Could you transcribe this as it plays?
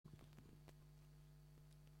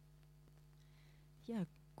Ja,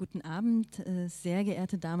 guten Abend, sehr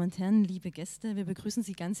geehrte Damen und Herren, liebe Gäste. Wir begrüßen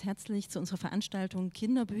Sie ganz herzlich zu unserer Veranstaltung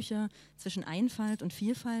Kinderbücher zwischen Einfalt und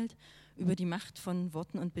Vielfalt über die Macht von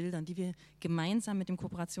Worten und Bildern, die wir gemeinsam mit dem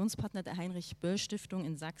Kooperationspartner der Heinrich-Böll-Stiftung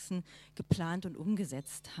in Sachsen geplant und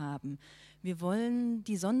umgesetzt haben. Wir wollen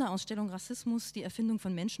die Sonderausstellung Rassismus, die Erfindung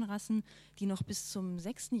von Menschenrassen, die noch bis zum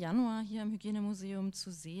 6. Januar hier im Hygienemuseum zu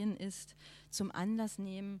sehen ist, zum Anlass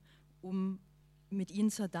nehmen, um mit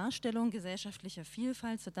Ihnen zur Darstellung gesellschaftlicher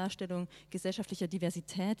Vielfalt, zur Darstellung gesellschaftlicher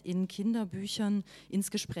Diversität in Kinderbüchern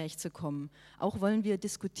ins Gespräch zu kommen. Auch wollen wir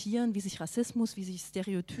diskutieren, wie sich Rassismus, wie sich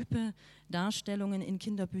stereotype Darstellungen in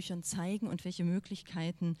Kinderbüchern zeigen und welche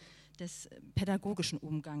Möglichkeiten des pädagogischen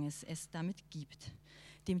Umganges es damit gibt.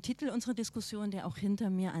 Dem Titel unserer Diskussion, der auch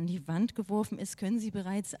hinter mir an die Wand geworfen ist, können Sie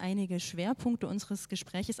bereits einige Schwerpunkte unseres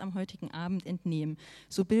Gespräches am heutigen Abend entnehmen.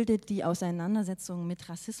 So bildet die Auseinandersetzung mit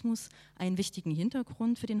Rassismus einen wichtigen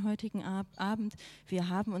Hintergrund für den heutigen Abend. Wir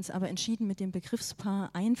haben uns aber entschieden, mit dem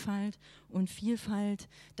Begriffspaar Einfalt und Vielfalt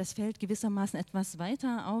das Feld gewissermaßen etwas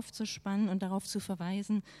weiter aufzuspannen und darauf zu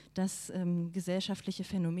verweisen, dass gesellschaftliche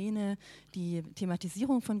Phänomene, die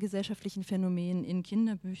Thematisierung von gesellschaftlichen Phänomenen in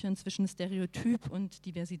Kinderbüchern zwischen Stereotyp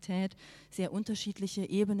und Diversität sehr unterschiedliche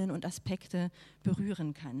Ebenen und Aspekte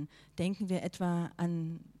berühren kann. Denken wir etwa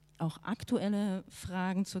an auch aktuelle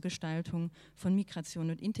Fragen zur Gestaltung von Migration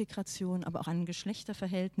und Integration, aber auch an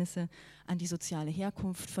Geschlechterverhältnisse, an die soziale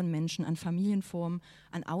Herkunft von Menschen, an Familienformen,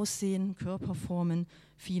 an Aussehen, Körperformen,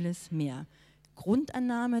 vieles mehr.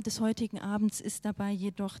 Grundannahme des heutigen Abends ist dabei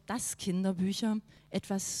jedoch, dass Kinderbücher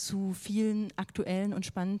etwas zu vielen aktuellen und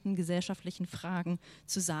spannenden gesellschaftlichen Fragen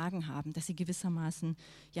zu sagen haben, dass sie gewissermaßen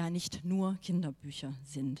ja nicht nur Kinderbücher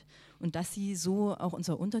sind und dass sie, so auch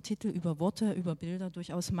unser Untertitel, über Worte, über Bilder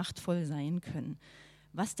durchaus machtvoll sein können.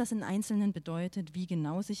 Was das in Einzelnen bedeutet, wie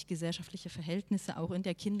genau sich gesellschaftliche Verhältnisse auch in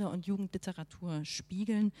der Kinder- und Jugendliteratur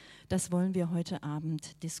spiegeln, das wollen wir heute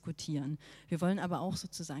Abend diskutieren. Wir wollen aber auch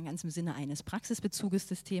sozusagen ganz im Sinne eines Praxisbezuges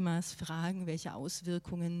des Themas fragen, welche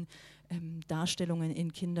Auswirkungen Darstellungen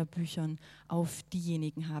in Kinderbüchern auf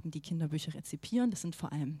diejenigen haben, die Kinderbücher rezipieren. Das sind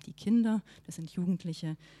vor allem die Kinder, das sind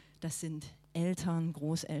Jugendliche, das sind Eltern,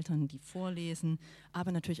 Großeltern, die vorlesen,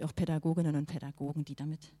 aber natürlich auch Pädagoginnen und Pädagogen, die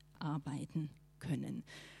damit arbeiten können.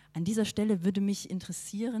 An dieser Stelle würde mich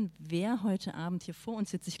interessieren, wer heute Abend hier vor uns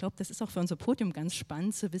sitzt. Ich glaube, das ist auch für unser Podium ganz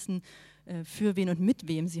spannend zu wissen, für wen und mit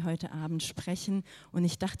wem Sie heute Abend sprechen. Und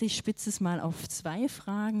ich dachte, ich spitze es mal auf 2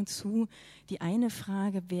 Fragen zu. Die eine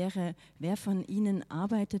Frage wäre, wer von Ihnen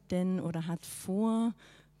arbeitet denn oder hat vor,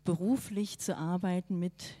 beruflich zu arbeiten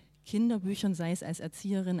mit Kinderbüchern, sei es als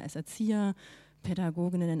Erzieherin, als Erzieher,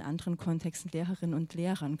 Pädagoginnen in anderen Kontexten, Lehrerinnen und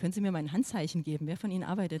Lehrern. Können Sie mir mal ein Handzeichen geben? Wer von Ihnen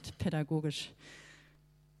arbeitet pädagogisch?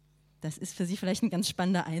 Das ist für Sie vielleicht ein ganz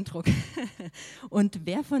spannender Eindruck. Und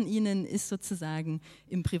wer von Ihnen ist sozusagen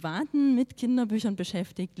im Privaten mit Kinderbüchern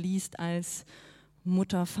beschäftigt, liest als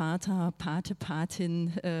Mutter, Vater, Pate,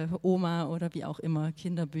 Patin, Oma oder wie auch immer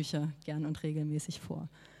Kinderbücher gern und regelmäßig vor?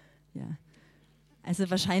 Ja.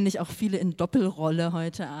 Also wahrscheinlich auch viele in Doppelrolle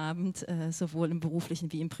heute Abend, sowohl im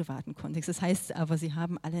beruflichen wie im privaten Kontext. Das heißt aber, Sie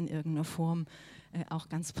haben alle in irgendeiner Form auch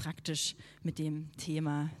ganz praktisch mit dem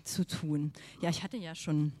Thema zu tun. Ja, ich hatte ja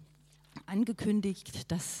schon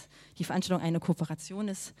angekündigt, dass die Veranstaltung eine Kooperation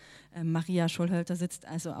ist. Maria Schulhölter sitzt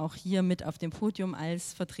also auch hier mit auf dem Podium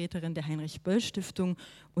als Vertreterin der Heinrich-Böll-Stiftung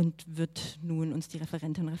und wird nun uns die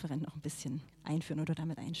Referentinnen und Referenten noch ein bisschen einführen oder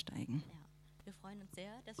damit einsteigen. Ja. Wir freuen uns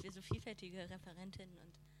sehr, dass wir so vielfältige Referentinnen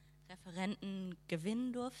und Referenten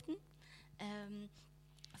gewinnen durften.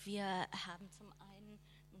 Wir haben zum einen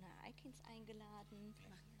Luna Eikins eingeladen.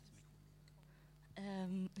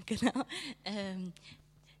 Genau.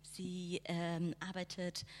 Sie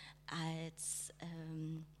arbeitet als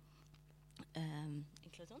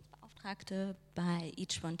Inklusionsbeauftragte bei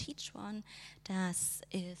Each One Teach One. Das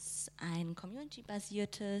ist ein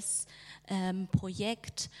community-basiertes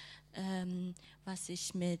Projekt, was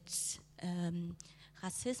sich mit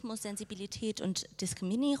Rassismus, Sensibilität und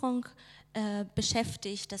Diskriminierung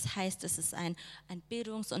beschäftigt. Das heißt, es ist ein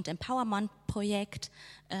Bildungs- und Empowerment-Projekt.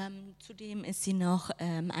 Zudem ist sie noch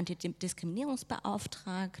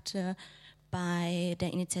Antidiskriminierungsbeauftragte bei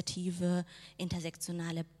der Initiative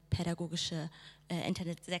intersektionale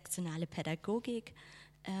Pädagogik.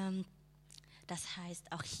 Das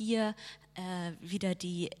heißt, auch hier wieder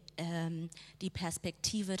die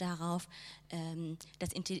Perspektive darauf,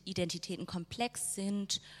 dass Identitäten komplex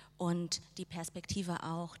sind und die Perspektive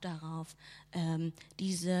auch darauf,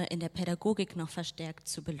 diese in der Pädagogik noch verstärkt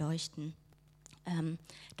zu beleuchten.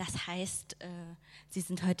 Das heißt, Sie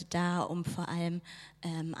sind heute da, um vor allem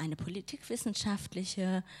eine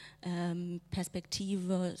politikwissenschaftliche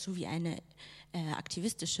Perspektive sowie eine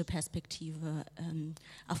aktivistische Perspektive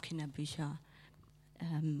auf Kinderbücher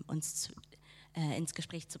ins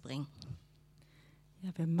Gespräch zu bringen. Ja,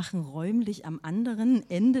 wir machen räumlich am anderen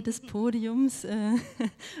Ende des Podiums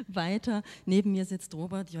weiter. Neben mir sitzt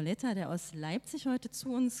Robert Violetta, der aus Leipzig heute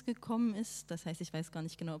zu uns gekommen ist. Das heißt, ich weiß gar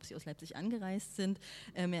nicht genau, ob Sie aus Leipzig angereist sind.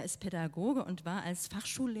 Er ist Pädagoge und war als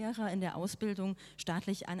Fachschullehrer in der Ausbildung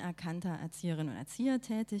staatlich anerkannter Erzieherinnen und Erzieher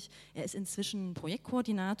tätig. Er ist inzwischen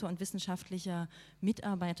Projektkoordinator und wissenschaftlicher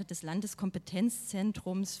Mitarbeiter des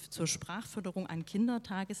Landeskompetenzzentrums zur Sprachförderung an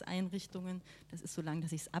Kindertageseinrichtungen. Das ist so lang,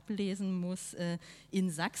 dass ich es ablesen muss. In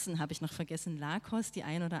Sachsen habe ich noch vergessen, Lakos, die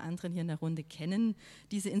ein oder anderen hier in der Runde kennen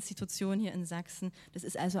diese Institution hier in Sachsen. Das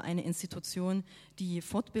ist also eine Institution, die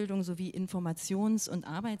Fortbildung sowie Informations- und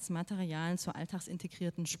Arbeitsmaterialien zur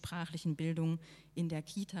alltagsintegrierten sprachlichen Bildung in der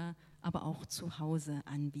Kita, aber auch zu Hause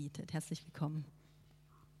anbietet. Herzlich willkommen.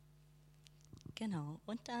 Genau,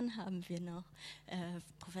 und dann haben wir noch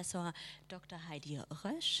Professor Dr. Heidi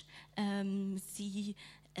Rösch. Sie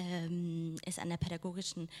ist an der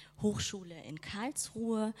Pädagogischen Hochschule in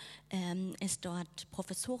Karlsruhe, ist dort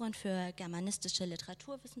Professorin für germanistische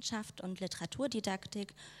Literaturwissenschaft und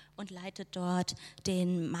Literaturdidaktik und leitet dort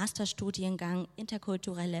den Masterstudiengang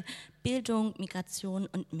Interkulturelle Bildung, Migration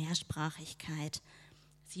und Mehrsprachigkeit.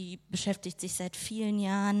 Sie beschäftigt sich seit vielen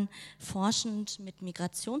Jahren forschend mit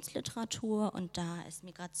Migrationsliteratur und da ist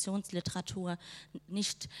Migrationsliteratur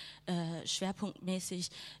nicht schwerpunktmäßig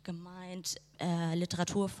gemeint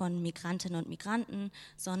Literatur von Migrantinnen und Migranten,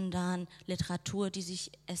 sondern Literatur, die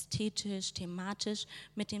sich ästhetisch, thematisch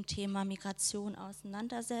mit dem Thema Migration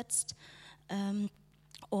auseinandersetzt.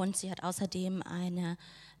 Und sie hat außerdem eine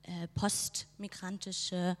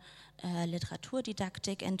postmigrantische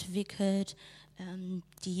Literaturdidaktik entwickelt,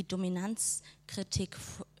 die Dominanzkritik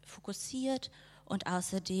fokussiert und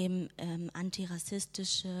außerdem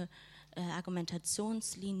antirassistische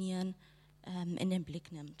Argumentationslinien in den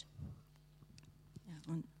Blick nimmt.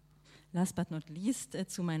 Ja, und last but not least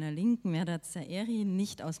zu meiner Linken, Merdat Zaeri,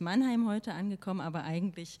 nicht aus Mannheim heute angekommen, aber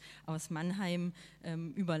eigentlich aus Mannheim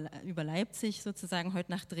über Leipzig sozusagen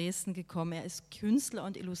heute nach Dresden gekommen. Er ist Künstler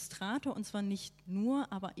und Illustrator und zwar nicht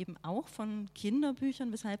nur, aber eben auch von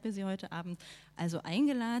Kinderbüchern, weshalb wir Sie heute Abend also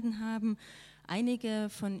eingeladen haben. Einige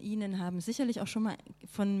von Ihnen haben sicherlich auch schon mal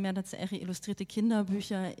von Merdat Zaeri illustrierte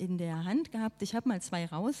Kinderbücher in der Hand gehabt. Ich habe mal 2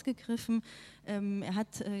 rausgegriffen. Er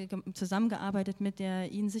hat zusammengearbeitet mit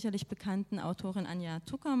der Ihnen sicherlich bekannten Autorin Anja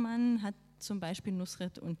Tuckermann, hat zum Beispiel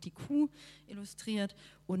Nusret und die Kuh illustriert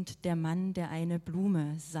und Der Mann, der eine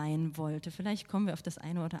Blume sein wollte. Vielleicht kommen wir auf das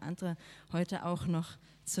eine oder andere heute auch noch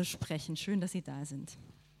zu sprechen. Schön, dass Sie da sind.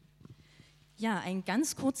 Ja, ein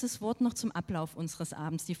ganz kurzes Wort noch zum Ablauf unseres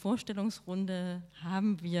Abends. Die Vorstellungsrunde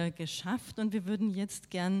haben wir geschafft und wir würden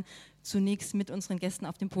jetzt gern zunächst mit unseren Gästen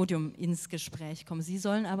auf dem Podium ins Gespräch kommen. Sie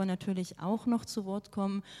sollen aber natürlich auch noch zu Wort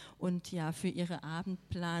kommen und ja, für Ihre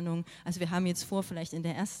Abendplanung. Also wir haben jetzt vor, vielleicht in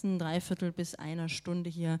der ersten Dreiviertel bis einer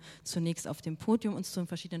Stunde hier zunächst auf dem Podium uns zu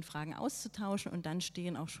verschiedenen Fragen auszutauschen und dann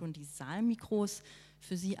stehen auch schon die Saalmikros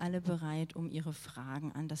für Sie alle bereit, um Ihre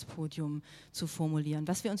Fragen an das Podium zu formulieren.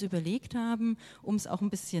 Was wir uns überlegt haben, um es auch ein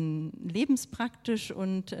bisschen lebenspraktisch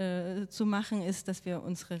zu machen, ist, dass wir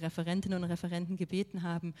unsere Referentinnen und Referenten gebeten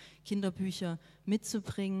haben, Kinderbücher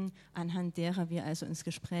mitzubringen, anhand derer wir also ins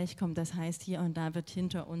Gespräch kommen. Das heißt, hier und da wird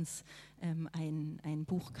hinter uns ein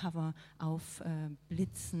Buchcover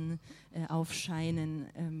aufblitzen,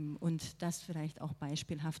 aufscheinen und das vielleicht auch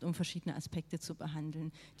beispielhaft, um verschiedene Aspekte zu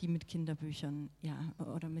behandeln, die mit Kinderbüchern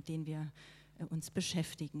oder mit denen wir uns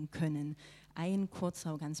beschäftigen können. Ein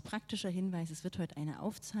kurzer, ganz praktischer Hinweis: Es wird heute eine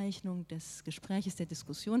Aufzeichnung des Gespräches, der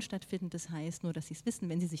Diskussion stattfinden. Das heißt nur, dass Sie es wissen,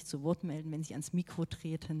 wenn Sie sich zu Wort melden, wenn Sie ans Mikro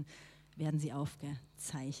treten, werden Sie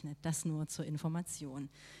aufgezeichnet. Das nur zur Information.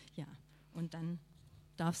 Ja, und dann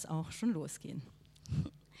darf es auch schon losgehen.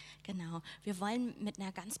 Genau, wir wollen mit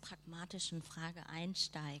einer ganz pragmatischen Frage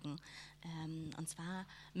einsteigen. Und zwar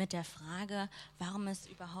mit der Frage, warum es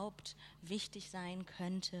überhaupt wichtig sein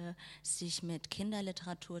könnte, sich mit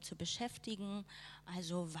Kinderliteratur zu beschäftigen.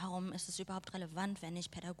 Also warum ist es überhaupt relevant, wenn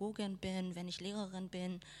ich Pädagogin bin, wenn ich Lehrerin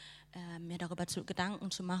bin, mir darüber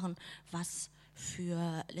Gedanken zu machen, was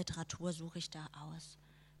für Literatur suche ich da aus.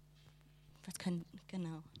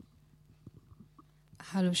 Genau.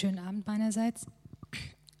 Hallo, schönen Abend meinerseits.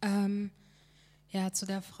 Zu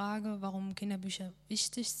der Frage, warum Kinderbücher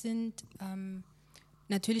wichtig sind.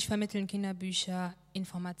 Natürlich vermitteln Kinderbücher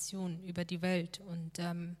Informationen über die Welt und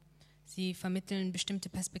sie vermitteln bestimmte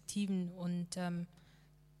Perspektiven und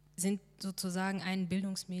sind sozusagen ein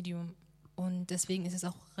Bildungsmedium. Und deswegen ist es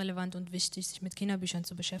auch relevant und wichtig, sich mit Kinderbüchern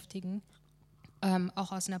zu beschäftigen,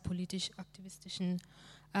 auch aus einer politisch-aktivistischen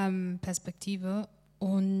Perspektive.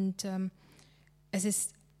 Und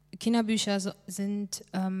Kinderbücher sind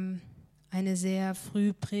eine sehr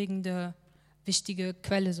früh prägende, wichtige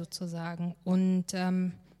Quelle sozusagen. Und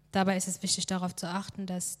dabei ist es wichtig, darauf zu achten,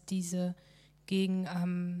 dass diese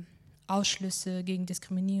gegen Ausschlüsse, gegen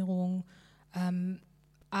Diskriminierung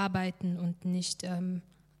arbeiten und nicht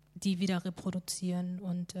die wieder reproduzieren.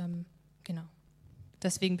 Und genau.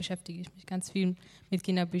 Deswegen beschäftige ich mich ganz viel mit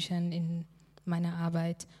Kinderbüchern in meiner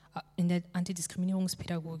Arbeit, in der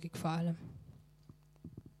Antidiskriminierungspädagogik vor allem.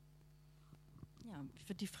 Ja, ich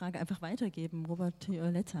würde die Frage einfach weitergeben. Robert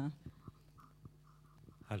Violetta.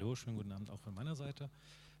 Hallo, schönen guten Abend auch von meiner Seite.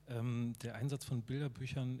 Der Einsatz von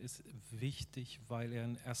Bilderbüchern ist wichtig, weil er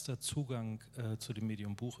ein erster Zugang zu dem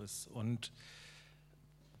Medium Buch ist. Und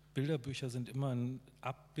Bilderbücher sind immer ein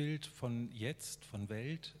Abbild von jetzt, von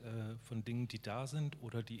Welt, von Dingen, die da sind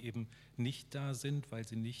oder die eben nicht da sind, weil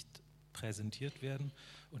sie nicht präsentiert werden.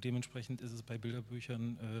 Und dementsprechend ist es bei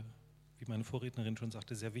Bilderbüchern, wie meine Vorrednerin schon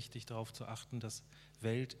sagte, sehr wichtig, darauf zu achten, dass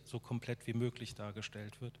Welt so komplett wie möglich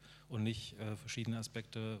dargestellt wird und nicht verschiedene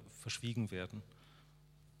Aspekte verschwiegen werden.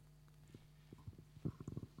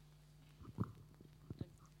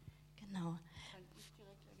 Genau. Kann ich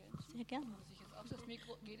direkt ergänzen? Sehr gerne. Muss ich jetzt auch das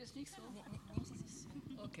Mikro? Geht es nicht so?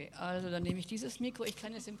 Okay, also dann nehme ich dieses Mikro. Ich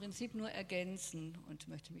kann es im Prinzip nur ergänzen und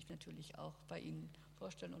möchte mich natürlich auch bei Ihnen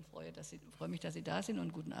vorstellen und freue mich, dass Sie da sind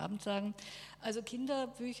und guten Abend sagen. Also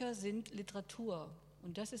Kinderbücher sind Literatur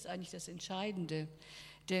und das ist eigentlich das Entscheidende.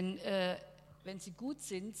 Denn wenn sie gut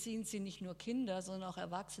sind, ziehen sie nicht nur Kinder, sondern auch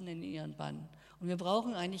Erwachsene in ihren Bann. Und wir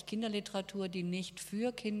brauchen eigentlich Kinderliteratur, die nicht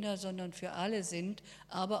für Kinder, sondern für alle sind,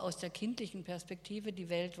 aber aus der kindlichen Perspektive die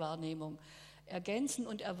Weltwahrnehmung ergänzen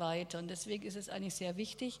und erweitern. Deswegen ist es eigentlich sehr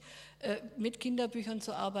wichtig, mit Kinderbüchern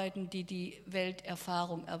zu arbeiten, die die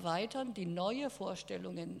Welterfahrung erweitern, die neue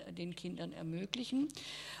Vorstellungen den Kindern ermöglichen.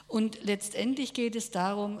 Und letztendlich geht es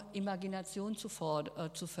darum, Imagination zu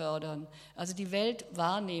fördern, also die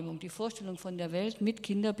Weltwahrnehmung, die Vorstellung von der Welt mit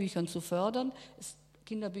Kinderbüchern zu fördern.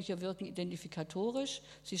 Kinderbücher wirken identifikatorisch,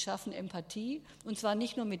 sie schaffen Empathie und zwar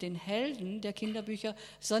nicht nur mit den Helden der Kinderbücher,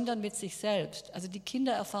 sondern mit sich selbst. Also die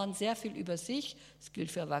Kinder erfahren sehr viel über sich, das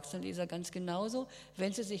gilt für Erwachsenenleser ganz genauso,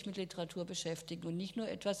 wenn sie sich mit Literatur beschäftigen und nicht nur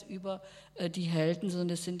etwas über die Helden, sondern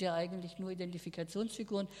es sind ja eigentlich nur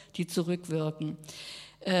Identifikationsfiguren, die zurückwirken.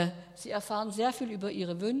 Sie erfahren sehr viel über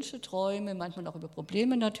ihre Wünsche, Träume, manchmal auch über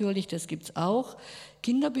Probleme natürlich, das gibt es auch.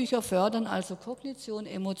 Kinderbücher fördern also Kognition,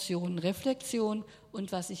 Emotionen, Reflexion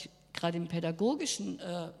und was ich gerade im pädagogischen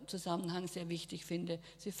Zusammenhang sehr wichtig finde,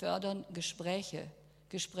 sie fördern Gespräche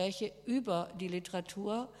über die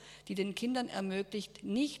Literatur, die den Kindern ermöglicht,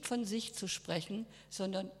 nicht von sich zu sprechen,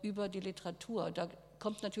 sondern über die Literatur. Da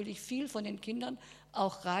kommt natürlich viel von den Kindern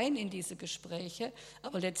auch rein in diese Gespräche,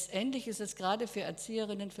 aber letztendlich ist es gerade für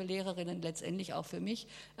Erzieherinnen, für Lehrerinnen, letztendlich auch für mich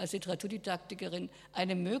als Literaturdidaktikerin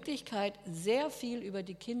eine Möglichkeit, sehr viel über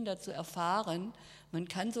die Kinder zu erfahren. Man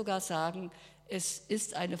kann sogar sagen, es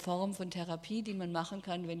ist eine Form von Therapie, die man machen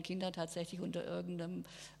kann, wenn Kinder tatsächlich unter irgendeinem,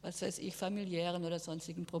 was weiß ich, familiären oder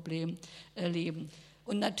sonstigen Problem leben.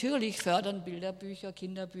 Und natürlich fördern Bilderbücher,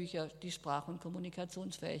 Kinderbücher die Sprach- und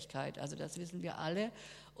Kommunikationsfähigkeit. Also das wissen wir alle.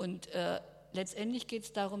 Und letztendlich geht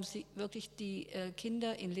es darum, wirklich die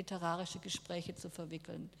Kinder in literarische Gespräche zu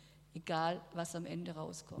verwickeln, egal was am Ende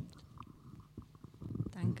rauskommt.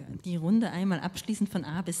 Danke. Die Runde einmal abschließend von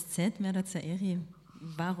A bis Z. Merda Zaeri,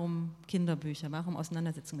 warum Kinderbücher? Warum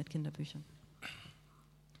Auseinandersetzung mit Kinderbüchern?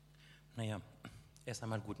 Naja, erst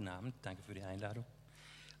einmal guten Abend, danke für die Einladung.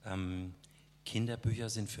 Kinderbücher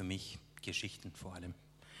sind für mich Geschichten vor allem.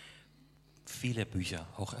 Viele Bücher,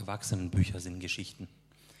 auch Erwachsenenbücher, sind Geschichten.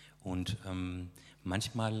 Und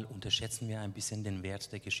manchmal unterschätzen wir ein bisschen den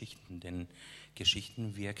Wert der Geschichten, denn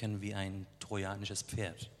Geschichten wirken wie ein trojanisches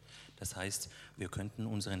Pferd. Das heißt, wir könnten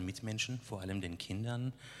unseren Mitmenschen, vor allem den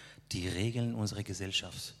Kindern, die Regeln unserer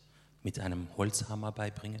Gesellschaft mit einem Holzhammer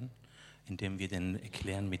beibringen, indem wir denen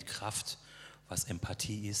erklären mit Kraft, was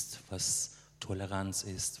Empathie ist, was Toleranz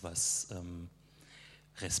ist, was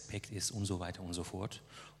Respekt ist und so weiter und so fort.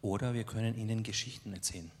 Oder wir können ihnen Geschichten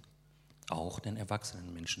erzählen, auch den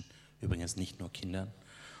erwachsenen Menschen, übrigens nicht nur Kindern.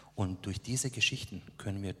 Und durch diese Geschichten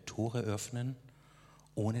können wir Tore öffnen,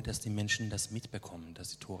 ohne dass die Menschen das mitbekommen, dass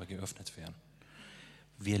die Tore geöffnet werden.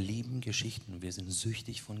 Wir lieben Geschichten, wir sind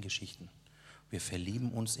süchtig von Geschichten. Wir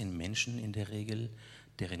verlieben uns in Menschen in der Regel,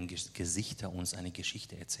 deren Gesichter uns eine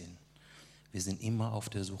Geschichte erzählen. Wir sind immer auf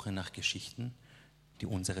der Suche nach Geschichten, die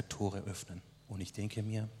unsere Tore öffnen. Und ich denke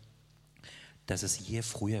mir, dass es je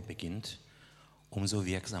früher beginnt, umso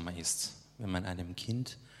wirksamer ist, wenn man einem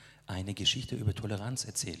Kind eine Geschichte über Toleranz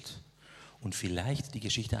erzählt und vielleicht die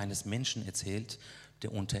Geschichte eines Menschen erzählt,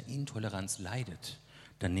 der unter Intoleranz leidet,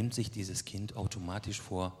 dann nimmt sich dieses Kind automatisch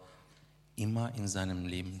vor, immer in seinem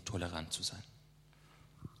Leben tolerant zu sein.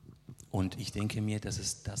 Und ich denke mir, dass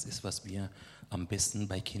es das ist, was wir am besten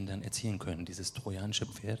bei Kindern erzielen können, dieses trojanische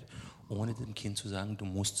Pferd, ohne dem Kind zu sagen, du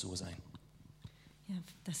musst so sein. Ja,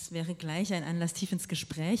 das wäre gleich ein Anlass, tief ins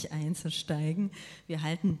Gespräch einzusteigen. Wir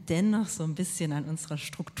halten dennoch so ein bisschen an unserer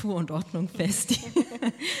Struktur und Ordnung fest,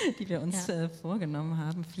 die wir uns vorgenommen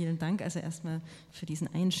haben. Vielen Dank also erstmal für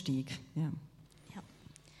diesen Einstieg. Ja. Ja.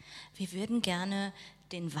 Wir würden gerne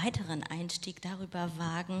den weiteren Einstieg darüber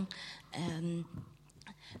wagen,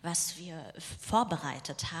 was wir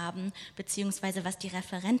vorbereitet haben, beziehungsweise was die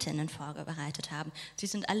Referentinnen vorbereitet haben. Sie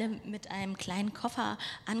sind alle mit einem kleinen Koffer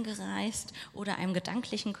angereist oder einem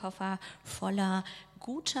gedanklichen Koffer voller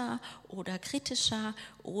guter oder kritischer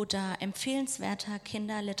oder empfehlenswerter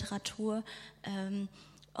Kinderliteratur.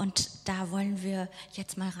 Und da wollen wir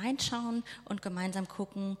jetzt mal reinschauen und gemeinsam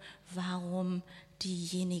gucken, warum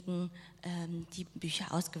diejenigen die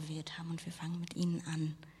Bücher ausgewählt haben. Und wir fangen mit Ihnen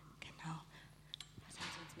an. Genau.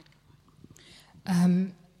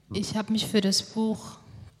 Ich habe mich für das Buch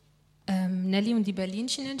Nelly und die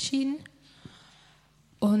Berlinchen entschieden.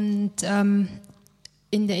 Und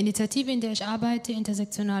in der Initiative, in der ich arbeite,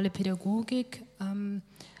 intersektionale Pädagogik,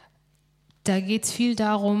 da geht es viel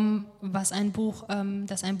darum, dass ein Buch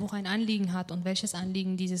ein Anliegen hat und welches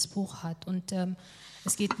Anliegen dieses Buch hat. Und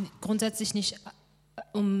es geht grundsätzlich nicht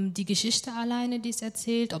um die Geschichte alleine, die es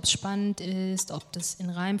erzählt, ob es spannend ist, ob das in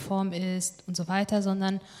Reimform ist und so weiter,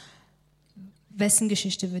 sondern wessen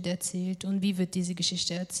Geschichte wird erzählt und wie wird diese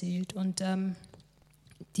Geschichte erzählt. Und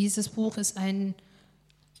dieses Buch ist ein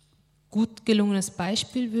gut gelungenes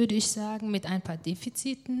Beispiel, würde ich sagen, mit ein paar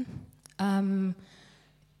Defiziten.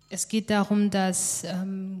 Es geht darum, dass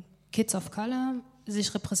Kids of Color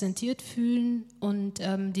sich repräsentiert fühlen und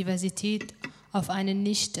Diversität auf eine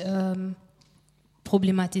nicht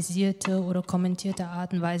problematisierte oder kommentierte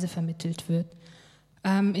Art und Weise vermittelt wird.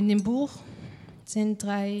 In dem Buch sind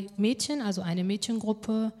 3 Mädchen, also eine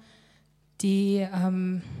Mädchengruppe, die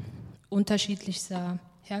unterschiedlichster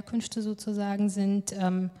Herkünfte sozusagen sind.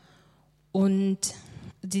 Und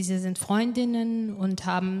diese sind Freundinnen und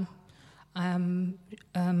haben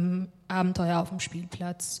Abenteuer auf dem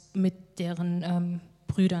Spielplatz mit deren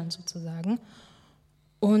Brüdern sozusagen.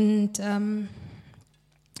 Und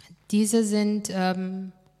diese sind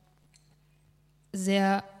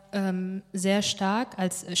sehr stark,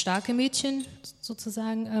 als starke Mädchen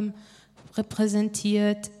sozusagen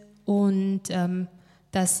repräsentiert und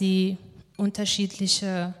dass sie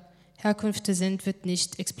unterschiedliche Herkünfte sind, wird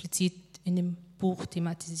nicht explizit in dem Buch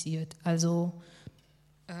thematisiert. Also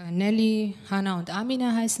Nelly, Hannah und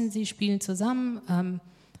Amina heißen sie, spielen zusammen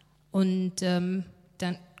und dann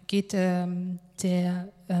geht der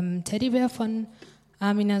Teddybär von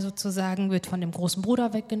Amina sozusagen, wird von dem großen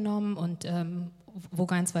Bruder weggenommen und wo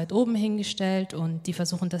ganz weit oben hingestellt und die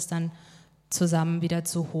versuchen das dann zusammen wieder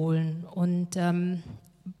zu holen. Und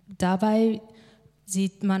dabei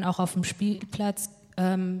sieht man auch auf dem Spielplatz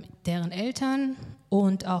deren Eltern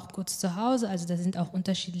und auch kurz zu Hause, also da sind auch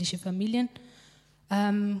unterschiedliche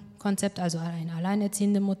Familienkonzepte, also eine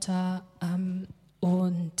alleinerziehende Mutter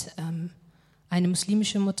und eine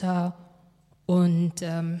muslimische Mutter und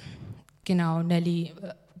genau, Nelly,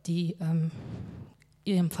 die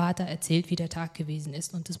ihrem Vater erzählt, wie der Tag gewesen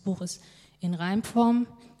ist. Und das Buch ist in Reimform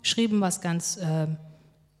geschrieben, was ganz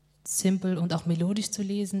simpel und auch melodisch zu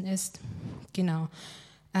lesen ist. Genau.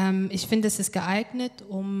 Ich finde, es ist geeignet,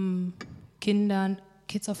 um Kindern,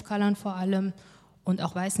 Kids of Color vor allem und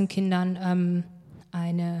auch weißen Kindern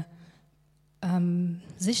eine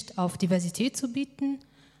Sicht auf Diversität zu bieten.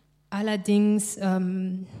 Allerdings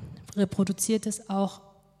reproduziert es auch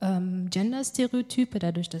Gender-Stereotype,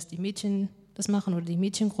 dadurch, dass die Mädchen das machen oder die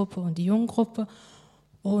Mädchengruppe und die Jungengruppe.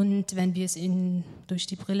 Und wenn wir es durch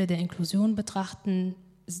die Brille der Inklusion betrachten,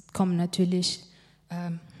 kommen natürlich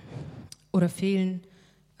oder fehlen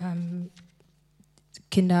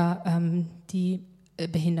Kinder, die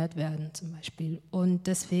behindert werden zum Beispiel. Und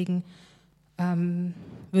deswegen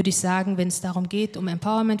würde ich sagen, wenn es darum geht, um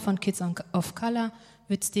Empowerment von Kids of Color,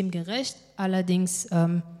 wird es dem gerecht. Allerdings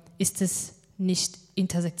ist es nicht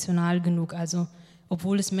intersektional genug. Also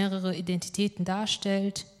obwohl es mehrere Identitäten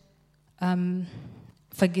darstellt,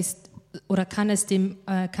 vergisst oder kann es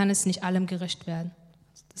nicht allem gerecht werden.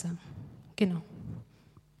 Sozusagen. Genau.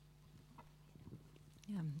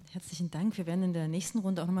 Ja, Herzlichen Dank. Wir werden in der nächsten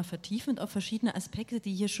Runde auch nochmal vertiefend auf verschiedene Aspekte,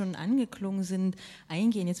 die hier schon angeklungen sind,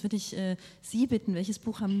 eingehen. Jetzt würde ich Sie bitten, welches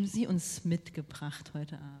Buch haben Sie uns mitgebracht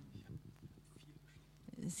heute Abend?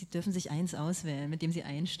 Sie dürfen sich eins auswählen, mit dem Sie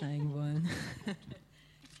einsteigen wollen.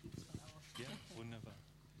 Ja, wunderbar.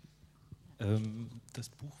 Das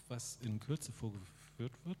Buch, was in Kürze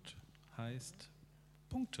vorgeführt wird, heißt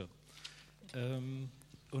Punkte.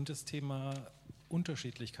 Und das Thema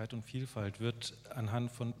Unterschiedlichkeit und Vielfalt wird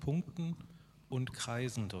anhand von Punkten und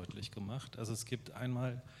Kreisen deutlich gemacht. Also es gibt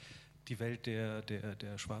einmal die Welt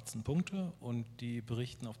der schwarzen Punkte und die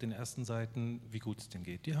berichten auf den ersten Seiten, wie gut es denen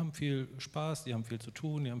geht. Die haben viel Spaß, die haben viel zu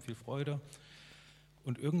tun, die haben viel Freude.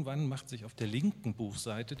 Und irgendwann macht sich auf der linken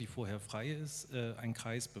Buchseite, die vorher frei ist, ein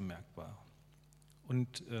Kreis bemerkbar.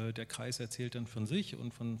 Und der Kreis erzählt dann von sich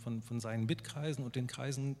und von seinen Mitkreisen, und den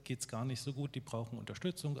Kreisen geht es gar nicht so gut, die brauchen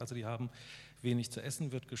Unterstützung, also die haben wenig zu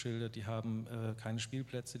essen, wird geschildert, die haben keine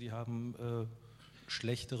Spielplätze, die haben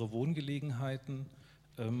schlechtere Wohngelegenheiten,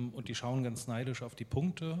 und die schauen ganz neidisch auf die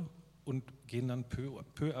Punkte und gehen dann peu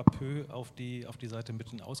à peu auf die Seite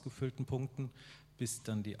mit den ausgefüllten Punkten, bis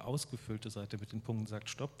dann die ausgefüllte Seite mit den Punkten sagt,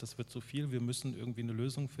 stopp, das wird zu viel, wir müssen irgendwie eine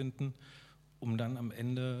Lösung finden, um dann am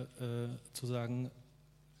Ende zu sagen,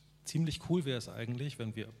 ziemlich cool wäre es eigentlich,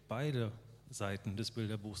 wenn wir beide Seiten des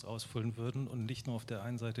Bilderbuchs ausfüllen würden und nicht nur auf der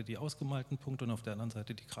einen Seite die ausgemalten Punkte und auf der anderen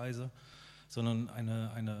Seite die Kreise, sondern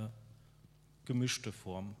eine gemischte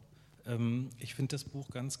Form. Ich finde das Buch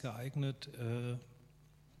ganz geeignet.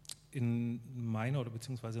 In meiner oder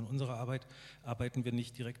beziehungsweise in unserer Arbeit arbeiten wir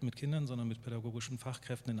nicht direkt mit Kindern, sondern mit pädagogischen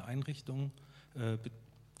Fachkräften in Einrichtungen,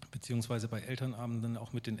 beziehungsweise bei Elternabenden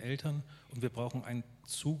auch mit den Eltern. Und wir brauchen einen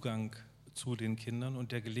Zugang zu den Kindern,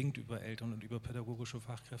 und der gelingt über Eltern und über pädagogische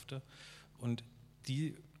Fachkräfte. Und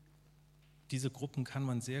diese Gruppen kann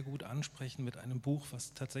man sehr gut ansprechen mit einem Buch,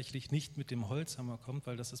 was tatsächlich nicht mit dem Holzhammer kommt,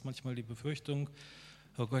 weil das ist manchmal die Befürchtung,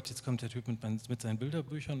 oh Gott, jetzt kommt der Typ mit seinen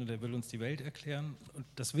Bilderbüchern und der will uns die Welt erklären. Und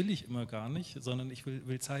das will ich immer gar nicht, sondern ich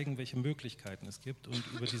will zeigen, welche Möglichkeiten es gibt. Und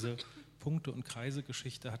über diese Punkte- und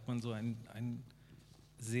Kreise-Geschichte hat man so einen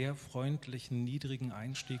sehr freundlichen, niedrigen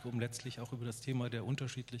Einstieg, um letztlich auch über das Thema der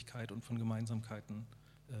Unterschiedlichkeit und von Gemeinsamkeiten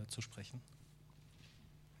zu sprechen.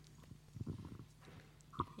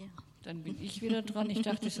 Ja. Dann bin ich wieder dran. Ich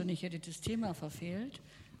dachte schon, ich hätte das Thema verfehlt,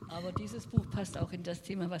 aber dieses Buch passt auch in das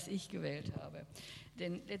Thema, was ich gewählt habe.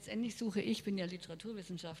 Denn letztendlich ich bin ja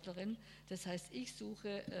Literaturwissenschaftlerin, das heißt, ich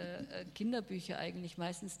suche Kinderbücher eigentlich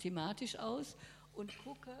meistens thematisch aus und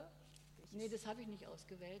gucke, nee, das habe ich nicht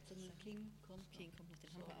ausgewählt, sondern King kommt noch,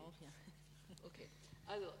 den haben wir auch, ja. Okay,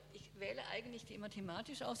 also ich wähle eigentlich die immer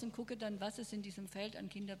thematisch aus und gucke dann, was es in diesem Feld an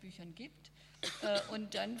Kinderbüchern gibt.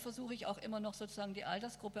 Und dann versuche ich auch immer noch sozusagen die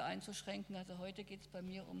Altersgruppe einzuschränken. Also heute geht es bei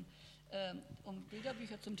mir um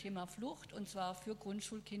Bilderbücher zum Thema Flucht, und zwar für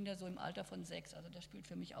Grundschulkinder so im Alter von 6. Also das spielt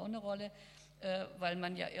für mich auch eine Rolle, weil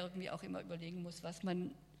man ja irgendwie auch immer überlegen muss, was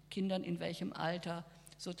man Kindern in welchem Alter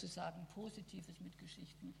sozusagen Positives mit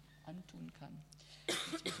Geschichten antun kann. Das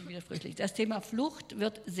ist ein bisschen widersprüchlich. Das Thema Flucht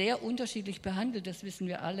wird sehr unterschiedlich behandelt, das wissen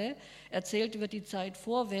wir alle. Erzählt wird die Zeit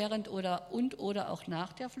vor, während oder auch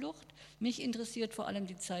nach der Flucht. Mich interessiert vor allem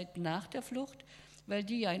die Zeit nach der Flucht, weil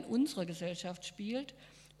die ja in unserer Gesellschaft spielt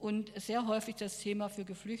und sehr häufig das Thema für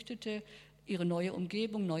Geflüchtete, ihre neue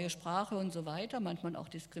Umgebung, neue Sprache und so weiter, manchmal auch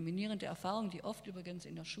diskriminierende Erfahrungen, die oft übrigens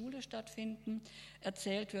in der Schule stattfinden,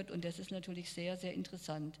 erzählt wird, und das ist natürlich sehr, sehr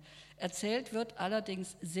interessant. Erzählt wird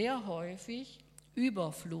allerdings sehr häufig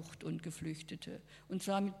über Flucht und Geflüchtete, und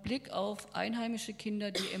zwar mit Blick auf einheimische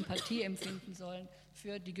Kinder, die Empathie empfinden sollen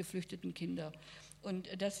für die geflüchteten Kinder. Und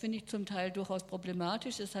das finde ich zum Teil durchaus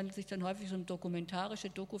problematisch. Es handelt sich dann häufig um dokumentarische,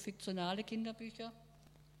 dokufiktionale Kinderbücher.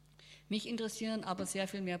 Mich interessieren aber sehr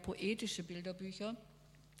viel mehr poetische Bilderbücher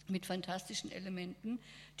mit fantastischen Elementen,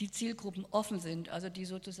 die Zielgruppen offen sind, also die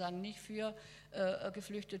sozusagen nicht für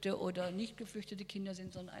geflüchtete oder nicht geflüchtete Kinder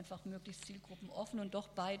sind, sondern einfach möglichst Zielgruppen offen und doch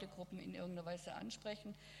beide Gruppen in irgendeiner Weise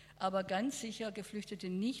ansprechen, aber ganz sicher Geflüchtete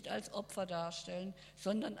nicht als Opfer darstellen,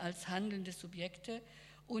 sondern als handelnde Subjekte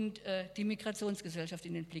und die Migrationsgesellschaft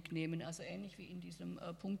in den Blick nehmen, also ähnlich wie in diesem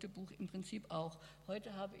Punktebuch im Prinzip auch.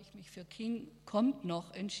 Heute habe ich mich für King kommt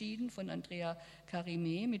noch entschieden von Andrea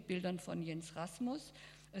Karimé mit Bildern von Jens Rasmus.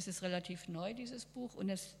 Es ist relativ neu, dieses Buch, und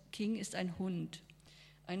King ist ein Hund.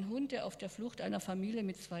 Ein Hund, der auf der Flucht einer Familie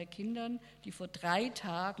mit 2 Kindern, die vor 3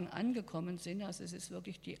 Tagen angekommen sind, also es ist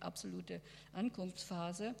wirklich die absolute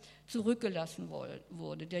Ankunftsphase, zurückgelassen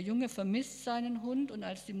wurde. Der Junge vermisst seinen Hund, und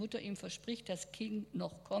als die Mutter ihm verspricht, dass King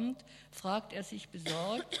noch kommt, fragt er sich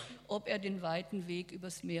besorgt, ob er den weiten Weg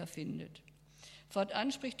übers Meer findet.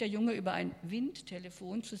 Fortan spricht der Junge über ein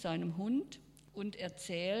Windtelefon zu seinem Hund und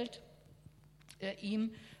erzählt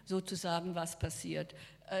ihm sozusagen, was passiert.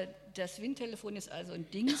 Das Windtelefon ist also ein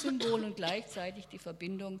Dingsymbol und gleichzeitig die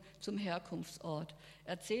Verbindung zum Herkunftsort.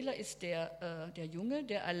 Erzähler ist der Junge,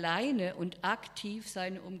 der alleine und aktiv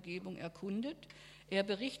seine Umgebung erkundet. Er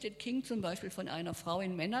berichtet King zum Beispiel von einer Frau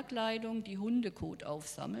in Männerkleidung, die Hundekot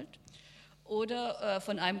aufsammelt, oder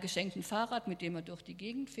von einem geschenkten Fahrrad, mit dem er durch die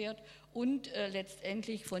Gegend fährt, und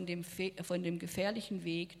letztendlich von dem gefährlichen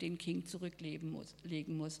Weg, den King zurücklegen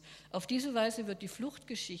muss. Auf diese Weise wird die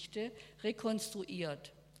Fluchtgeschichte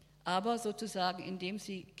rekonstruiert, aber sozusagen indem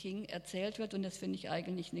sie King erzählt wird, und das finde ich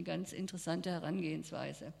eigentlich eine ganz interessante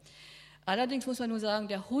Herangehensweise. Allerdings muss man nur sagen,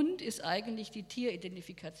 der Hund ist eigentlich die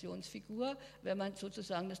Tieridentifikationsfigur, wenn man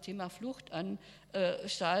sozusagen das Thema Flucht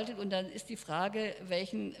anstaltet. Und dann ist die Frage,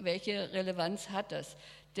 welche Relevanz hat das?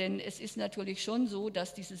 Denn es ist natürlich schon so,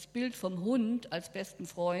 dass dieses Bild vom Hund als besten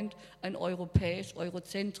Freund ein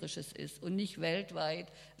eurozentrisches ist und nicht weltweit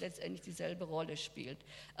letztendlich dieselbe Rolle spielt.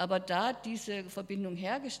 Aber da diese Verbindung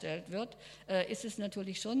hergestellt wird, ist es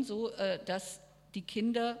natürlich schon so, dass die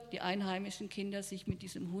Kinder, die einheimischen Kinder, sich mit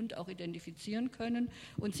diesem Hund auch identifizieren können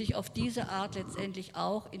und sich auf diese Art letztendlich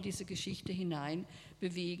auch in diese Geschichte hinein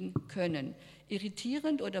bewegen können.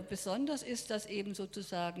 Irritierend oder besonders ist, dass eben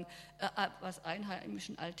sozusagen, was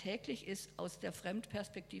Einheimischen alltäglich ist, aus der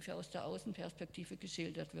Fremdperspektive, aus der Außenperspektive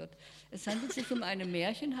geschildert wird. Es handelt sich um eine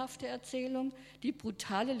märchenhafte Erzählung, die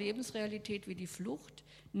brutale Lebensrealität wie die Flucht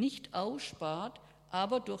nicht ausspart,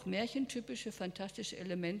 aber durch märchentypische, fantastische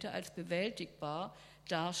Elemente als bewältigbar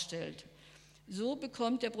darstellt. So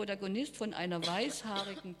bekommt der Protagonist von einer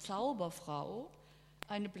weißhaarigen Zauberfrau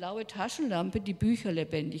eine blaue Taschenlampe, die Bücher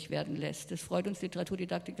lebendig werden lässt. Das freut uns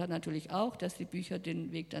Literaturdidaktikerin natürlich auch, dass die Bücher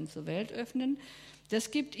den Weg dann zur Welt öffnen.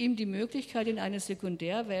 Das gibt ihm die Möglichkeit, in eine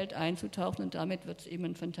Sekundärwelt einzutauchen, und damit wird es eben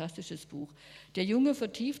ein fantastisches Buch. Der Junge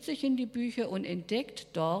vertieft sich in die Bücher und entdeckt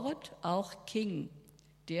dort auch King,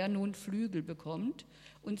 der nun Flügel bekommt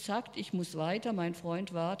und sagt, ich muss weiter, mein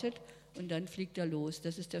Freund wartet, und dann fliegt er los.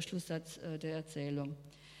 Das ist der Schlusssatz der Erzählung.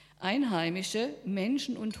 Einheimische,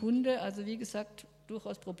 Menschen und Hunde, also wie gesagt,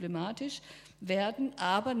 durchaus problematisch, werden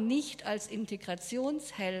aber nicht als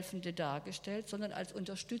Integrationshelfende dargestellt, sondern als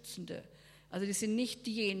Unterstützende. Also die sind nicht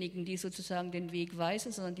diejenigen, die sozusagen den Weg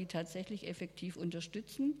weisen, sondern die tatsächlich effektiv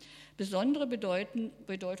unterstützen. Besondere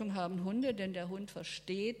Bedeutung haben Hunde, denn der Hund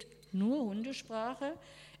versteht nur Hundesprache,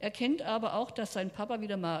 erkennt aber auch, dass sein Papa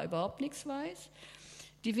wieder mal überhaupt nichts weiß.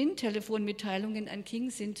 Die Windtelefonmitteilungen an King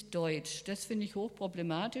sind deutsch. Das finde ich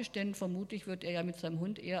hochproblematisch, denn vermutlich wird er ja mit seinem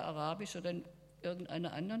Hund eher Arabisch oder in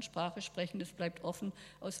irgendeiner anderen Sprache sprechen. Es bleibt offen,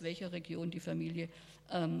 aus welcher Region die Familie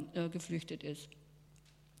geflüchtet ist.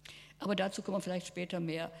 Aber dazu kommen wir vielleicht später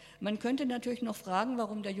mehr. Man könnte natürlich noch fragen,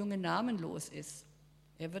 warum der Junge namenlos ist.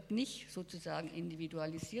 Er wird nicht sozusagen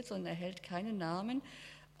individualisiert, sondern erhält keinen Namen.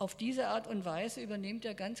 Auf diese Art und Weise übernimmt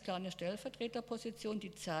er ganz klar eine Stellvertreterposition, die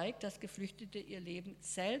zeigt, dass Geflüchtete ihr Leben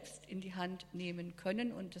selbst in die Hand nehmen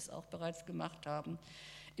können und das auch bereits gemacht haben.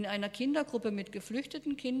 In einer Kindergruppe mit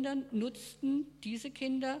geflüchteten Kindern nutzten diese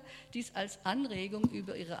Kinder dies als Anregung,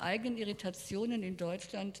 über ihre eigenen Irritationen in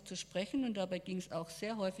Deutschland zu sprechen, und dabei ging es auch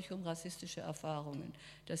sehr häufig um rassistische Erfahrungen,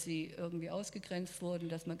 dass sie irgendwie ausgegrenzt wurden,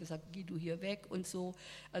 dass man gesagt hat, geh du hier weg und so.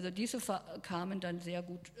 Also diese kamen dann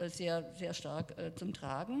sehr stark zum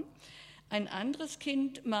Tragen. Ein anderes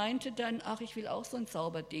Kind meinte dann, ach, ich will auch so ein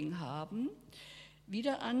Zauberding haben.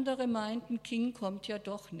 Wieder andere meinten, King kommt ja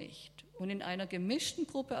doch nicht. Und in einer gemischten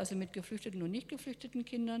Gruppe, also mit geflüchteten und nicht geflüchteten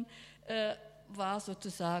Kindern, war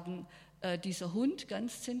sozusagen dieser Hund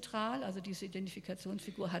ganz zentral. Also diese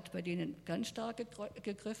Identifikationsfigur hat bei denen ganz stark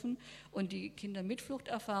gegriffen. Und die Kinder mit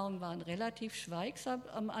Fluchterfahrung waren relativ schweigsam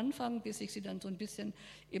am Anfang, bis ich sie dann so ein bisschen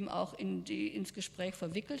eben auch ins Gespräch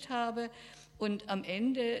verwickelt habe. Und am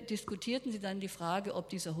Ende diskutierten sie dann die Frage, ob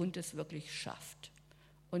dieser Hund es wirklich schafft.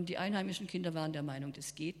 Und die einheimischen Kinder waren der Meinung,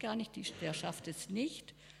 das geht gar nicht, der schafft es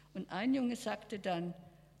nicht. Und ein Junge sagte dann,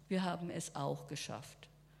 wir haben es auch geschafft.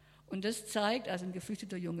 Und das zeigt, also ein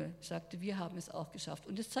geflüchteter Junge sagte, wir haben es auch geschafft.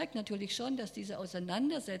 Und das zeigt natürlich schon, dass diese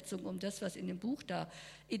Auseinandersetzung um das, was in dem Buch da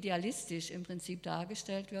idealistisch im Prinzip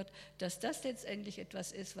dargestellt wird, dass das letztendlich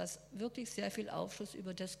etwas ist, was wirklich sehr viel Aufschluss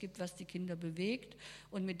über das gibt, was die Kinder bewegt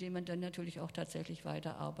und mit dem man dann natürlich auch tatsächlich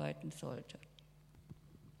weiterarbeiten sollte.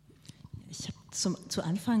 Ich habe zu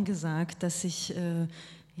Anfang gesagt, dass sich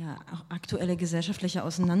auch aktuelle gesellschaftliche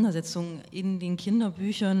Auseinandersetzungen in den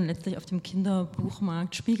Kinderbüchern letztlich auf dem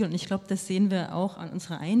Kinderbuchmarkt spiegeln. Und ich glaube, das sehen wir auch an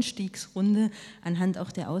unserer Einstiegsrunde anhand auch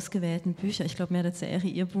der ausgewählten Bücher. Ich glaube, Merda Zaeri,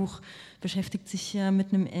 Ihr Buch beschäftigt sich ja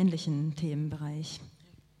mit einem ähnlichen Themenbereich.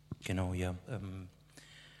 Genau, ja.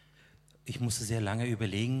 Ich musste sehr lange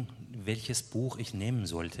überlegen, welches Buch ich nehmen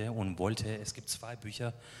sollte und wollte. Es gibt 2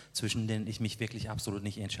 Bücher, zwischen denen ich mich wirklich absolut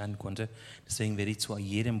nicht entscheiden konnte. Deswegen werde ich zu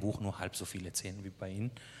jedem Buch nur halb so viel erzählen wie bei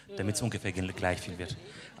Ihnen, damit es ungefähr gleich viel wird.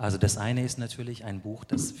 Also das eine ist natürlich ein Buch,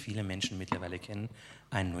 das viele Menschen mittlerweile kennen,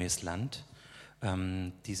 Ein neues Land.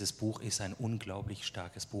 Dieses Buch ist ein unglaublich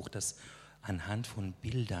starkes Buch, das anhand von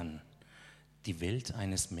Bildern die Welt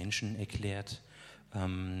eines Menschen erklärt,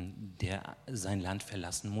 der sein Land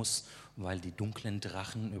verlassen muss, weil die dunklen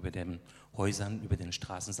Drachen über den Häusern, über den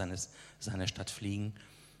Straßen seiner Stadt fliegen.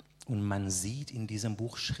 Und man sieht in diesem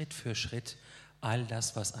Buch Schritt für Schritt all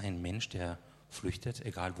das, was ein Mensch, der flüchtet,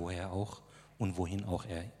 egal woher auch und wohin auch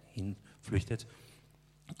er hinflüchtet,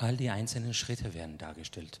 all die einzelnen Schritte werden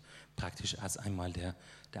dargestellt. Praktisch als einmal der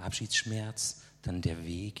Abschiedsschmerz, dann der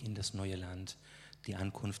Weg in das neue Land, die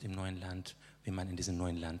Ankunft im neuen Land, wie man in diesem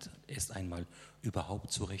neuen Land erst einmal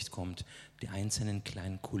überhaupt zurechtkommt, die einzelnen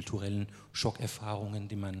kleinen kulturellen Schockerfahrungen,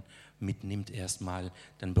 die man mitnimmt erstmal,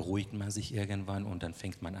 dann beruhigt man sich irgendwann und dann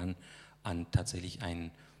fängt man an tatsächlich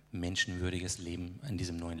ein menschenwürdiges Leben in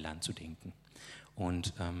diesem neuen Land zu denken.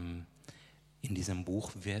 Und in diesem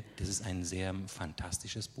Buch das ist ein sehr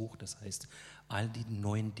fantastisches Buch, das heißt, all die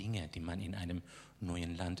neuen Dinge, die man in einem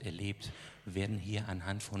neuen Land erlebt, werden hier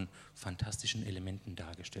anhand von fantastischen Elementen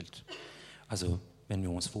dargestellt. Also wenn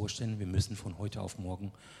wir uns vorstellen, wir müssen von heute auf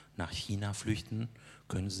morgen nach China flüchten,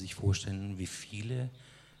 können Sie sich vorstellen, wie viele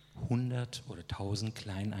 100 oder 1000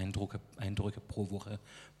 kleine Eindrücke pro Woche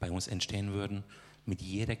bei uns entstehen würden, mit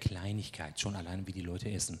jeder Kleinigkeit, schon allein wie die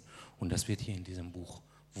Leute essen. Und das wird hier in diesem Buch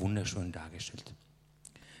wunderschön dargestellt.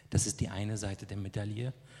 Das ist die eine Seite der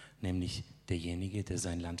Medaille, nämlich derjenige, der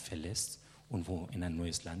sein Land verlässt und wo in ein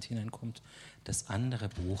neues Land hineinkommt. Das andere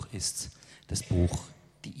Buch ist das Buch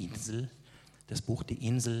Die Insel. Das Buch Die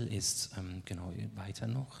Insel ist, genau, weiter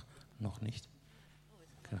noch nicht.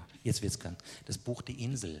 Genau, jetzt wird es klar. Das Buch Die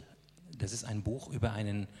Insel, das ist ein Buch über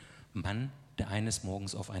einen Mann, der eines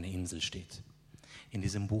Morgens auf einer Insel steht. In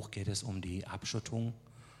diesem Buch geht es um die Abschottung,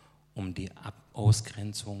 um die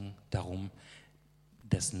Ausgrenzung, darum,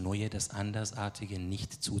 das Neue, das Andersartige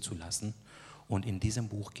nicht zuzulassen. Und in diesem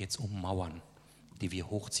Buch geht es um Mauern, die wir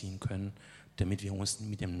hochziehen können, damit wir uns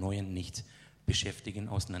mit dem Neuen nicht beschäftigen,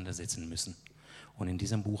 auseinandersetzen müssen. Und in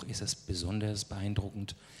diesem Buch ist es besonders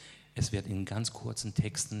beeindruckend. Es wird in ganz kurzen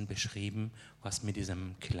Texten beschrieben, was mit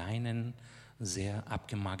diesem kleinen, sehr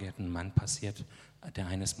abgemagerten Mann passiert, der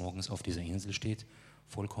eines Morgens auf dieser Insel steht,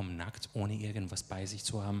 vollkommen nackt, ohne irgendwas bei sich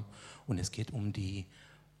zu haben. Und es geht um die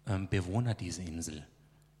Bewohner dieser Insel.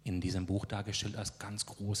 In diesem Buch dargestellt als ganz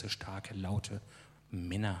große, starke, laute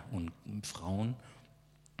Männer und Frauen,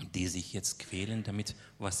 die sich jetzt quälen damit,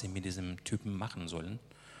 was sie mit diesem Typen machen sollen.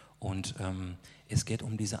 Und es geht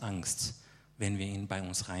um diese Angst. Wenn wir ihn bei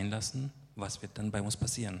uns reinlassen, was wird dann bei uns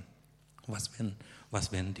passieren?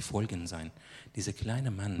 Was werden die Folgen sein? Dieser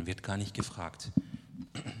kleine Mann wird gar nicht gefragt.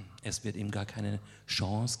 Es wird ihm gar keine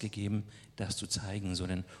Chance gegeben, das zu zeigen,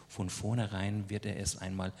 sondern von vornherein wird er erst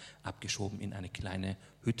einmal abgeschoben in eine kleine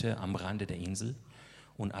Hütte am Rande der Insel.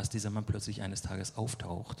 Und als dieser Mann plötzlich eines Tages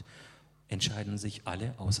auftaucht, entscheiden sich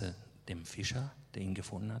alle, außer dem Fischer, der ihn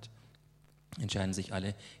gefunden hat, entscheiden sich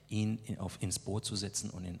alle, ihn ins Boot zu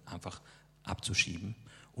setzen und ihn einfach abzuschieben.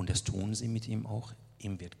 Und das tun sie mit ihm auch.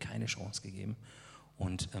 Ihm wird keine Chance gegeben.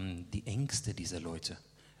 Und die Ängste dieser Leute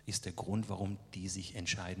ist der Grund, warum die sich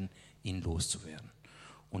entscheiden, ihn loszuwerden.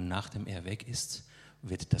 Und nachdem er weg ist,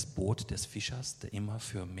 wird das Boot des Fischers, der immer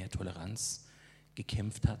für mehr Toleranz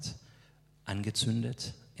gekämpft hat,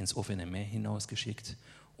 angezündet, ins offene Meer hinausgeschickt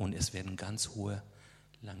und es werden ganz hohe,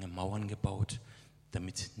 lange Mauern gebaut,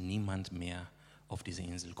 damit niemand mehr auf diese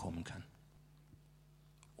Insel kommen kann.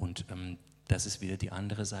 Und das ist wieder die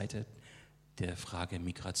andere Seite der Frage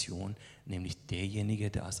Migration, nämlich derjenige,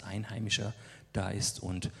 der als Einheimischer da ist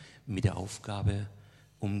und mit der Aufgabe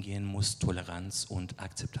umgehen muss, Toleranz und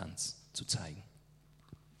Akzeptanz zu zeigen.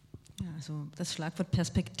 Ja, also das Schlagwort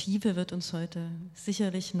Perspektive wird uns heute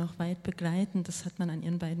sicherlich noch weit begleiten. Das hat man an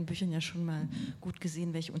Ihren beiden Büchern ja schon mal gut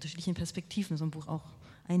gesehen, welche unterschiedlichen Perspektiven so ein Buch auch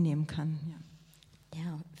einnehmen kann.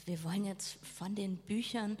 Ja, wir wollen jetzt von den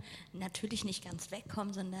Büchern natürlich nicht ganz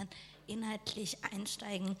wegkommen, sondern inhaltlich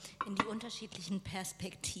einsteigen in die unterschiedlichen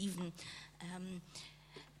Perspektiven.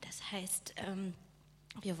 Das heißt,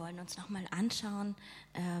 wir wollen uns nochmal anschauen,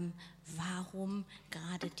 warum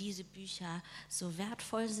gerade diese Bücher so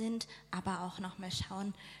wertvoll sind, aber auch nochmal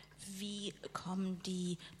schauen, wie kommen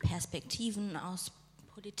die Perspektiven aus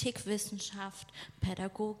Politikwissenschaft,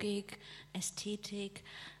 Pädagogik, Ästhetik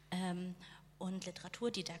und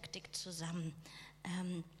Literaturdidaktik zusammen.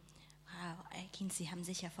 Frau Elkins, Sie haben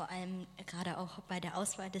sich ja vor allem gerade auch bei der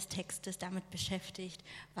Auswahl des Textes damit beschäftigt,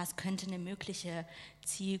 was könnte eine mögliche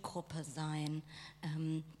Zielgruppe sein.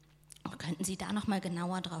 Könnten Sie da noch mal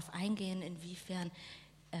genauer drauf eingehen, inwiefern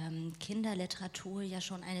Kinderliteratur ja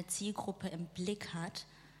schon eine Zielgruppe im Blick hat?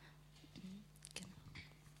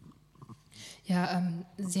 Ja,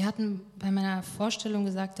 Sie hatten bei meiner Vorstellung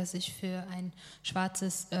gesagt, dass ich für ein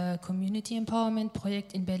schwarzes Community Empowerment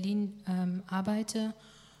Projekt in Berlin arbeite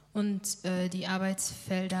und die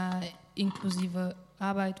Arbeitsfelder inklusive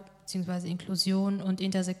Arbeit bzw. Inklusion und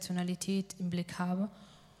Intersektionalität im Blick habe.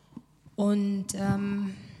 Und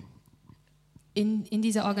in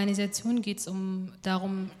dieser Organisation geht es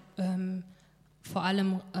darum, vor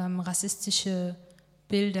allem rassistische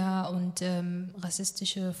Bilder und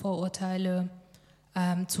rassistische Vorurteile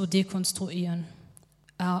zu dekonstruieren.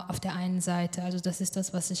 Auf der einen Seite, also das ist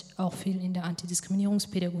das, was ich auch viel in der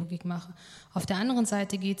Antidiskriminierungspädagogik mache. Auf der anderen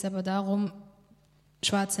Seite geht es aber darum,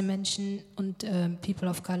 schwarze Menschen und People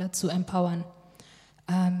of Color zu empowern.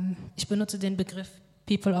 Ich benutze den Begriff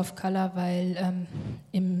People of Color, weil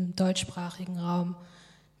im deutschsprachigen Raum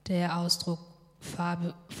der Ausdruck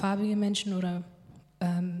farbige Menschen oder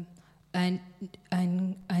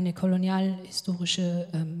eine kolonialhistorische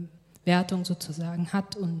Wertung sozusagen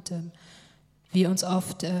hat und wir uns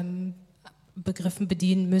oft Begriffen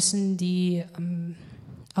bedienen müssen, die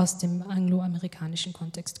aus dem angloamerikanischen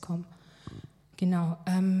Kontext kommen. Genau.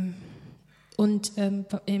 Und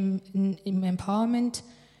im Empowerment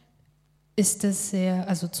ist es sehr,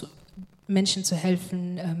 also Menschen zu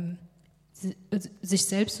helfen, sich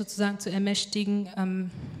selbst sozusagen zu ermächtigen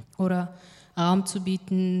oder Raum zu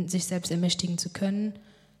bieten, sich selbst ermächtigen zu können,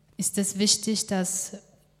 ist es wichtig, dass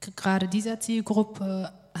gerade dieser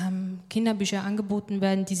Zielgruppe Kinderbücher angeboten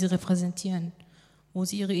werden, die sie repräsentieren, wo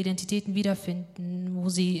sie ihre Identitäten wiederfinden, wo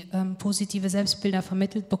sie positive Selbstbilder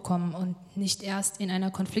vermittelt bekommen und nicht erst in einer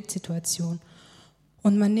Konfliktsituation.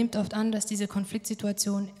 Und man nimmt oft an, dass diese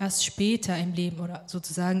Konfliktsituationen erst später im Leben oder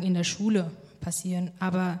sozusagen in der Schule passieren,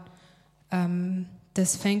 aber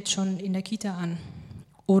das fängt schon in der Kita an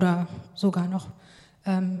oder sogar noch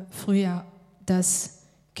früher, dass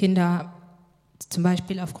Kinder zum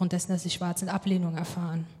Beispiel aufgrund dessen, dass sie schwarz sind, Ablehnung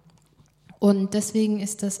erfahren. Und deswegen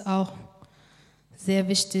ist es auch sehr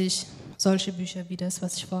wichtig, solche Bücher wie das,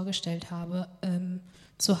 was ich vorgestellt habe,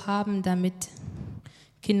 zu haben, damit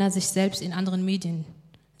Kinder sich selbst in anderen Medien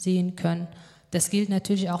sehen können. Das gilt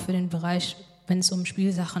natürlich auch für den Bereich, wenn es um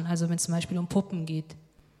Spielsachen, also wenn es zum Beispiel um Puppen geht.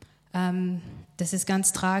 Das ist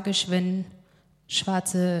ganz tragisch, wenn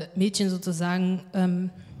schwarze Mädchen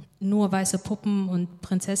sozusagen nur weiße Puppen und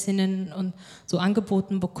Prinzessinnen und so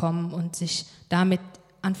angeboten bekommen und sich damit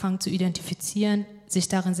anfangen zu identifizieren, sich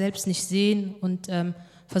darin selbst nicht sehen und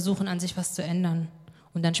versuchen an sich was zu ändern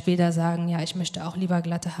und dann später sagen, ja, ich möchte auch lieber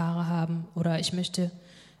glatte Haare haben oder ich möchte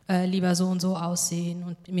lieber so und so aussehen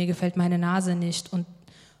und mir gefällt meine Nase nicht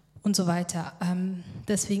und so weiter.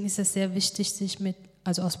 Deswegen ist es sehr wichtig, sich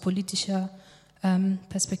also aus politischer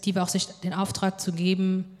Perspektive auch sich den Auftrag zu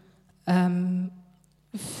geben,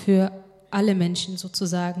 für alle Menschen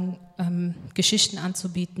sozusagen Geschichten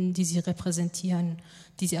anzubieten, die sie repräsentieren,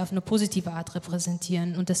 die sie auf eine positive Art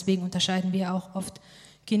repräsentieren. Und deswegen unterscheiden wir auch oft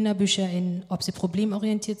Kinderbücher ob sie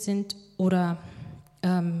problemorientiert sind oder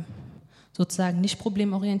sozusagen nicht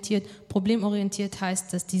problemorientiert. Problemorientiert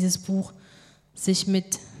heißt, dass dieses Buch sich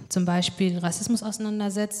mit zum Beispiel Rassismus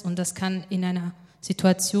auseinandersetzt und das kann in einer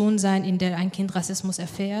Situation sein, in der ein Kind Rassismus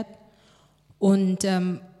erfährt und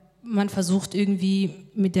man versucht irgendwie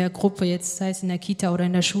mit der Gruppe, jetzt sei es in der Kita oder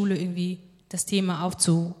in der Schule, irgendwie das Thema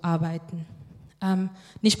aufzuarbeiten.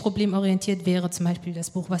 Nicht problemorientiert wäre zum Beispiel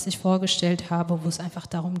das Buch, was ich vorgestellt habe, wo es einfach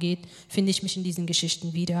darum geht, finde ich mich in diesen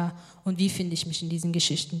Geschichten wieder und wie finde ich mich in diesen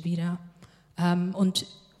Geschichten wieder und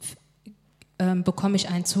bekomme ich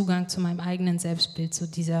einen Zugang zu meinem eigenen Selbstbild, zu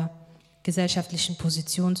dieser gesellschaftlichen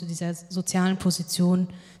Position, zu dieser sozialen Position,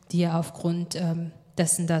 die ja aufgrund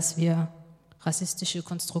dessen, dass wir rassistische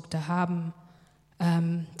Konstrukte haben,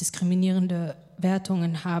 diskriminierende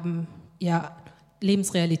Wertungen haben, ja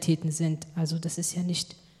Lebensrealitäten sind. Also das ist ja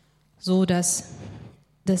nicht so, dass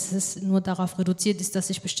es nur darauf reduziert ist, dass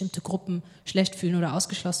sich bestimmte Gruppen schlecht fühlen oder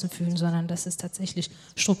ausgeschlossen fühlen, sondern dass es tatsächlich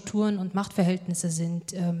Strukturen und Machtverhältnisse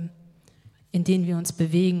sind, in denen wir uns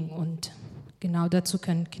bewegen. Und genau dazu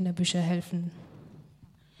können Kinderbücher helfen.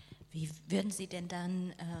 Wie würden Sie denn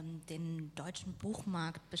dann den deutschen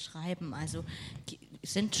Buchmarkt beschreiben? Also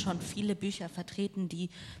sind schon viele Bücher vertreten, die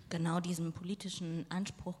genau diesem politischen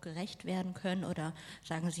Anspruch gerecht werden können? Oder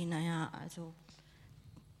sagen Sie, naja, also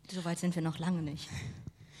so weit sind wir noch lange nicht?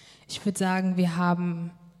 Ich würde sagen, wir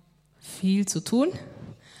haben viel zu tun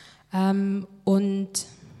und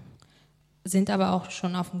sind aber auch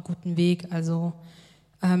schon auf einem guten Weg. Also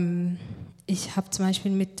ich habe zum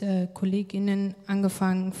Beispiel mit KollegInnen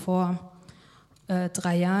angefangen, vor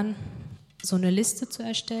 3 Jahren so eine Liste zu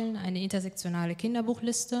erstellen, eine intersektionale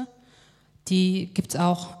Kinderbuchliste. Die gibt es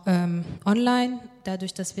auch online.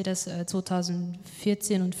 Dadurch, dass wir das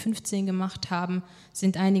 2014 und 2015 gemacht haben,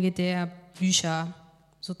 sind einige der Bücher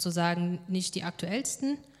sozusagen nicht die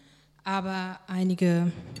aktuellsten, aber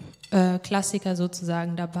einige Klassiker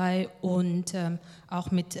sozusagen dabei und auch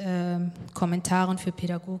mit Kommentaren für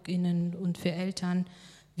PädagogInnen und für Eltern,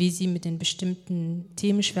 wie sie mit den bestimmten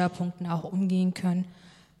Themenschwerpunkten auch umgehen können.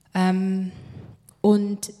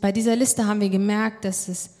 Und bei dieser Liste haben wir gemerkt,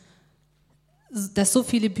 dass so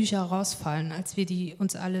viele Bücher rausfallen, als wir die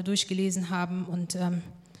uns alle durchgelesen haben und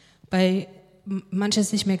bei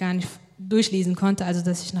manches ich mir gar nicht durchlesen konnte, also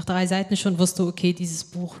dass ich nach 3 Seiten schon wusste, okay, dieses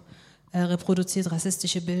Buch reproduziert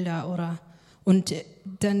rassistische Bilder und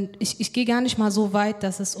dann, ich gehe gar nicht mal so weit,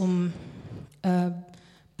 dass es um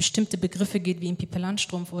bestimmte Begriffe geht, wie in Pippi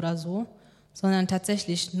Langstrumpf oder so, sondern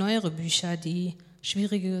tatsächlich neuere Bücher, die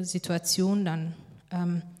schwierige Situationen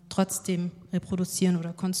dann trotzdem reproduzieren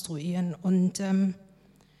oder konstruieren. Und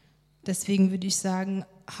deswegen würde ich sagen,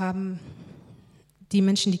 haben die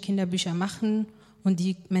Menschen, die Kinderbücher machen und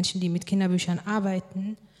die Menschen, die mit Kinderbüchern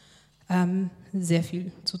arbeiten, sehr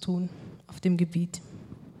viel zu tun auf dem Gebiet.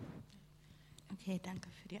 Okay, danke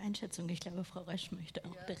für die Einschätzung. Ich glaube, Frau Rösch möchte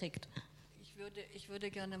auch direkt. Ich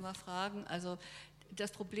würde gerne mal fragen, also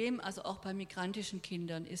das Problem, also auch bei migrantischen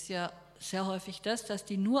Kindern, ist ja sehr häufig das, dass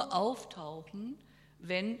die nur auftauchen,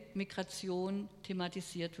 wenn Migration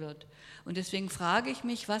thematisiert wird. Und deswegen frage ich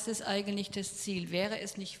mich, was ist eigentlich das Ziel? Wäre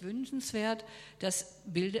es nicht wünschenswert, dass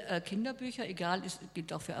Kinderbücher, egal, es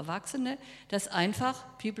gilt auch für Erwachsene, dass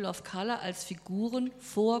einfach People of Color als Figuren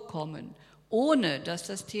vorkommen, ohne dass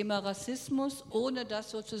das Thema Rassismus, ohne dass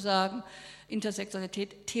sozusagen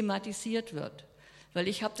Intersektionalität thematisiert wird? Weil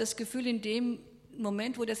ich habe das Gefühl, in dem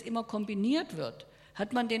Moment, wo das immer kombiniert wird,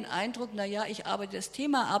 hat man den Eindruck, naja, ich arbeite das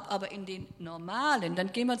Thema ab, aber in den normalen,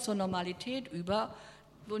 dann gehen wir zur Normalität über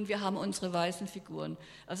und wir haben unsere weißen Figuren.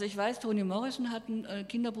 Also ich weiß, Toni Morrison hat ein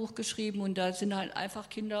Kinderbuch geschrieben und da sind halt einfach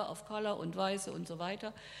Kinder of Color und Weiße und so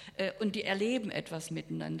weiter und die erleben etwas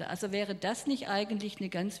miteinander. Also wäre das nicht eigentlich eine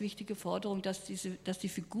ganz wichtige Forderung, dass die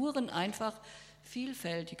Figuren einfach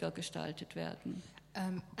vielfältiger gestaltet werden?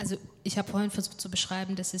 Also ich habe vorhin versucht zu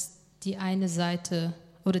beschreiben, das ist die eine Seite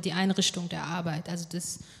oder die Einrichtung der Arbeit. Also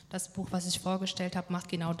das Buch, was ich vorgestellt habe, macht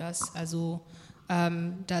genau das. Also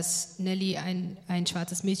dass Nelly ein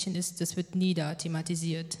schwarzes Mädchen ist, das wird nie da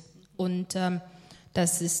thematisiert. Und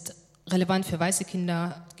das ist relevant für weiße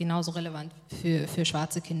Kinder, genauso relevant für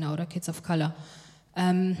schwarze Kinder oder Kids of Color.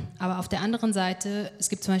 Aber auf der anderen Seite, es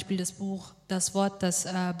gibt zum Beispiel das Buch Das Wort, das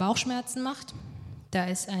Bauchschmerzen macht. Da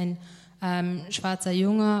ist ein schwarzer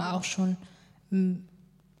Junge, auch schon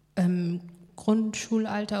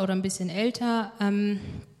Grundschulalter oder ein bisschen älter,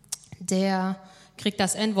 der kriegt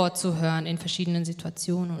das N-Wort zu hören in verschiedenen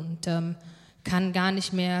Situationen und kann gar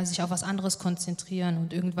nicht mehr sich auf was anderes konzentrieren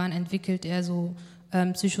und irgendwann entwickelt er so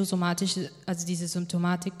psychosomatische, also diese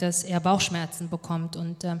Symptomatik, dass er Bauchschmerzen bekommt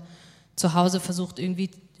und zu Hause versucht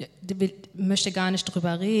irgendwie, möchte gar nicht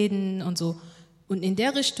drüber reden und so. Und in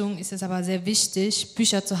der Richtung ist es aber sehr wichtig,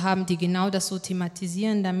 Bücher zu haben, die genau das so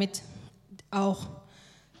thematisieren, damit auch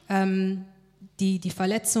die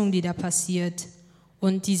Verletzung, die da passiert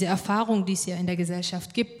und diese Erfahrung, die es ja in der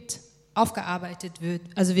Gesellschaft gibt, aufgearbeitet wird.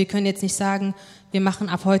 Also wir können jetzt nicht sagen, wir machen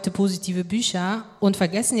ab heute positive Bücher und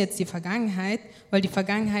vergessen jetzt die Vergangenheit, weil die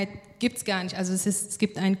Vergangenheit gibt es gar nicht. Also es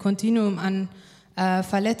gibt ein Kontinuum an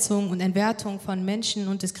Verletzungen und Entwertung von Menschen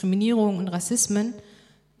und Diskriminierung und Rassismen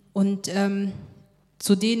und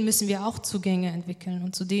zu denen müssen wir auch Zugänge entwickeln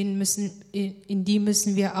und in die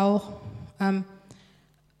müssen wir auch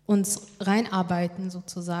uns reinarbeiten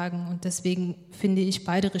sozusagen und deswegen finde ich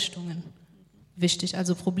beide Richtungen wichtig,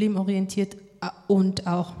 also problemorientiert und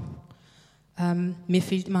auch, mir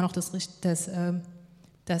fehlt immer noch das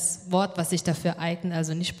Wort, was sich dafür eignet,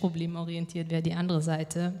 also nicht problemorientiert wäre die andere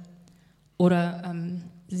Seite oder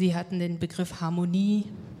Sie hatten den Begriff Harmonie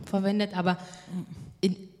verwendet, aber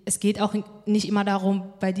es geht auch nicht immer darum,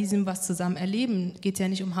 bei diesem was zusammen erleben, geht es ja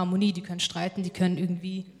nicht um Harmonie, die können streiten, die können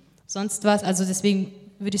irgendwie sonst was, also deswegen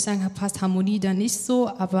würde ich sagen, passt Harmonie da nicht so,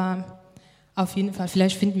 aber auf jeden Fall,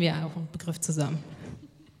 vielleicht finden wir auch einen Begriff zusammen.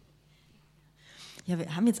 Ja,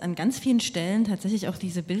 wir haben jetzt an ganz vielen Stellen tatsächlich auch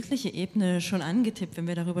diese bildliche Ebene schon angetippt, wenn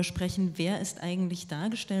wir darüber sprechen, wer ist eigentlich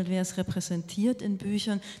dargestellt, wer ist repräsentiert in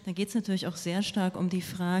Büchern. Da geht es natürlich auch sehr stark um die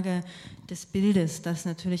Frage des Bildes, das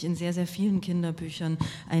natürlich in sehr, sehr vielen Kinderbüchern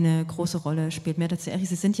eine große Rolle spielt. Merda Ze'eri,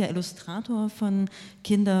 Sie sind ja Illustrator von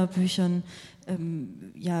Kinderbüchern.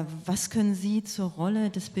 Ja, was können Sie zur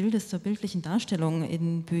Rolle des Bildes, zur bildlichen Darstellung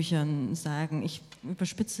in Büchern sagen? Ich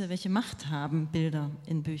überspitze, welche Macht haben Bilder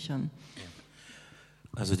in Büchern?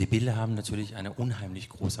 Also die Bilder haben natürlich eine unheimlich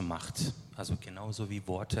große Macht, also genauso wie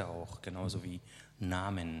Worte auch, genauso wie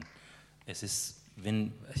Namen. Es ist,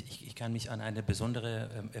 ich kann mich an eine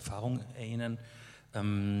besondere Erfahrung erinnern.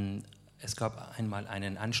 Es gab einmal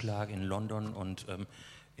einen Anschlag in London und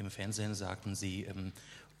im Fernsehen sagten sie,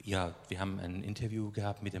 ja, wir haben ein Interview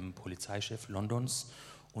gehabt mit dem Polizeichef Londons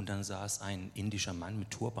und dann saß ein indischer Mann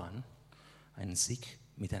mit Turban, ein Sikh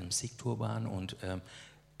mit einem Sikh-Turban und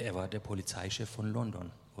er war der Polizeichef von London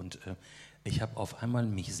und ich habe auf einmal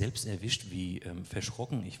mich selbst erwischt, wie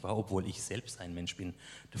verschrocken ich war, obwohl ich selbst ein Mensch bin,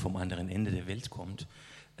 der vom anderen Ende der Welt kommt,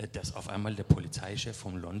 dass auf einmal der Polizeichef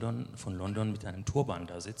von London mit einem Turban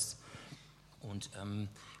da sitzt. Und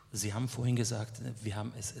Sie haben vorhin gesagt,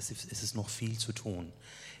 es ist noch viel zu tun.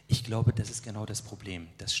 Ich glaube, das ist genau das Problem.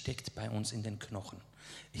 Das steckt bei uns in den Knochen.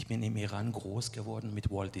 Ich bin im Iran groß geworden mit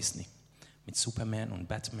Walt Disney, mit Superman und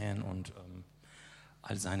Batman und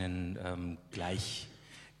all seinen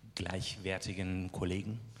gleichwertigen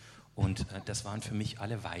Kollegen. Und das waren für mich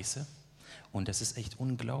alle Weiße. Und das ist echt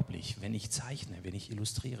unglaublich. Wenn ich zeichne, wenn ich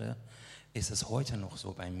illustriere, ist es heute noch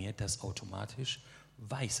so bei mir, dass automatisch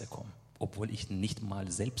Weiße kommen. Obwohl ich nicht mal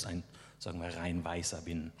selbst ein, sagen wir, rein Weißer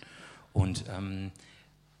bin. Und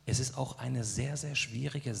es ist auch eine sehr, sehr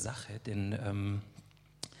schwierige Sache, denn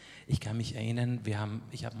ich kann mich erinnern,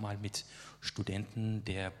 ich habe mal mit Studenten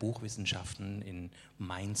der Buchwissenschaften in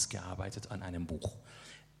Mainz gearbeitet an einem Buch.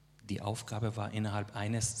 Die Aufgabe war, innerhalb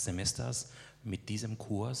eines Semesters mit diesem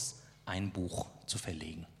Kurs ein Buch zu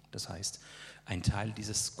verlegen. Das heißt, ein Teil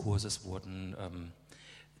dieses Kurses wurden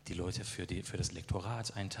die Leute für das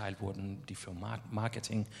Lektorat, ein Teil wurden die für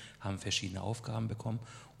Marketing, haben verschiedene Aufgaben bekommen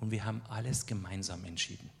und wir haben alles gemeinsam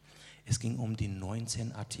entschieden. Es ging um die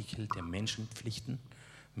 19 Artikel der Menschenpflichten.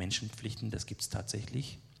 Menschenpflichten, das gibt es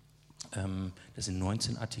tatsächlich. Das sind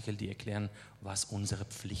 19 Artikel, die erklären, was unsere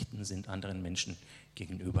Pflichten sind anderen Menschen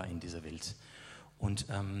gegenüber in dieser Welt. Und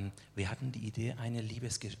wir hatten die Idee, ein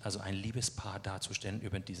Liebespaar darzustellen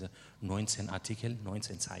über diese 19 Artikel,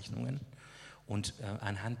 19 Zeichnungen. Und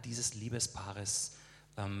anhand dieses Liebespaares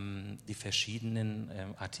die verschiedenen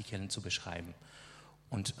Artikel zu beschreiben.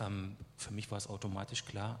 Und für mich war es automatisch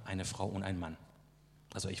klar, eine Frau und ein Mann.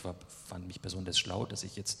 Also fand mich besonders schlau, dass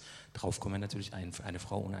ich jetzt drauf komme, natürlich eine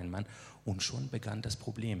Frau und ein Mann. Und schon begann das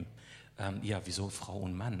Problem. Ja, wieso Frau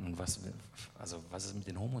und Mann? Und was ist mit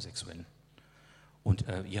den Homosexuellen? Und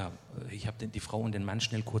ich habe die Frau und den Mann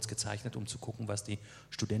schnell kurz gezeichnet, um zu gucken, was die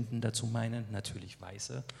Studenten dazu meinen. Natürlich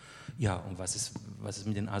Weiße. Ja, und was ist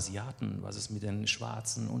mit den Asiaten? Was ist mit den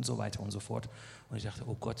Schwarzen? Und so weiter und so fort. Und ich dachte,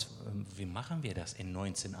 oh Gott, wie machen wir das in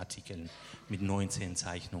 19 Artikeln mit 19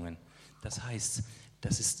 Zeichnungen? Das heißt,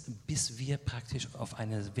 das ist, bis wir praktisch auf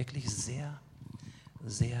eine wirklich sehr,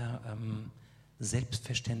 sehr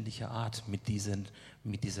selbstverständliche Art mit dieser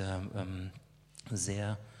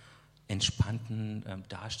sehr entspannten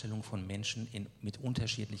Darstellung von Menschen mit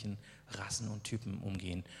unterschiedlichen Rassen und Typen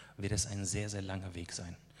umgehen, wird es ein sehr, sehr langer Weg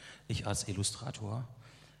sein. Ich als Illustrator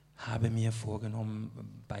habe mir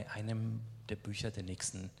vorgenommen, bei einem der Bücher der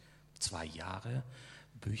nächsten 2 Jahre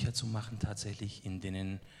Bücher zu machen, tatsächlich, in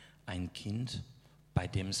denen ein Kind, bei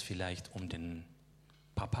dem es vielleicht um den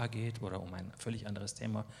Papa geht oder um ein völlig anderes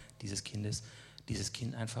Thema dieses Kindes, dieses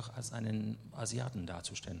Kind einfach als einen Asiaten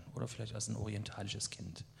darzustellen oder vielleicht als ein orientalisches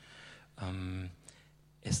Kind.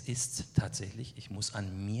 Es ist tatsächlich, ich muss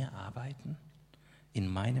an mir arbeiten, in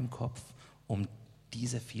meinem Kopf, um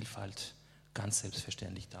diese Vielfalt ganz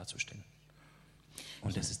selbstverständlich darzustellen.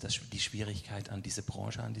 Und das ist die Schwierigkeit an diese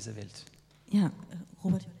Branche, an diese Welt. Ja,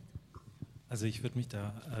 Robert. Also ich würde mich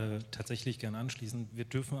da tatsächlich gerne anschließen. Wir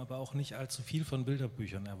dürfen aber auch nicht allzu viel von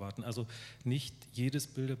Bilderbüchern erwarten. Also nicht jedes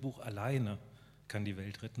Bilderbuch alleine kann die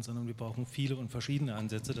Welt retten, sondern wir brauchen viele und verschiedene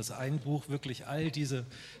Ansätze, dass ein Buch wirklich all diese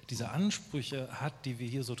Ansprüche hat, die wir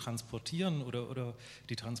hier so transportieren oder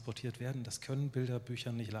die transportiert werden. Das können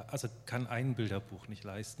Bilderbücher nicht, also kann ein Bilderbuch nicht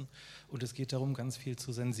leisten. Und es geht darum, ganz viel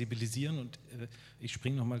zu sensibilisieren. Und ich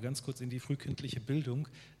springe noch mal ganz kurz in die frühkindliche Bildung.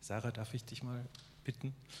 Sarah, darf ich dich mal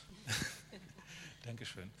bitten?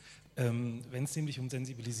 Dankeschön. Wenn es nämlich um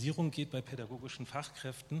Sensibilisierung geht bei pädagogischen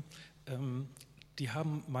Fachkräften, die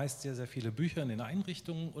haben meist sehr, sehr viele Bücher in den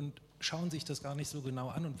Einrichtungen und schauen sich das gar nicht so genau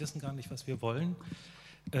an und wissen gar nicht, was wir wollen,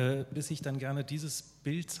 bis ich dann gerne dieses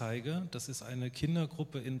Bild zeige. Das ist eine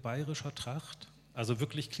Kindergruppe in bayerischer Tracht, also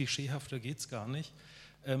wirklich klischeehafter geht es gar nicht,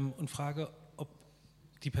 und frage, ob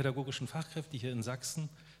die pädagogischen Fachkräfte hier in Sachsen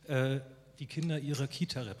die Kinder ihrer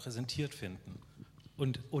Kita repräsentiert finden.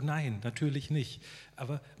 Und oh nein, natürlich nicht.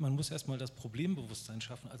 Aber man muss erstmal das Problembewusstsein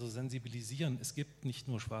schaffen, also sensibilisieren. Es gibt nicht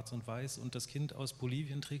nur Schwarz und Weiß und das Kind aus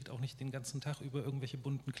Bolivien trägt auch nicht den ganzen Tag über irgendwelche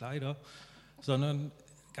bunten Kleider, sondern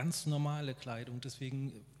ganz normale Kleidung.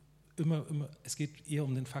 Deswegen es geht eher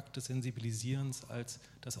um den Fakt des Sensibilisierens, als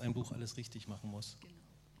dass ein Buch alles richtig machen muss.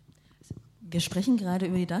 Wir sprechen gerade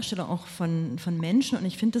über die Darstellung auch von Menschen und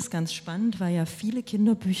ich finde das ganz spannend, weil ja viele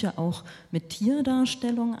Kinderbücher auch mit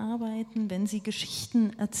Tierdarstellung arbeiten, wenn sie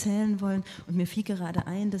Geschichten erzählen wollen. Und mir fiel gerade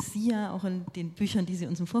ein, dass Sie ja auch in den Büchern, die Sie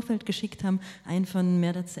uns im Vorfeld geschickt haben, ein von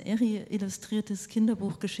Merda Zaeri illustriertes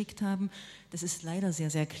Kinderbuch geschickt haben. Das ist leider sehr,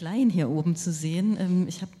 sehr klein hier oben zu sehen.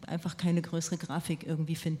 Ich habe einfach keine größere Grafik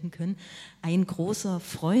irgendwie finden können. Ein großer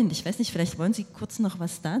Freund, ich weiß nicht, vielleicht wollen Sie kurz noch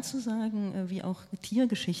was dazu sagen, wie auch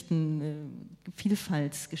Tiergeschichten,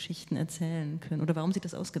 Vielfaltsgeschichten erzählen können oder warum Sie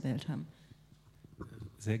das ausgewählt haben.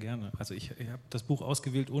 Sehr gerne. Also ich habe das Buch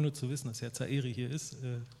ausgewählt, ohne zu wissen, dass Herr Zaeri hier ist.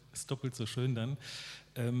 Ist doppelt so schön dann.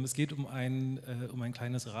 Es geht um ein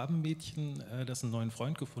kleines Rabenmädchen, das einen neuen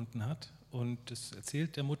Freund gefunden hat. Und das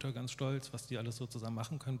erzählt der Mutter ganz stolz, was die alles so zusammen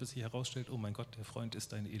machen können, bis sich herausstellt, oh mein Gott, der Freund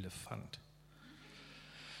ist ein Elefant.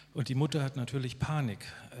 Und die Mutter hat natürlich Panik.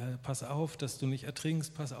 Pass auf, dass du nicht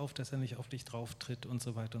ertrinkst, pass auf, dass er nicht auf dich drauf tritt und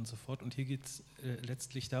so weiter und so fort. Und hier geht es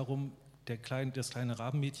letztlich darum, das kleine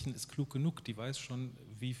Rabenmädchen ist klug genug, die weiß schon,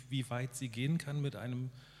 wie weit sie gehen kann mit einem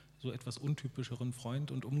so etwas untypischeren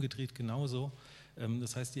Freund und umgedreht genauso.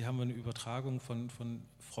 Das heißt, die haben eine Übertragung von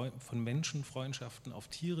Menschenfreundschaften auf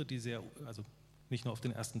Tiere, die also nicht nur auf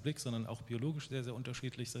den ersten Blick, sondern auch biologisch sehr, sehr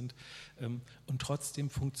unterschiedlich sind. Und trotzdem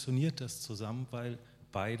funktioniert das zusammen, weil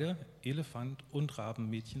beide, Elefant und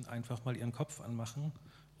Rabenmädchen, einfach mal ihren Kopf anmachen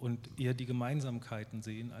und eher die Gemeinsamkeiten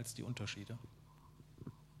sehen als die Unterschiede.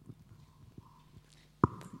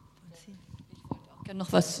 Ich wollte auch gerne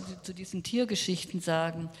noch was zu diesen Tiergeschichten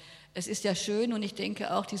sagen. Es ist ja schön und ich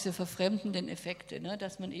denke auch diese verfremdenden Effekte, ne,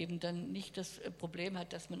 dass man eben dann nicht das Problem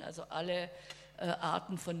hat, dass man also alle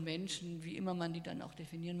Arten von Menschen, wie immer man die dann auch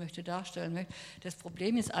definieren möchte, darstellen möchte. Das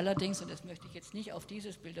Problem ist allerdings, und das möchte ich jetzt nicht auf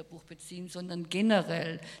dieses Bilderbuch beziehen, sondern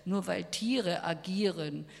generell, nur weil Tiere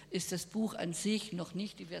agieren, ist das Buch an sich noch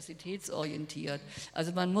nicht diversitätsorientiert.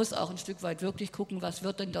 Also man muss auch ein Stück weit wirklich gucken, was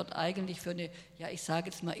wird denn dort eigentlich für eine, ja ich sage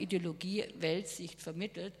jetzt mal Ideologie, Weltsicht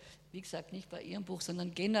vermittelt. Wie gesagt, nicht bei Ihrem Buch,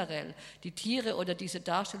 sondern generell. Die Tiere oder diese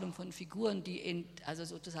Darstellung von Figuren, die also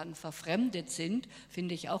sozusagen verfremdet sind,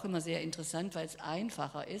 finde ich auch immer sehr interessant, weil es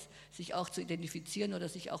einfacher ist, sich auch zu identifizieren oder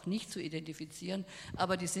sich auch nicht zu identifizieren.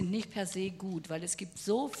 Aber die sind nicht per se gut, weil es gibt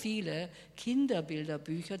so viele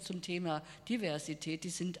Kinderbilderbücher zum Thema Diversität, die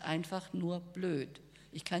sind einfach nur blöd.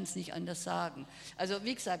 Ich kann es nicht anders sagen. Also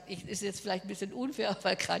wie gesagt, ist jetzt vielleicht ein bisschen unfair,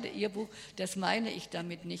 weil gerade Ihr Buch, das meine ich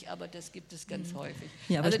damit nicht, aber das gibt es ganz häufig.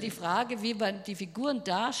 Ja, also die Frage, wie man die Figuren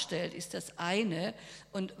darstellt, ist das eine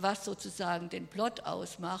und was sozusagen den Plot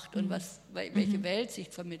ausmacht und welche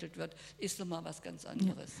Weltsicht vermittelt wird, ist nochmal was ganz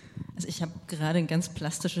anderes. Ja. Also ich habe gerade ein ganz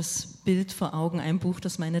plastisches Bild vor Augen, ein Buch,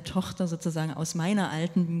 das meine Tochter sozusagen aus meiner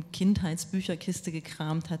alten Kindheitsbücherkiste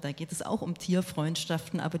gekramt hat. Da geht es auch um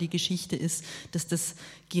Tierfreundschaften, aber die Geschichte ist, dass das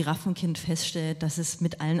Giraffenkind feststellt, dass es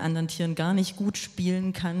mit allen anderen Tieren gar nicht gut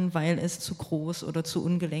spielen kann, weil es zu groß oder zu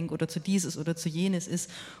ungelenk oder zu dieses oder zu jenes ist.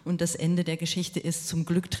 Und das Ende der Geschichte ist, zum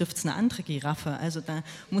Glück trifft es eine andere Giraffe. Also da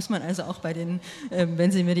muss man also auch bei den,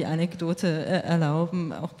 wenn Sie mir die Anekdote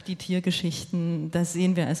erlauben, auch die Tiergeschichten, da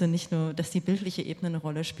sehen wir also nicht nur, dass die bildliche Ebene eine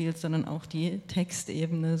Rolle spielt, sondern auch die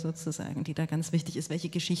Textebene sozusagen, die da ganz wichtig ist. Welche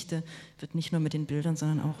Geschichte wird nicht nur mit den Bildern,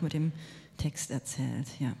 sondern auch mit dem Text erzählt,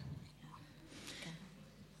 ja.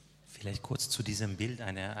 Vielleicht kurz zu diesem Bild,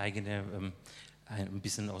 eine eigene, ein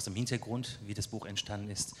bisschen aus dem Hintergrund, wie das Buch entstanden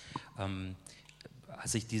ist.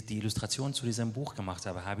 Als ich die Illustration zu diesem Buch gemacht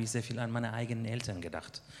habe, habe ich sehr viel an meine eigenen Eltern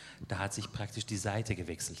gedacht. Da hat sich praktisch die Seite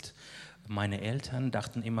gewechselt. Meine Eltern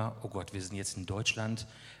dachten immer, oh Gott, wir sind jetzt in Deutschland,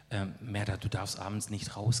 Merda, du darfst abends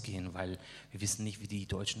nicht rausgehen, weil wir wissen nicht, wie die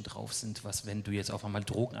Deutschen drauf sind. Was, wenn du jetzt auf einmal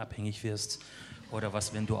drogenabhängig wirst oder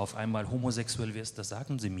was, wenn du auf einmal homosexuell wirst, das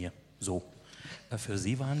sagen sie mir so. Für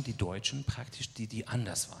sie waren die Deutschen praktisch die, die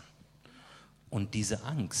anders waren. Und diese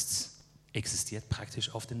Angst existiert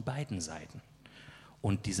praktisch auf den beiden Seiten.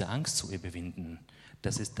 Und diese Angst zu überwinden,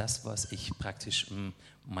 das ist das, was ich praktisch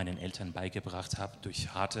meinen Eltern beigebracht habe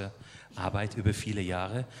durch harte Arbeit über viele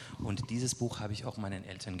Jahre. Und dieses Buch habe ich auch meinen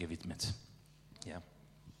Eltern gewidmet. Ja.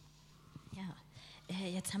 Ja.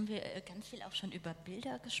 Jetzt haben wir ganz viel auch schon über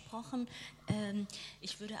Bilder gesprochen.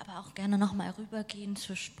 Ich würde aber auch gerne noch mal rübergehen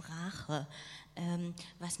zur Sprache,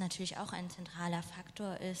 was natürlich auch ein zentraler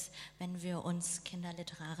Faktor ist, wenn wir uns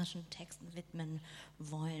kinderliterarischen Texten widmen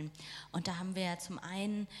wollen. Und da haben wir ja zum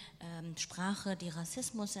einen Sprache, die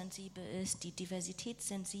rassismussensibel ist, die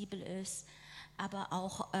diversitätssensibel ist, aber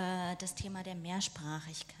auch das Thema der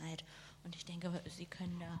Mehrsprachigkeit. Und ich denke, Sie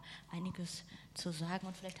können da einiges zu sagen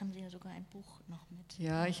und vielleicht haben Sie ja sogar ein Buch noch mit.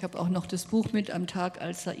 Ja, ich habe auch noch das Buch mit am Tag,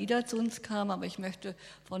 als Saida zu uns kam, aber ich möchte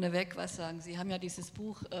vorneweg was sagen. Sie haben ja dieses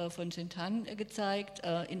Buch von Chintan gezeigt,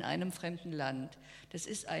 in einem fremden Land. Das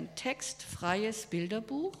ist ein textfreies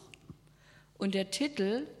Bilderbuch und der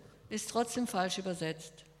Titel ist trotzdem falsch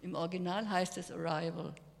übersetzt. Im Original heißt es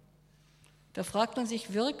Arrival. Da fragt man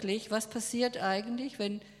sich wirklich, was passiert eigentlich,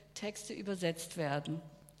 wenn Texte übersetzt werden.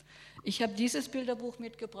 Ich habe dieses Bilderbuch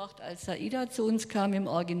mitgebracht, als Saida zu uns kam im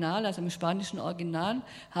Original, also im spanischen Original,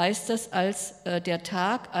 heißt das als der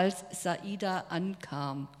Tag, als Saida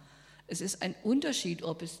ankam. Es ist ein Unterschied,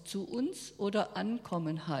 ob es zu uns oder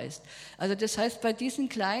ankommen heißt. Also das heißt, bei diesen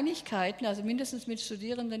Kleinigkeiten, also mindestens mit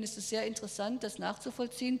Studierenden, ist es sehr interessant, das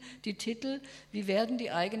nachzuvollziehen, die Titel, wie werden die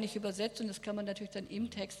eigentlich übersetzt und das kann man natürlich dann im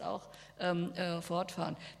Text auch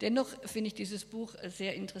fortfahren. Dennoch finde ich dieses Buch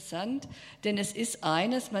sehr interessant, denn es ist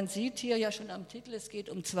eines, man sieht hier ja schon am Titel, es geht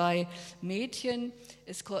um zwei Mädchen,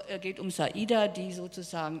 es geht um Saida, die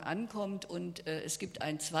sozusagen ankommt und es gibt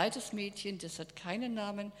ein zweites Mädchen, das hat keinen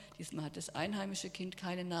Namen, diesmal hat das einheimische Kind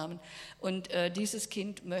keinen Namen und dieses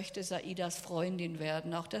Kind möchte Saidas Freundin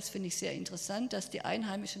werden. Auch das finde ich sehr interessant, dass die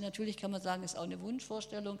Einheimische, natürlich kann man sagen, ist auch eine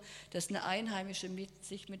Wunschvorstellung, dass eine Einheimische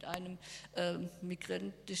sich mit einem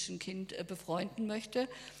migrantischen Kind befreunden möchte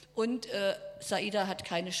und Saida hat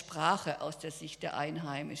keine Sprache aus der Sicht der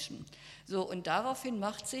Einheimischen. So, und daraufhin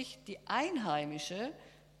macht sich die Einheimische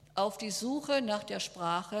auf die Suche nach der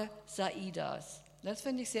Sprache Saidas. Das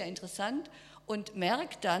finde ich sehr interessant und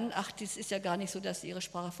merkt dann, ach, das ist ja gar nicht so, dass sie ihre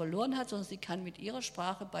Sprache verloren hat, sondern sie kann mit ihrer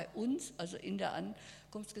Sprache bei uns, also in der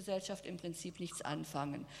Ankunftsgesellschaft, im Prinzip nichts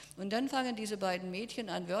anfangen. Und dann fangen diese beiden Mädchen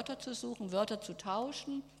an, Wörter zu suchen, Wörter zu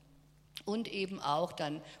tauschen, und eben auch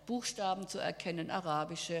dann Buchstaben zu erkennen,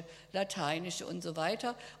 arabische, lateinische und so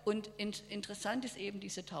weiter. Und interessant ist eben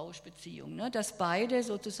diese Tauschbeziehung, ne? Dass beide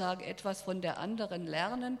sozusagen etwas von der anderen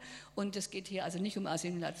lernen. Und es geht hier also nicht um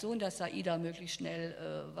Assimilation, dass Saida möglichst schnell,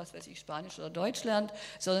 was weiß ich, Spanisch oder Deutsch lernt,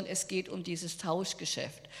 sondern es geht um dieses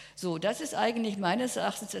Tauschgeschäft. So, das ist eigentlich meines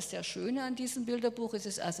Erachtens das sehr Schöne an diesem Bilderbuch. Es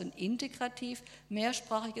ist also ein integrativ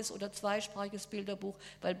mehrsprachiges oder zweisprachiges Bilderbuch,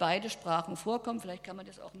 weil beide Sprachen vorkommen. Vielleicht kann man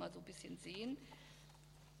das auch mal so ein bisschen sehen.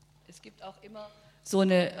 Es gibt auch immer so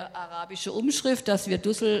eine arabische Umschrift, dass wir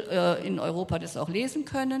Dussel in Europa das auch lesen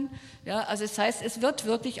können. Ja, also das heißt, es wird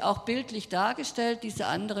wirklich auch bildlich dargestellt, diese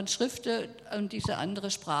anderen Schriften und diese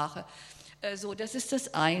andere Sprache. So, das ist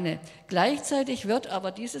das eine. Gleichzeitig wird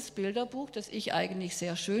aber dieses Bilderbuch, das ich eigentlich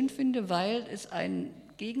sehr schön finde, weil es einen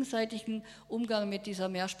gegenseitigen Umgang mit dieser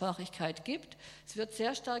Mehrsprachigkeit gibt. Es wird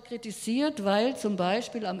sehr stark kritisiert, weil zum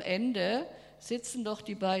Beispiel am Ende sitzen doch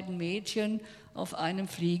die beiden Mädchen auf einem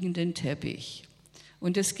fliegenden Teppich.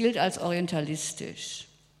 Und das gilt als orientalistisch.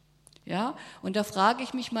 Ja? Und da frage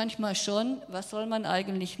ich mich manchmal schon, was soll man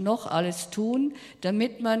eigentlich noch alles tun,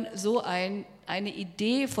 damit man so eine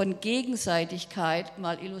Idee von Gegenseitigkeit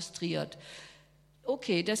mal illustriert.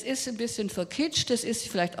 Okay, das ist ein bisschen verkitscht, das ist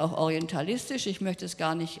vielleicht auch orientalistisch, ich möchte es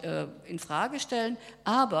gar nicht in Frage stellen,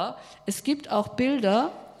 aber es gibt auch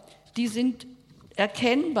Bilder, die sind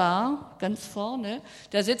erkennbar, ganz vorne,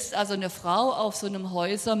 da sitzt also eine Frau auf so einem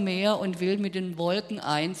Häusermeer und will mit den Wolken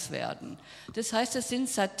eins werden. Das heißt, es sind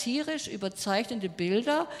satirisch überzeichnete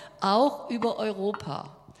Bilder, auch über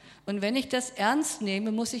Europa. Und wenn ich das ernst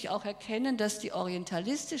nehme, muss ich auch erkennen, dass die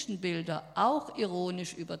orientalistischen Bilder auch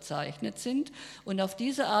ironisch überzeichnet sind. Und auf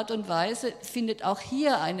diese Art und Weise findet auch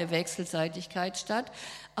hier eine Wechselseitigkeit statt.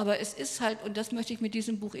 Aber es ist halt, und das möchte ich mit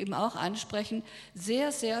diesem Buch eben auch ansprechen,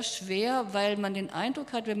 sehr, sehr schwer, weil man den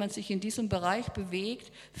Eindruck hat, wenn man sich in diesem Bereich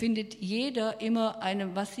bewegt, findet jeder immer eine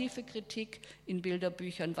massive Kritik in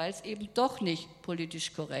Bilderbüchern, weil es eben doch nicht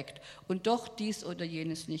politisch korrekt und doch dies oder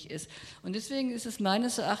jenes nicht ist. Und deswegen ist es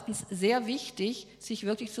meines Erachtens sehr wichtig, sich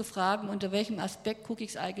wirklich zu fragen, unter welchem Aspekt gucke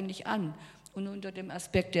ich es eigentlich an. Und unter dem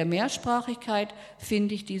Aspekt der Mehrsprachigkeit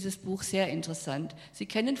finde ich dieses Buch sehr interessant. Sie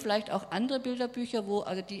kennen vielleicht auch andere Bilderbücher,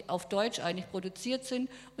 die auf Deutsch eigentlich produziert sind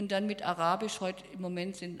und dann mit Arabisch, heute im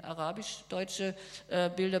Moment sind arabisch-deutsche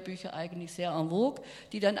Bilderbücher eigentlich sehr en vogue,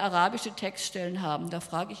 die dann arabische Textstellen haben. Da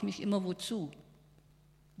frage ich mich immer, wozu?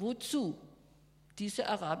 Wozu diese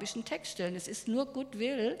arabischen Textstellen? Es ist nur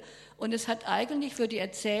Goodwill und es hat eigentlich für die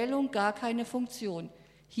Erzählung gar keine Funktion.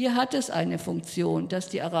 Hier hat es eine Funktion, dass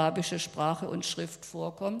die arabische Sprache und Schrift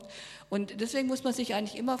vorkommt. Und deswegen muss man sich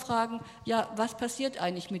eigentlich immer fragen, ja, was passiert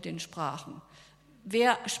eigentlich mit den Sprachen?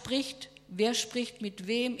 Wer spricht mit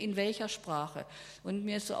wem, in welcher Sprache? Und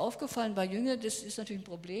mir ist so aufgefallen bei Jünger, das ist natürlich ein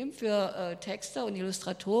Problem für Texter und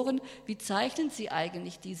Illustratoren, wie zeichnen sie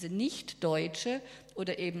eigentlich diese nicht-deutsche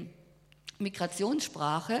oder eben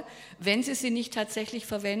Migrationssprache, wenn sie sie nicht tatsächlich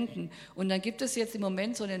verwenden. Und dann gibt es jetzt im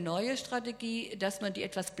Moment so eine neue Strategie, dass man die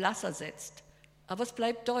etwas blasser setzt. Aber es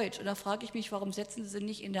bleibt Deutsch. Und da frage ich mich, warum setzen Sie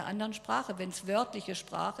nicht in der anderen Sprache, wenn es wörtliche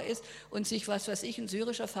Sprache ist und sich, was weiß ich, ein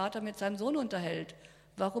syrischer Vater mit seinem Sohn unterhält.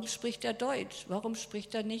 Warum spricht er Deutsch? Warum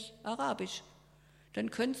spricht er nicht Arabisch? Dann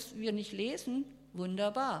können wir nicht lesen.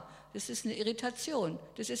 Wunderbar. Das ist eine Irritation.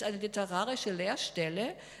 Das ist eine literarische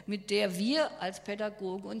Leerstelle, mit der wir als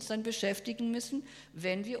Pädagogen uns dann beschäftigen müssen,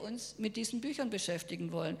 wenn wir uns mit diesen Büchern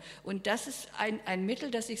beschäftigen wollen. Und das ist ein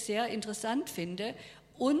Mittel, das ich sehr interessant finde,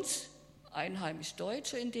 uns, einheimisch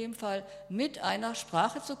Deutsche in dem Fall, mit einer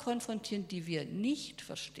Sprache zu konfrontieren, die wir nicht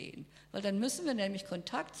verstehen. Weil dann müssen wir nämlich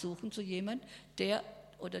Kontakt suchen zu jemandem, der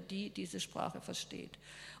oder die diese Sprache versteht.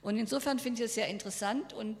 Und insofern finde ich es sehr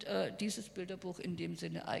interessant und dieses Bilderbuch in dem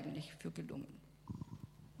Sinne eigentlich für gelungen.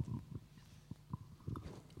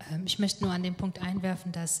 Ich möchte nur an den Punkt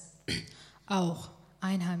einwerfen, dass auch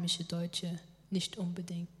einheimische Deutsche nicht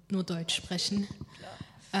unbedingt nur Deutsch sprechen.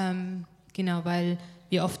 Genau, weil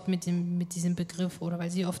wir oft mit diesem Begriff oder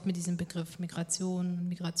weil sie oft mit diesem Begriff Migration,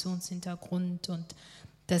 Migrationshintergrund und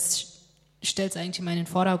das stellt es eigentlich immer in den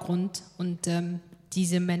Vordergrund und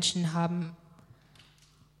diese Menschen haben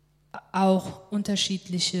auch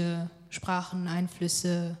unterschiedliche Sprachen,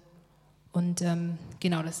 Einflüsse und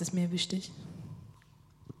genau, das ist mir wichtig.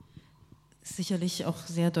 Sicherlich auch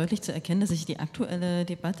sehr deutlich zu erkennen, dass sich die aktuelle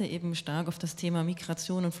Debatte eben stark auf das Thema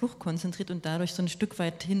Migration und Flucht konzentriert und dadurch so ein Stück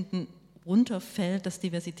weit hinten runterfällt, dass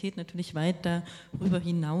Diversität natürlich weit darüber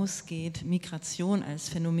hinausgeht, Migration als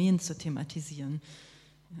Phänomen zu thematisieren.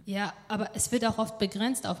 Ja, aber es wird auch oft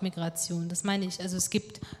begrenzt auf Migration, das meine ich. Also es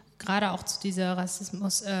gibt gerade auch zu dieser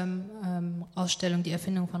Rassismus-Ausstellung, die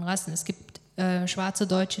Erfindung von Rassen, es gibt schwarze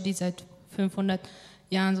Deutsche, die seit 500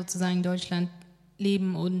 Jahren sozusagen in Deutschland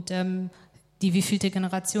leben und die wievielte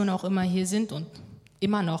Generation auch immer hier sind und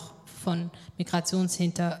immer noch von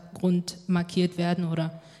Migrationshintergrund markiert werden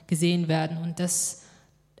oder gesehen werden. Und das,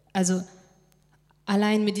 also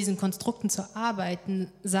allein mit diesen Konstrukten zu arbeiten,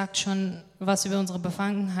 sagt schon was über unsere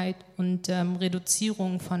Befangenheit und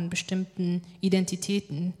Reduzierung von bestimmten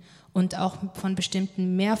Identitäten und auch von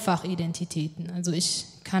bestimmten Mehrfachidentitäten. Also ich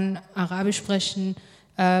kann Arabisch sprechen,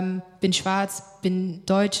 bin schwarz, bin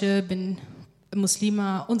Deutsche, bin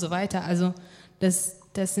Muslima und so weiter. Also das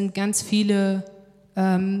sind ganz viele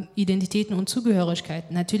Identitäten und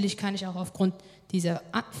Zugehörigkeiten. Natürlich kann ich auch aufgrund dieser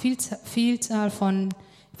Vielzahl von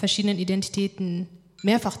verschiedenen Identitäten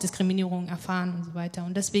Mehrfachdiskriminierung erfahren und so weiter.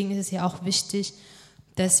 Und deswegen ist es ja auch wichtig,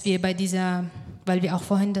 dass wir bei dieser, weil wir auch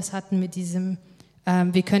vorhin das hatten mit diesem,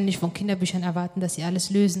 wir können nicht von Kinderbüchern erwarten, dass sie alles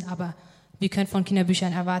lösen, aber wir können von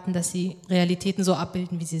Kinderbüchern erwarten, dass sie Realitäten so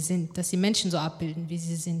abbilden, wie sie sind, dass sie Menschen so abbilden, wie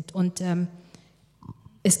sie sind. Und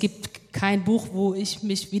es gibt kein Buch, wo ich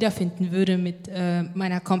mich wiederfinden würde mit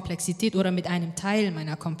meiner Komplexität oder mit einem Teil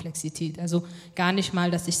meiner Komplexität. Also gar nicht mal,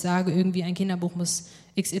 dass ich sage, irgendwie ein Kinderbuch muss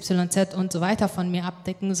X, Y, Z und so weiter von mir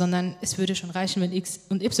abdecken, sondern es würde schon reichen, wenn X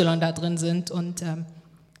und Y da drin sind und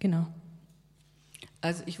genau.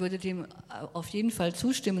 Also ich würde dem auf jeden Fall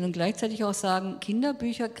zustimmen und gleichzeitig auch sagen,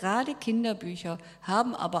 Kinderbücher, gerade Kinderbücher,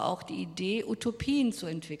 haben aber auch die Idee, Utopien zu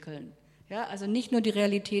entwickeln. Ja, also nicht nur die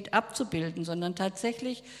Realität abzubilden, sondern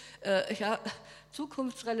tatsächlich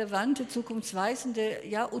zukunftsrelevante, zukunftsweisende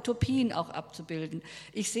Utopien auch abzubilden.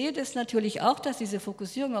 Ich sehe das natürlich auch, dass diese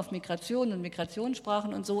Fokussierung auf Migration und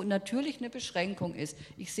Migrationssprachen und so natürlich eine Beschränkung ist.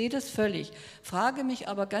 Ich sehe das völlig. Frage mich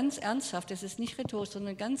aber ganz ernsthaft, das ist nicht rhetorisch,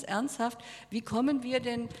 sondern ganz ernsthaft, wie kommen wir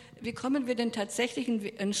denn tatsächlich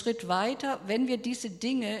einen Schritt weiter, wenn wir diese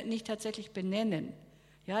Dinge nicht tatsächlich benennen?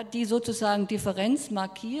 Ja, die sozusagen Differenz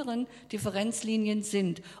markieren, Differenzlinien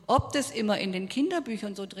sind. Ob das immer in den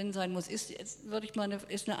Kinderbüchern so drin sein muss, ist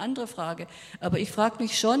eine andere Frage. Aber ich frage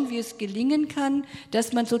mich schon, wie es gelingen kann,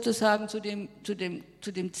 dass man sozusagen zu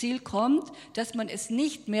dem Ziel kommt, dass man es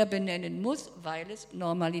nicht mehr benennen muss, weil es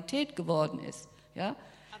Normalität geworden ist. Ja?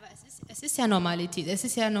 Aber es ist ja Normalität. Es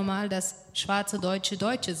ist ja normal, dass schwarze Deutsche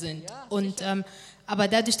Deutsche sind. Ja, und, aber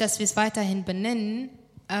dadurch, dass wir es weiterhin benennen,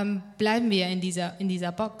 bleiben wir in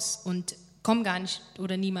dieser Box und kommen gar nicht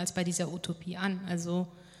oder niemals bei dieser Utopie an. Also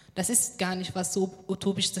das ist gar nicht was so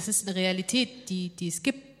utopisch, das ist eine Realität, die es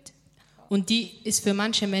gibt. Und die ist für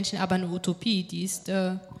manche Menschen aber eine Utopie, die ist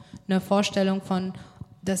eine Vorstellung von,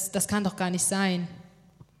 das kann doch gar nicht sein.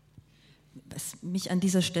 was mich an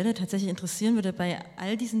dieser Stelle tatsächlich interessieren würde, bei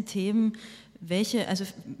all diesen Themen, also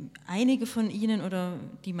einige von Ihnen oder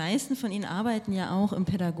die meisten von Ihnen arbeiten ja auch im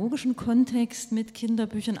pädagogischen Kontext mit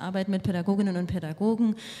Kinderbüchern, arbeiten mit Pädagoginnen und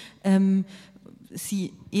Pädagogen.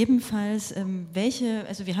 Sie ebenfalls,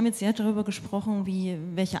 also wir haben jetzt sehr darüber gesprochen,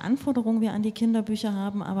 welche Anforderungen wir an die Kinderbücher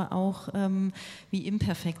haben, aber auch wie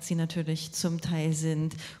imperfekt sie natürlich zum Teil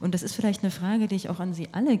sind. Und das ist vielleicht eine Frage, die ich auch an Sie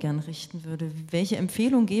alle gern richten würde. Welche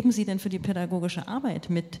Empfehlung geben Sie denn für die pädagogische Arbeit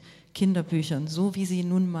mit Kinderbüchern, so wie sie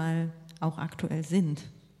nun mal auch aktuell sind?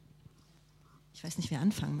 Ich weiß nicht, wer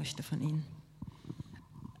anfangen möchte von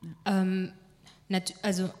Ihnen.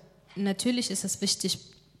 Also natürlich ist es wichtig,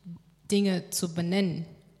 Dinge zu benennen,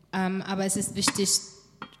 aber es ist wichtig,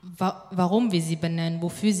 warum wir sie benennen,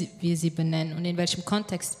 wofür wir sie benennen und in welchem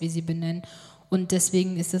Kontext wir sie benennen. Und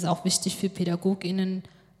deswegen ist es auch wichtig für PädagogInnen,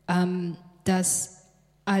 das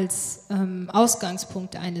als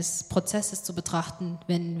Ausgangspunkt eines Prozesses zu betrachten,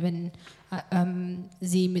 wenn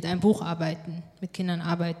sie mit einem Buch arbeiten, mit Kindern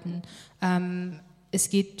arbeiten. Es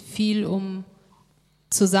geht viel um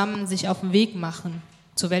zusammen sich auf den Weg machen,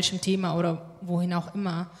 zu welchem Thema oder wohin auch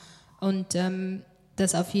immer. Und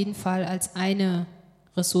das auf jeden Fall als eine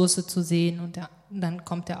Ressource zu sehen und dann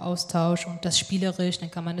kommt der Austausch und das spielerisch, dann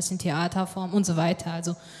kann man das in Theaterform und so weiter.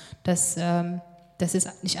 Also das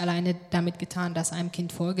ist nicht alleine damit getan, dass einem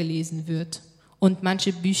Kind vorgelesen wird. Und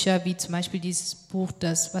manche Bücher, wie zum Beispiel dieses Buch,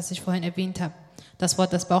 was ich vorhin erwähnt habe, das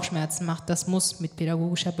Wort, das Bauchschmerzen macht, das muss mit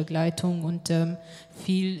pädagogischer Begleitung und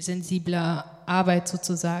viel sensibler Arbeit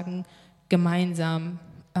sozusagen gemeinsam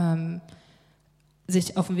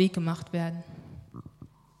sich auf den Weg gemacht werden.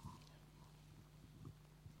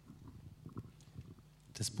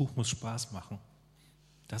 Das Buch muss Spaß machen.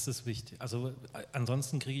 Das ist wichtig. Also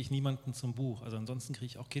ansonsten kriege ich niemanden zum Buch. Also ansonsten kriege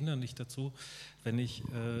ich auch Kinder nicht dazu, wenn ich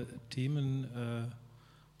Themen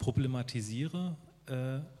problematisiere,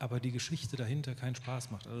 aber die Geschichte dahinter keinen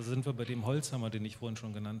Spaß macht. Also sind wir bei dem Holzhammer, den ich vorhin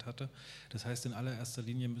schon genannt hatte. Das heißt, in allererster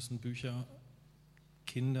Linie müssen Bücher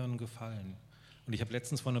Kindern gefallen. Und ich habe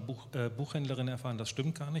letztens von einer Buchhändlerin erfahren, das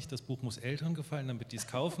stimmt gar nicht, das Buch muss Eltern gefallen, damit die es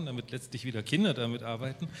kaufen, damit letztlich wieder Kinder damit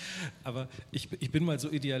arbeiten. Aber ich bin mal so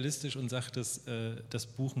idealistisch und sage, das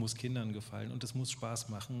Buch muss Kindern gefallen und es muss Spaß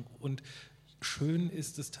machen. Und schön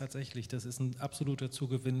ist es tatsächlich, das ist ein absoluter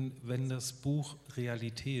Zugewinn, wenn das Buch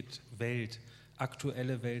Realität, Welt,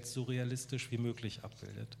 aktuelle Welt so realistisch wie möglich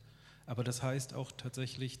abbildet. Aber das heißt auch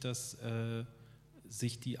tatsächlich, dass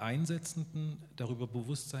sich die Einsetzenden darüber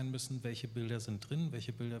bewusst sein müssen, welche Bilder sind drin,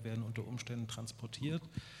 welche Bilder werden unter Umständen transportiert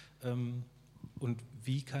und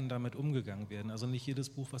wie kann damit umgegangen werden. Also nicht jedes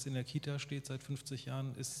Buch, was in der Kita steht seit 50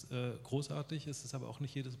 Jahren, ist großartig, es ist aber auch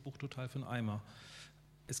nicht jedes Buch total für einen Eimer.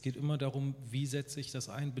 Es geht immer darum, wie setze ich das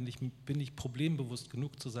ein, bin ich problembewusst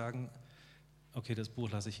genug zu sagen, okay, das Buch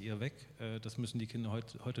lasse ich eher weg, das müssen die Kinder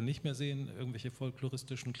heute nicht mehr sehen, irgendwelche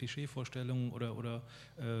folkloristischen Klischeevorstellungen oder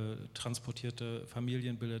transportierte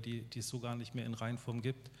Familienbilder, die es so gar nicht mehr in Reinform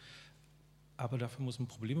gibt. Aber dafür muss ein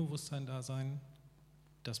Problembewusstsein da sein,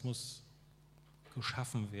 das muss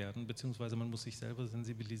geschaffen werden, beziehungsweise man muss sich selber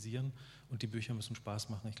sensibilisieren und die Bücher müssen Spaß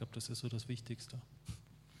machen. Ich glaube, das ist so das Wichtigste.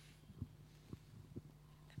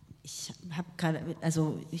 Ich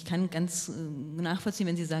kann ganz nachvollziehen,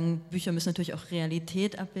 wenn Sie sagen, Bücher müssen natürlich auch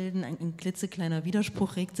Realität abbilden. Ein klitzekleiner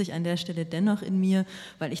Widerspruch regt sich an der Stelle dennoch in mir,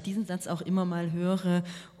 weil ich diesen Satz auch immer mal höre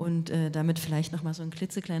und damit vielleicht nochmal so ein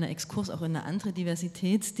klitzekleiner Exkurs auch in eine andere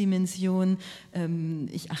Diversitätsdimension.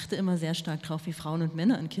 Ich achte immer sehr stark darauf, wie Frauen und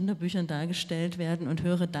Männer in Kinderbüchern dargestellt werden und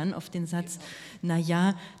höre dann auf den Satz,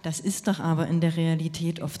 naja, das ist doch aber in der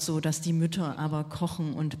Realität oft so, dass die Mütter aber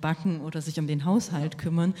kochen und backen oder sich um den Haushalt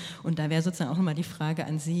kümmern. Und da wäre sozusagen auch nochmal die Frage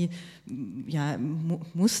an Sie, ja,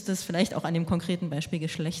 muss das vielleicht auch an dem konkreten Beispiel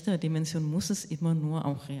Geschlechterdimension, muss es immer nur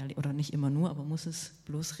auch oder nicht immer nur, aber muss es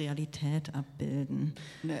bloß Realität abbilden?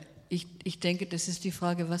 Ich denke, das ist die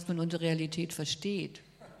Frage, was man unter Realität versteht.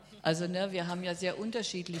 Also wir haben ja sehr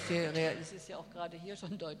unterschiedliche, es ist ja auch gerade hier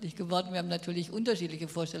schon deutlich geworden, wir haben natürlich unterschiedliche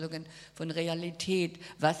Vorstellungen von Realität,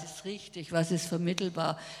 was ist richtig, was ist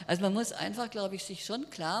vermittelbar. Also man muss einfach, glaube ich, sich schon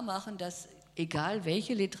klar machen, dass egal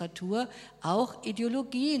welche Literatur auch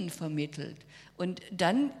Ideologien vermittelt. Und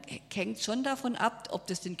dann hängt es schon davon ab, ob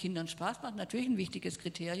das den Kindern Spaß macht, natürlich ein wichtiges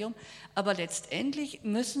Kriterium, aber letztendlich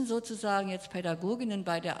müssen sozusagen jetzt Pädagoginnen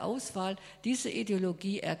bei der Auswahl diese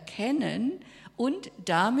Ideologie erkennen und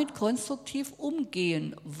damit konstruktiv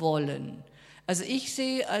umgehen wollen. Also ich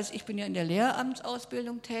bin ja in der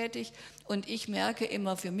Lehramtsausbildung tätig und ich merke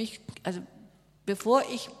immer für mich, also bevor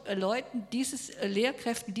ich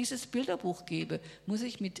Lehrkräften dieses Bilderbuch gebe, muss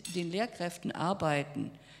ich mit den Lehrkräften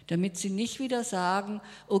arbeiten, damit sie nicht wieder sagen,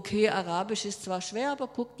 okay, Arabisch ist zwar schwer, aber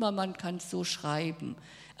guckt mal, man kann es so schreiben.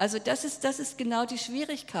 Also das ist genau die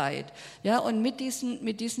Schwierigkeit. Ja, und mit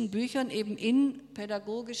diesen Büchern eben in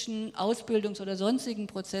pädagogischen Ausbildungs- oder sonstigen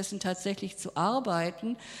Prozessen tatsächlich zu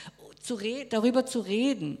arbeiten, darüber zu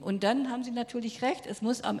reden. Und dann haben Sie natürlich recht, es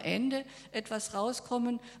muss am Ende etwas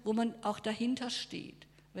rauskommen, wo man auch dahinter steht.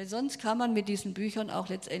 Weil sonst kann man mit diesen Büchern auch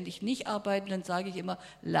letztendlich nicht arbeiten. Dann sage ich immer,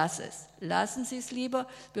 lass es. Lassen Sie es lieber,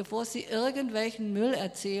 bevor Sie irgendwelchen Müll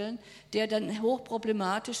erzählen, der dann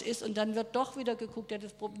hochproblematisch ist. Und dann wird doch wieder geguckt, ja,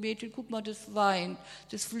 das Mädchen, guck mal, das weint.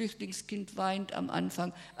 Das Flüchtlingskind weint am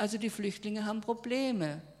Anfang. Also die Flüchtlinge haben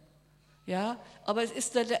Probleme. Ja, aber es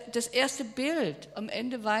ist das erste Bild, am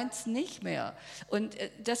Ende weint es nicht mehr. Und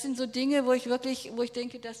das sind so Dinge, wo ich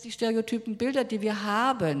denke, dass die stereotypen Bilder, die wir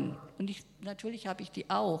haben, und natürlich habe ich die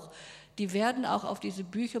auch, die werden auch auf diese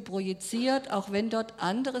Bücher projiziert, auch wenn dort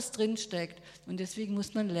anderes drinsteckt. Und deswegen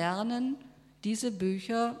muss man lernen, diese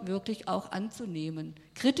Bücher wirklich auch anzunehmen,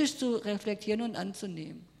 kritisch zu reflektieren und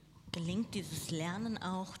anzunehmen. Gelingt dieses Lernen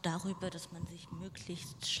auch darüber, dass man sich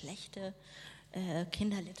möglichst schlechte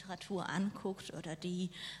Kinderliteratur anguckt oder die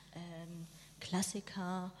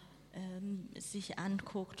Klassiker sich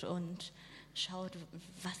anguckt und schaut,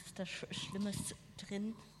 was ist da Schlimmes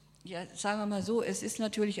drin? Ja, sagen wir mal so, es ist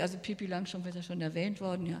natürlich, also Pippi Langstrumpf ist ja schon erwähnt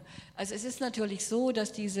worden, ja. Also es ist natürlich so,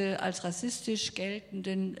 dass diese als rassistisch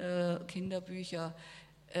geltenden Kinderbücher,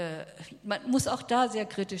 man muss auch da sehr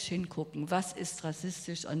kritisch hingucken, was ist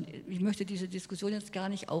rassistisch, und ich möchte diese Diskussion jetzt gar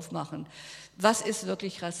nicht aufmachen. Was ist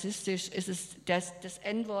wirklich rassistisch? Ist es das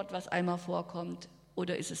N-Wort, was einmal vorkommt,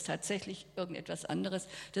 oder ist es tatsächlich irgendetwas anderes?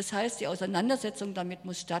 Das heißt, die Auseinandersetzung damit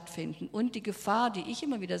muss stattfinden. Und die Gefahr, die ich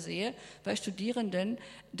immer wieder sehe bei Studierenden,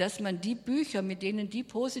 dass man die Bücher, mit denen die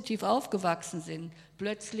positiv aufgewachsen sind,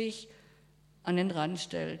 plötzlich an den Rand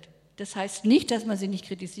stellt. Das heißt nicht, dass man sie nicht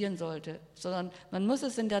kritisieren sollte, sondern man muss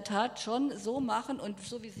es in der Tat schon so machen und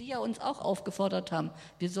so wie Sie ja uns auch aufgefordert haben.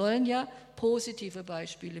 Wir sollen ja positive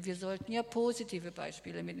Beispiele, wir sollten ja positive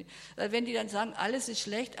Beispiele mitnehmen. Weil wenn die dann sagen, alles ist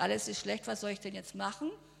schlecht, was soll ich denn jetzt machen?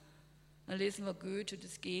 Dann lesen wir Goethe,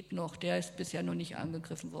 das geht noch, der ist bisher noch nicht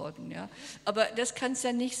angegriffen worden. Ja? Aber das kann es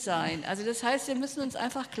ja nicht sein. Also das heißt, wir müssen uns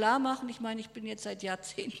einfach klar machen, ich meine, ich bin jetzt seit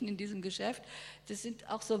Jahrzehnten in diesem Geschäft, das sind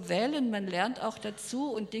auch so Wellen, man lernt auch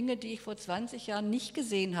dazu und Dinge, die ich vor 20 Jahren nicht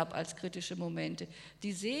gesehen habe als kritische Momente,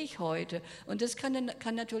 die sehe ich heute. Und das kann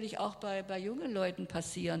natürlich auch bei jungen Leuten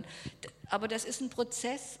passieren. Aber das ist ein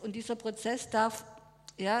Prozess und dieser Prozess darf,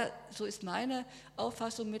 ja, so ist meine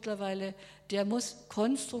Auffassung mittlerweile, der muss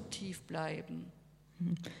konstruktiv bleiben.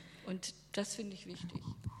 Und das finde ich wichtig.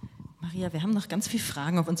 Maria, wir haben noch ganz viele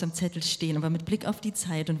Fragen auf unserem Zettel stehen, aber mit Blick auf die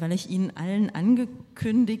Zeit und weil ich Ihnen allen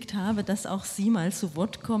angekündigt habe, dass auch Sie mal zu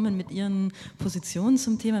Wort kommen mit Ihren Positionen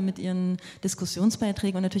zum Thema, mit Ihren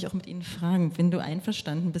Diskussionsbeiträgen und natürlich auch mit Ihren Fragen. Wenn du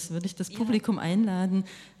einverstanden bist, würde ich das Publikum einladen,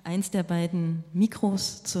 eins der beiden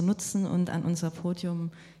Mikros zu nutzen und an unser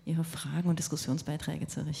Podium Ihre Fragen und Diskussionsbeiträge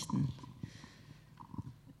zu richten.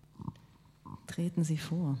 Treten Sie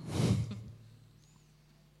vor.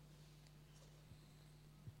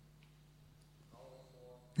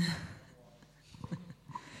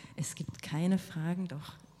 Es gibt keine Fragen,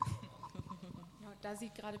 doch. Da Sie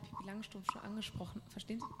gerade Pippi Langstrumpf schon angesprochen,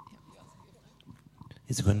 verstehen Sie? Ja.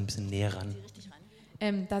 Sie können ein bisschen näher ran.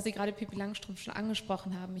 Da Sie gerade Pippi Langstrumpf schon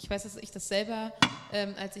angesprochen haben, ich weiß, dass ich das selber,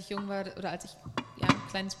 als ich jung war oder als ich ein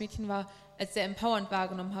kleines Mädchen war, als sehr empowernd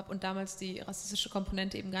wahrgenommen habe und damals die rassistische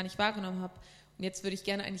Komponente eben gar nicht wahrgenommen habe. Und jetzt würde ich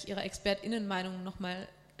gerne eigentlich Ihre ExpertInnen-Meinung nochmal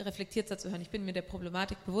reflektiert dazu hören. Ich bin mir der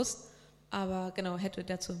Problematik bewusst, aber genau, hätte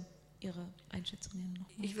dazu Ihre Einschätzung noch.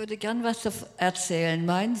 Ich würde gern was erzählen.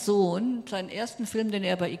 Mein Sohn, seinen ersten Film, den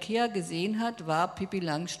er bei Ikea gesehen hat, war Pippi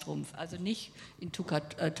Langstrumpf. Also nicht in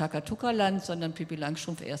Takatuka-Land, sondern Pippi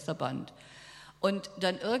Langstrumpf, erster Band. Und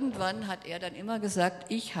dann irgendwann hat er dann immer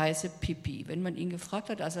gesagt, ich heiße Pippi. Wenn man ihn gefragt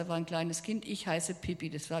hat, also er war ein kleines Kind, ich heiße Pippi.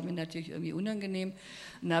 Das war mir natürlich irgendwie unangenehm.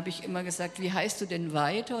 Und dann habe ich immer gesagt, wie heißt du denn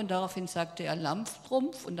weiter? Und daraufhin sagte er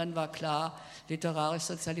Lampfstrumpf. Und dann war klar, literarisch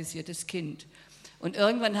sozialisiertes Kind. Und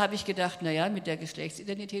irgendwann habe ich gedacht, naja, mit der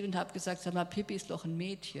Geschlechtsidentität und habe gesagt, sag mal, Pippi ist doch ein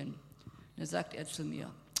Mädchen. Und dann sagt er zu mir,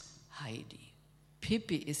 Heidi,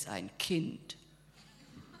 Pippi ist ein Kind.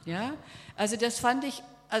 Ja, also das fand ich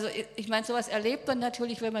also ich meine, sowas erlebt man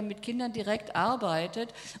natürlich, wenn man mit Kindern direkt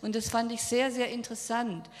arbeitet, und das fand ich sehr, sehr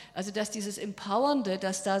interessant. Also dass dieses Empowernde,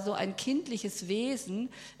 dass da so ein kindliches Wesen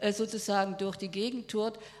sozusagen durch die Gegend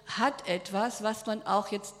tourt, hat etwas, was man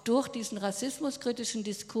auch jetzt durch diesen rassismuskritischen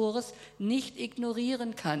Diskurs nicht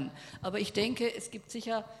ignorieren kann. Aber ich denke, es gibt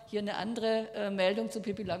sicher hier eine andere Meldung zu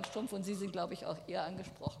Pippi Langstrumpf, und Sie sind, glaube ich, auch eher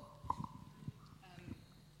angesprochen.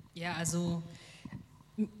 Ja, also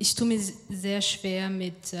ich tue mir sehr schwer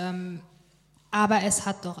mit, aber es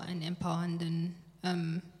hat doch einen empowernden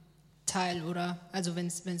Teil, oder? Also wenn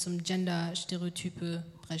es um Gender-Stereotype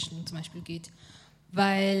brechen zum Beispiel geht.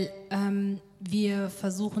 Weil wir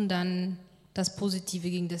versuchen dann, das Positive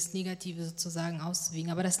gegen das Negative sozusagen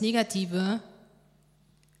auszuwiegen. Aber das Negative,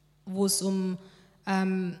 wo es um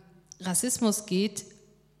Rassismus geht,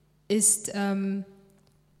 ist,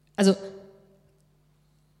 also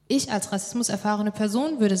ich als Rassismus erfahrene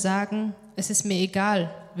Person würde sagen, es ist mir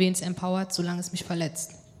egal, wen es empowert, solange es mich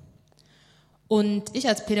verletzt. Und ich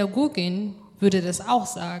als Pädagogin würde das auch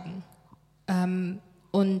sagen.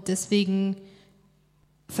 Und deswegen,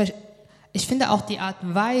 ich finde auch die Art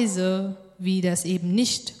und Weise, wie das eben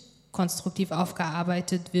nicht konstruktiv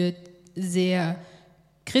aufgearbeitet wird, sehr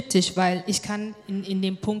kritisch, weil ich kann in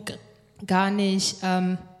dem Punkt gar nicht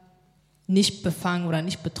befangen oder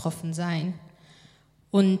nicht betroffen sein.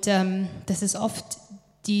 Und das ist oft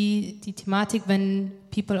die Thematik, wenn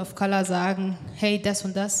People of Color sagen, hey, das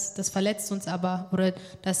und das verletzt uns aber, oder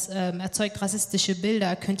das erzeugt rassistische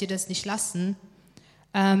Bilder, könnt ihr das nicht lassen?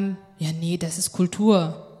 Ja, nee, das ist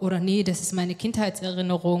Kultur, oder nee, das ist meine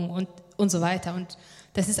Kindheitserinnerung und so weiter. Und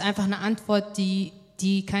das ist einfach eine Antwort, die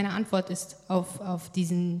keine Antwort ist auf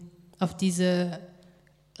diese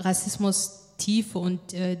Rassismus-Tiefe und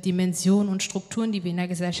Dimensionen und Strukturen, die wir in der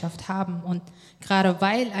Gesellschaft haben. Und gerade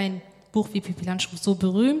weil ein Buch wie Pippi Langstrumpf so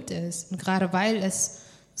berühmt ist und gerade weil es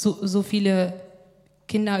so viele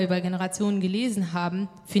Kinder über Generationen gelesen haben,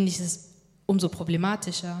 finde ich es umso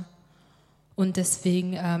problematischer. Und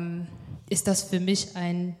deswegen ist das für mich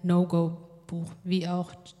ein No-Go-Buch, wie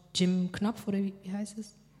auch Jim Knopf, oder wie heißt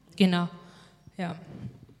es? Genau, ja.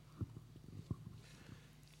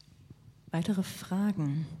 Weitere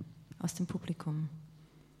Fragen aus dem Publikum?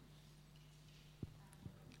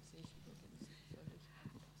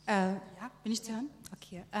 Ja, bin ich zu hören?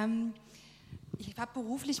 Okay. Ich habe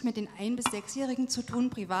beruflich mit den 1- bis 6-Jährigen zu tun,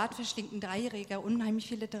 privat verschlingt ein 3-Jähriger unheimlich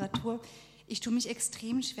viel Literatur. Ich tue mich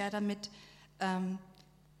extrem schwer damit,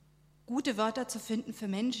 gute Wörter zu finden für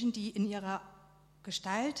Menschen, die in ihrer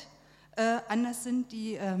Gestalt anders sind,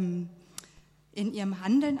 die in ihrem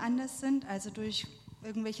Handeln anders sind, also durch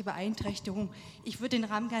irgendwelche Beeinträchtigungen. Ich würde den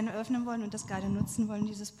Rahmen gerne öffnen wollen und das gerne nutzen wollen,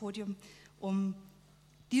 dieses Podium, um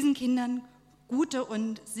diesen Kindern gute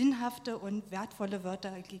und sinnhafte und wertvolle Wörter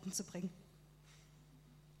entgegenzubringen.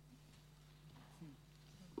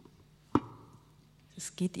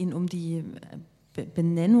 Es geht Ihnen um die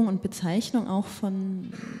Benennung und Bezeichnung auch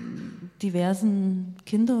von diversen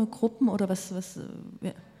Kindergruppen oder was?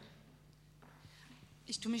 Ja.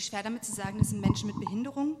 Ich tue mich schwer damit zu sagen, das sind Menschen mit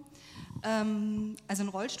Behinderung. Also ein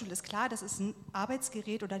Rollstuhl ist klar, das ist ein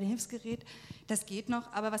Arbeitsgerät oder ein Hilfsgerät, das geht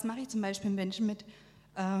noch. Aber was mache ich zum Beispiel mit Menschen mit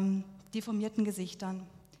deformierten Gesichtern,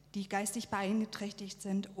 die geistig beeinträchtigt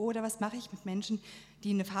sind? Oder was mache ich mit Menschen, die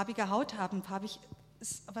eine farbige Haut haben? Farbig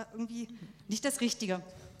ist aber irgendwie nicht das Richtige.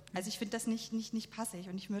 Also ich finde das nicht passig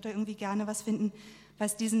und ich würde irgendwie gerne was finden,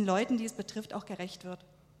 was diesen Leuten, die es betrifft, auch gerecht wird.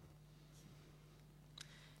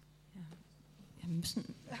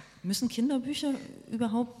 Müssen Kinderbücher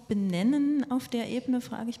überhaupt benennen auf der Ebene,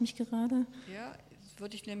 frage ich mich gerade. Ja, das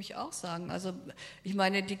würde ich nämlich auch sagen. Also ich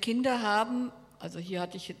meine, die Kinder haben, also hier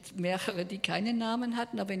hatte ich jetzt mehrere, die keine Namen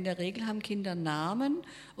hatten, aber in der Regel haben Kinder Namen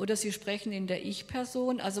oder sie sprechen in der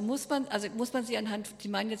Ich-Person. Also muss man sie anhand, Sie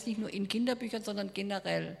meinen jetzt nicht nur in Kinderbüchern, sondern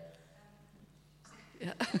generell.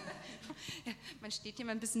 Ja. Ja, man steht hier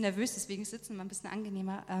mal ein bisschen nervös, deswegen ist Sitzen mal ein bisschen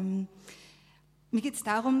angenehmer. Mir geht es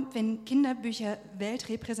darum, wenn Kinderbücher Welt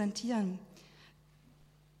repräsentieren,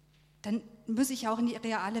 dann muss ich auch in die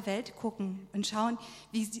reale Welt gucken und schauen,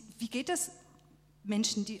 wie geht es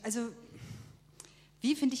Menschen,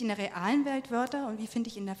 wie finde ich in der realen Welt Wörter und wie finde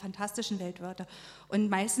ich in der fantastischen Welt Wörter. Und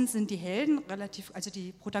meistens sind die Helden also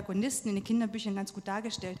die Protagonisten in den Kinderbüchern ganz gut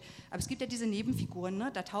dargestellt. Aber es gibt ja diese Nebenfiguren,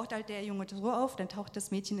 ne? Da taucht halt der Junge so auf, dann taucht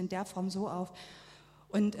das Mädchen in der Form so auf.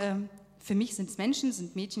 Und für mich sind es Menschen,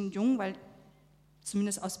 sind Mädchen und Jungen, weil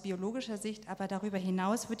zumindest aus biologischer Sicht, aber darüber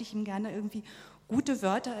hinaus würde ich ihm gerne irgendwie gute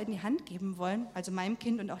Wörter in die Hand geben wollen, also meinem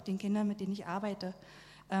Kind und auch den Kindern, mit denen ich arbeite.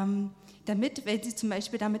 Damit, wenn sie zum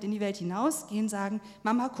Beispiel damit in die Welt hinausgehen, sagen,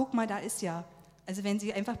 Mama, guck mal, da ist ja. Also wenn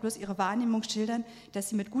Sie einfach bloß Ihre Wahrnehmung schildern, dass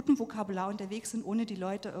Sie mit gutem Vokabular unterwegs sind, ohne die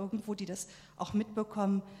Leute irgendwo, die das auch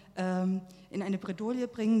mitbekommen, in eine Bredouille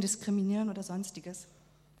bringen, diskriminieren oder sonstiges.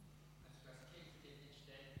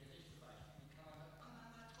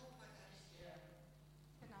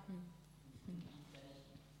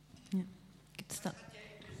 Ja.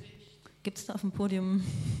 Gibt es da auf dem Podium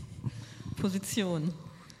Position?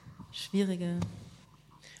 Schwierige.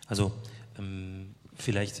 Also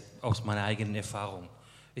vielleicht aus meiner eigenen Erfahrung.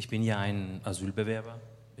 Ich bin ja ein Asylbewerber.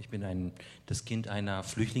 Ich bin das Kind einer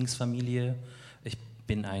Flüchtlingsfamilie. Ich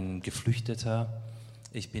bin ein Geflüchteter.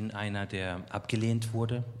 Ich bin einer, der abgelehnt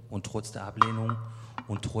wurde und trotz der Ablehnung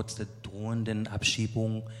und trotz der drohenden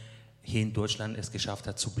Abschiebung hier in Deutschland es geschafft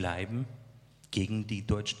hat zu bleiben, gegen die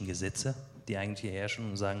deutschen Gesetze, die eigentlich hier herrschen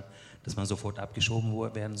und sagen, dass man sofort abgeschoben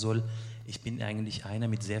werden soll. Ich bin eigentlich einer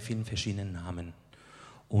mit sehr vielen verschiedenen Namen.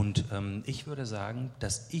 Und ich würde sagen,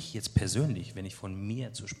 dass ich jetzt persönlich, wenn ich von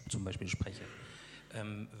mir zum Beispiel spreche,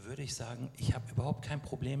 würde ich sagen, ich habe überhaupt kein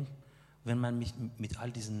Problem, wenn man mich mit all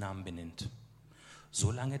diesen Namen benennt.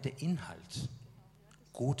 Solange der Inhalt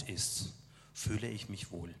gut ist, fühle ich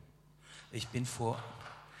mich wohl. Ich bin vor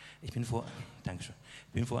ein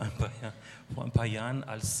paar Jahren,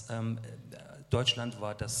 als Deutschland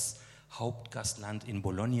war das Hauptgastland in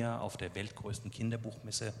Bologna auf der weltgrößten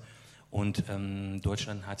Kinderbuchmesse und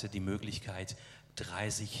Deutschland hatte die Möglichkeit,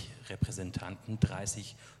 30 Repräsentanten,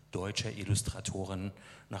 30 deutsche Illustratoren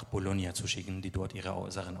nach Bologna zu schicken, die dort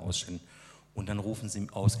ihre Sachen ausstellen. Und dann rufen sie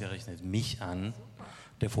ausgerechnet mich an,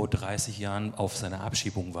 der vor 30 Jahren auf seine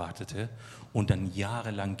Abschiebung wartete und dann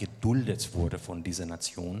jahrelang geduldet wurde von dieser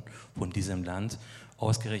Nation, von diesem Land.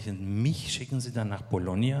 Ausgerechnet mich schicken sie dann nach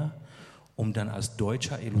Bologna, um dann als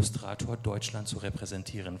deutscher Illustrator Deutschland zu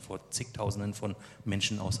repräsentieren vor zigtausenden von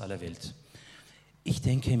Menschen aus aller Welt. Ich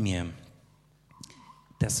denke mir,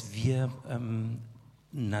 dass wir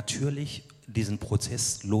natürlich diesen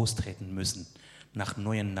Prozess lostreten müssen, nach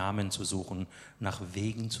neuen Namen zu suchen, nach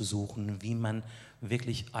Wegen zu suchen, wie man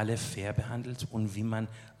wirklich alle fair behandelt und wie man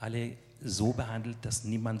alle so behandelt, dass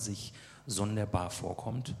niemand sich sonderbar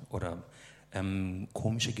vorkommt oder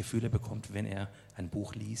komische Gefühle bekommt, wenn er ein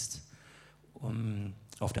Buch liest.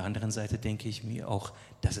 Auf der anderen Seite denke ich mir auch,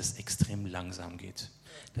 dass es extrem langsam geht,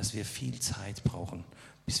 dass wir viel Zeit brauchen,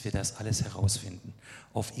 bis wir das alles herausfinden.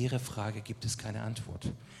 Auf Ihre Frage gibt es keine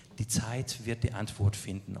Antwort. Die Zeit wird die Antwort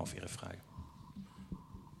finden auf Ihre Frage.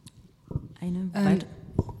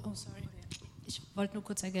 Ich wollte nur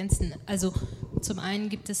kurz ergänzen. Also zum einen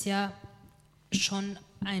gibt es ja schon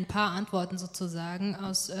ein paar Antworten sozusagen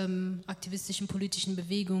aus aktivistischen politischen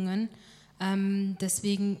Bewegungen.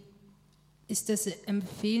 Deswegen ist es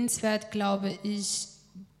empfehlenswert, glaube ich,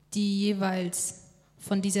 die jeweils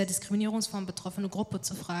von dieser Diskriminierungsform betroffene Gruppe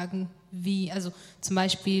zu fragen, wie, also zum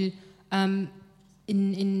Beispiel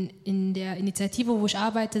in der Initiative, wo ich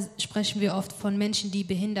arbeite, sprechen wir oft von Menschen, die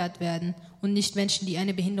behindert werden und nicht Menschen, die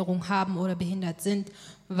eine Behinderung haben oder behindert sind,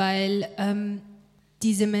 weil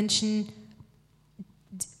diese Menschen,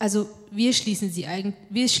 also wir schließen sie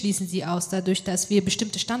aus, dadurch, dass wir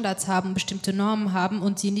bestimmte Standards haben, bestimmte Normen haben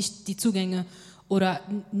und sie nicht die Zugänge oder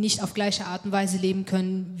nicht auf gleiche Art und Weise leben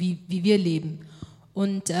können, wie wir leben.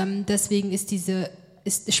 Und deswegen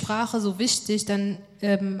ist Sprache so wichtig, dann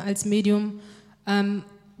als Medium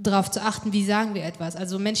darauf zu achten, wie sagen wir etwas.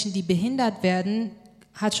 Also Menschen, die behindert werden,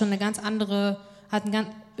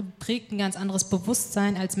 prägt ein ganz anderes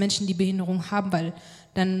Bewusstsein als Menschen, die Behinderung haben, weil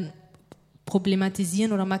dann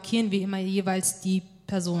problematisieren oder markieren wir immer jeweils die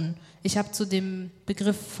Personen. Ich habe zu dem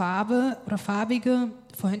Begriff Farbe oder Farbige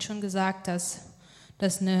vorhin schon gesagt, dass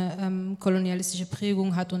das eine kolonialistische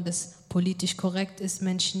Prägung hat und es politisch korrekt ist,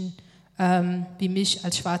 Menschen wie mich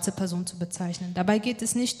als schwarze Person zu bezeichnen. Dabei geht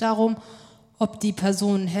es nicht darum, ob die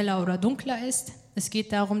Person heller oder dunkler ist. Es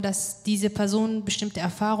geht darum, dass diese Person bestimmte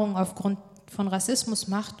Erfahrungen aufgrund von Rassismus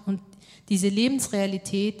macht und diese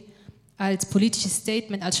Lebensrealität als politisches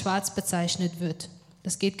Statement als schwarz bezeichnet wird.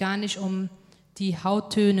 Das geht gar nicht um die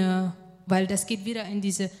Hauttöne, weil das geht wieder in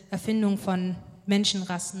diese Erfindung von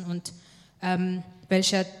Menschenrassen und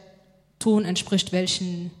welcher Ton entspricht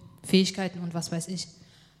welchen Fähigkeiten und was weiß ich.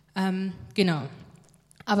 Genau.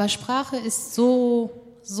 Aber Sprache ist so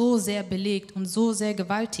sehr belegt und so sehr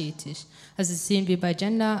gewalttätig. Also das sehen wir bei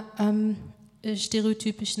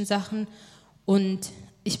Gender-stereotypischen Sachen und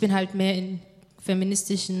ich bin halt mehr in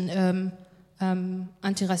feministischen,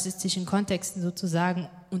 antirassistischen Kontexten sozusagen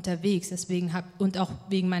unterwegs, deswegen und auch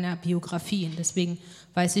wegen meiner Biografien. Deswegen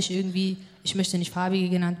weiß ich irgendwie, ich möchte nicht Farbige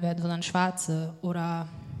genannt werden, sondern Schwarze oder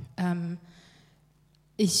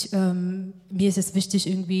mir ist es wichtig,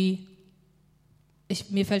 irgendwie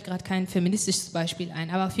mir fällt gerade kein feministisches Beispiel ein,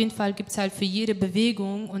 aber auf jeden Fall gibt es halt für jede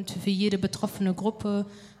Bewegung und für jede betroffene Gruppe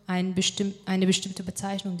eine bestimmte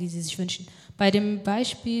Bezeichnung, die sie sich wünschen. Bei dem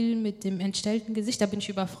Beispiel mit dem entstellten Gesicht, da bin ich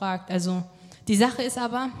überfragt. Also die Sache ist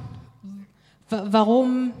aber,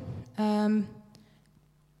 warum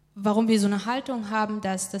wir so eine Haltung haben,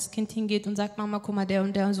 dass das Kind hingeht und sagt, Mama, guck mal, der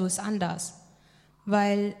und so ist anders.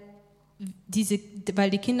 Weil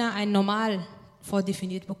die Kinder ein Normal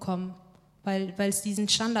vordefiniert bekommen, weil es diesen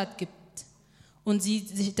Standard gibt und sie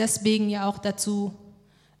sich deswegen ja auch dazu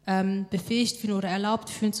befähigt fühlen oder erlaubt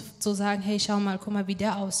fühlen zu sagen, hey, schau mal, guck mal, wie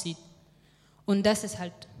der aussieht. Und das ist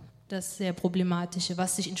halt das sehr Problematische,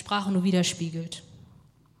 was sich in Sprache nur widerspiegelt.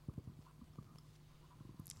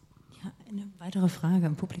 Ja, eine weitere Frage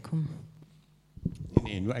im Publikum.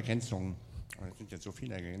 Nee, nur Ergänzungen. Es sind jetzt so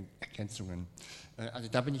viele Ergänzungen. Also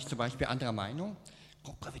da bin ich zum Beispiel anderer Meinung.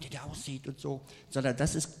 Guck mal, wie der aussieht und so. Sondern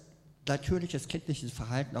das ist natürliches kindliches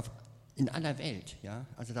Verhalten in aller Welt. Ja?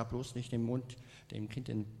 Also da bloß nicht dem Kind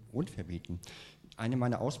den Mund verbieten. Eine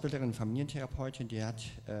meiner Ausbilderinnen, Familientherapeutin, die hat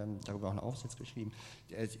darüber auch einen Aufsatz geschrieben.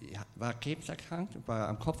 Sie war krebserkrankt, war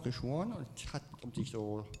am Kopf geschoren und hat, um sich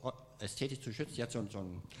so ästhetisch zu schützen, sie hat so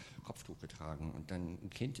ein Kopftuch getragen. Und dann ein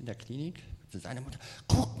Kind in der Klinik zu seiner Mutter,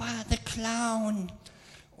 guck mal, der Clown!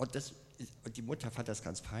 Und die Mutter fand das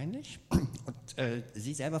ganz peinlich und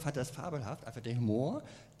sie selber fand das fabelhaft, einfach der Humor,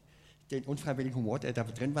 den unfreiwilligen Humor, der da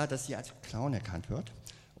drin war, dass sie als Clown erkannt wird,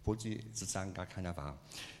 obwohl sie sozusagen gar keiner war.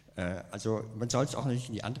 Also man soll es auch nicht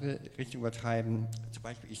in die andere Richtung übertreiben. Zum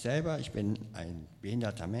Beispiel ich selber, ich bin ein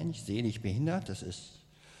behinderter Mensch, seelisch behindert, das ist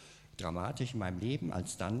dramatisch in meinem Leben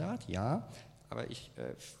als Standard, ja, aber ich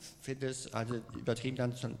finde es also übertrieben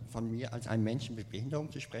dann von mir als einem Menschen mit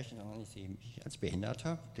Behinderung zu sprechen, sondern ich sehe mich als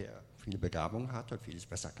Behinderter, der viele Begabungen hat und vieles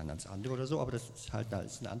besser kann als andere oder so, aber das ist halt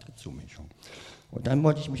eine andere Zumischung. Und dann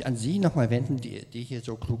wollte ich mich an Sie nochmal wenden, die hier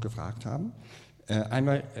so klug gefragt haben.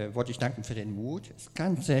 Einmal wollte ich danken für den Mut. Es ist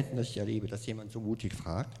ganz selten, dass ich erlebe, dass jemand so mutig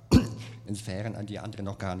fragt, in Sphären, an die andere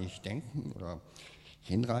noch gar nicht denken oder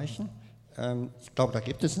hinreichen. Ich glaube, da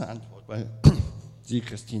gibt es eine Antwort, weil Sie,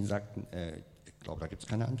 Christine, sagten, ich glaube, da gibt es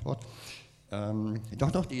keine Antwort.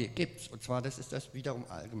 Doch, die gibt es. Und zwar, das ist das wiederum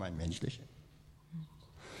allgemein Menschliche.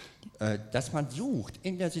 Dass man sucht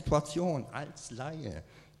in der Situation als Laie,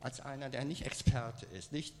 als einer, der nicht Experte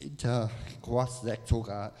ist, nicht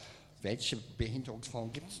interkross-sektoral, welche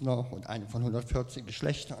Behinderungsform gibt es noch und eine von 114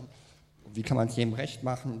 Geschlechtern. Und wie kann man es jedem recht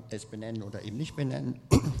machen, es benennen oder eben nicht benennen,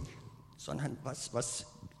 sondern was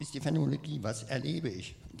ist die Phänomenologie, was erlebe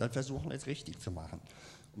ich? Und dann versuchen wir es richtig zu machen.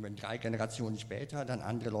 Und wenn 3 Generationen später dann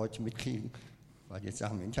andere Leute mitkriegen, weil jetzt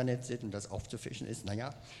Sachen im Internet sind und das aufzufischen ist,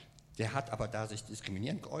 naja, der hat aber da sich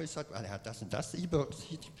diskriminierend geäußert, weil er hat das und das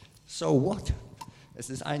übersieht. So what? Es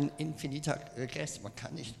ist ein infiniter Regress. Man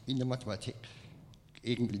kann nicht in der Mathematik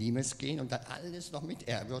gegen Limes gehen und dann alles noch mit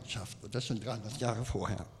erwirtschaften. Und das schon 300 Jahre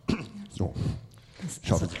vorher. So.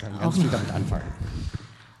 Ich hoffe, Sie können ganz viel damit anfangen.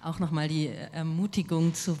 Auch nochmal die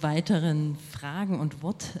Ermutigung zu weiteren Fragen und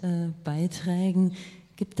Wortbeiträgen.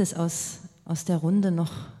 Gibt es aus der Runde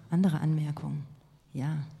noch andere Anmerkungen?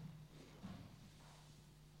 Ja.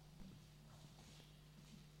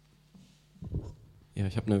 Ja,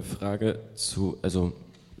 ich habe eine Frage also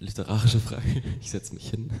literarische Frage, ich setze mich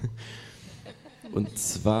hin. Und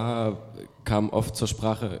zwar kam oft zur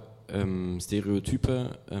Sprache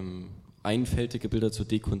Stereotype, einfältige Bilder zu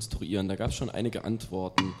dekonstruieren. Da gab es schon einige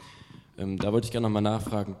Antworten. Da wollte ich gerne nochmal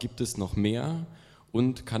nachfragen, gibt es noch mehr?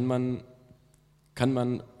 Und kann man,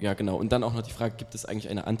 ja genau, und dann auch noch die Frage, gibt es eigentlich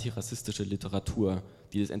eine antirassistische Literatur,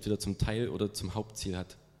 die das entweder zum Teil oder zum Hauptziel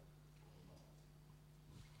hat?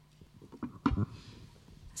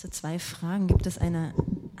 Also 2 Fragen. Gibt es eine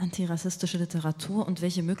antirassistische Literatur und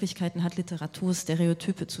welche Möglichkeiten hat Literatur,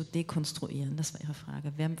 Stereotype zu dekonstruieren? Das war Ihre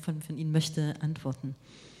Frage. Wer von Ihnen möchte antworten?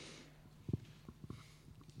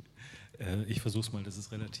 Ich versuche es mal, das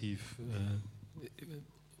ist relativ,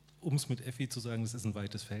 um es mit Effi zu sagen, das ist ein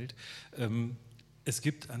weites Feld. Es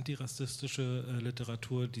gibt antirassistische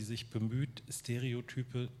Literatur, die sich bemüht,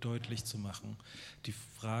 Stereotype deutlich zu machen. Die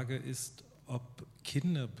Frage ist, ob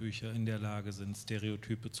Kinderbücher in der Lage sind,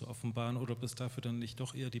 Stereotype zu offenbaren oder ob es dafür dann nicht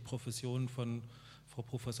doch eher die Profession von Frau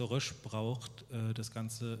Professor Rösch braucht, das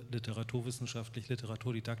Ganze literaturwissenschaftlich,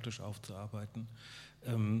 literaturdidaktisch aufzuarbeiten.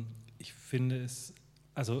 Ich finde es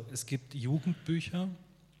gibt Jugendbücher,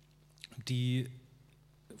 die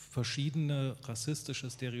verschiedene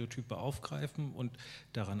rassistische Stereotype aufgreifen und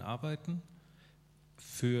daran arbeiten.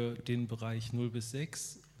 Für den Bereich 0 bis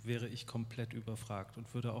 6 wäre ich komplett überfragt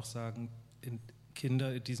und würde auch sagen,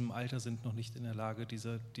 Kinder in diesem Alter sind noch nicht in der Lage,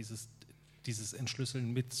 dieses dieses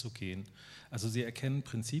Entschlüsseln mitzugehen. Also sie erkennen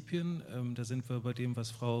Prinzipien, da sind wir bei dem,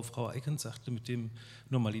 was Frau Eickens sagte, mit den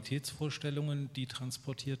Normalitätsvorstellungen, die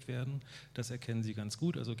transportiert werden. Das erkennen sie ganz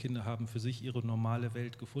gut. Also Kinder haben für sich ihre normale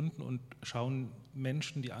Welt gefunden und schauen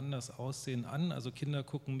Menschen, die anders aussehen, an. Also Kinder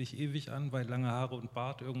gucken mich ewig an, weil lange Haare und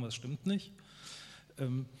Bart, irgendwas stimmt nicht.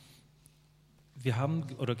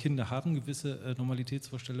 Kinder haben gewisse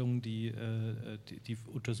Normalitätsvorstellungen, die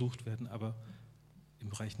untersucht werden, aber im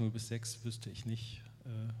Bereich 0 bis 6 wüsste ich nicht,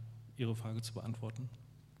 Ihre Frage zu beantworten.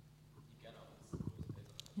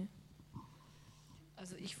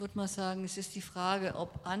 Also ich würde mal sagen, es ist die Frage,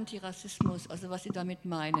 ob Antirassismus, also was Sie damit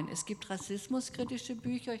meinen. Es gibt rassismuskritische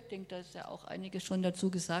Bücher, ich denke, da ist ja auch einiges schon dazu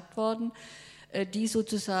gesagt worden, die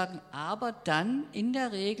sozusagen aber dann in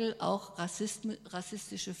der Regel auch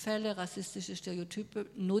rassistische Fälle, rassistische Stereotype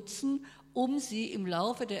nutzen, um sie im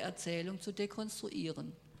Laufe der Erzählung zu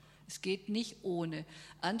dekonstruieren. Es geht nicht ohne.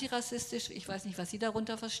 Antirassistisch, ich weiß nicht, was Sie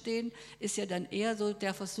darunter verstehen, ist ja dann eher so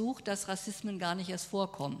der Versuch, dass Rassismen gar nicht erst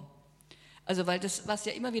vorkommen. Also weil das, was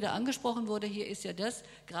ja immer wieder angesprochen wurde hier, ist ja das,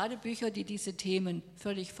 gerade Bücher, die diese Themen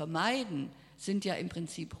völlig vermeiden, sind ja im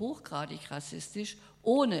Prinzip hochgradig rassistisch,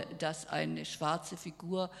 ohne dass eine schwarze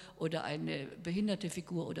Figur oder eine behinderte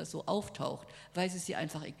Figur oder so auftaucht, weil sie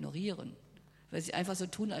einfach ignorieren. Weil sie einfach so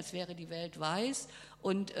tun, als wäre die Welt weiß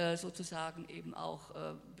und sozusagen eben auch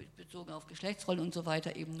bezogen auf Geschlechtsrollen und so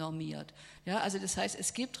weiter eben normiert. Ja, also das heißt,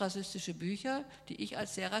 es gibt rassistische Bücher, die ich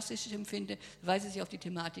als sehr rassistisch empfinde, weil sie sich auf die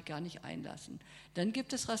Thematik gar nicht einlassen. Dann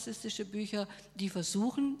gibt es rassistische Bücher, die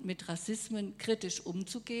versuchen, mit Rassismen kritisch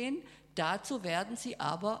umzugehen. Dazu werden sie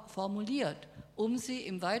aber formuliert, um sie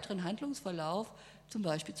im weiteren Handlungsverlauf zum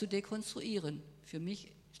Beispiel zu dekonstruieren. Für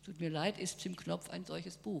mich, es tut mir leid, ist Jim Knopf ein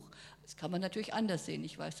solches Buch. Das kann man natürlich anders sehen.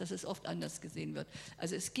 Ich weiß, dass es oft anders gesehen wird.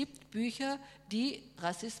 Also es gibt Bücher, die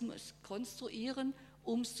Rassismus konstruieren,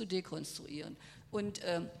 um es zu dekonstruieren. Und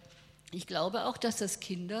ich glaube auch, dass das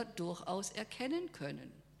Kinder durchaus erkennen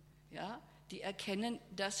können. Ja? Die erkennen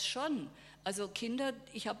das schon. Also Kinder,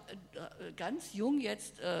 ich habe ganz jung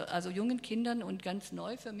jetzt, also jungen Kindern und ganz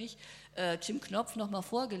neu für mich, Jim Knopf nochmal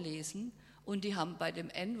vorgelesen und die haben bei dem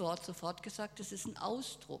N-Wort sofort gesagt, das ist ein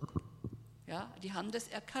Ausdruck. Ja, die haben das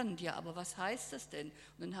erkannt, ja, aber was heißt das denn?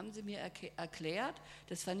 Und dann haben sie mir erklärt,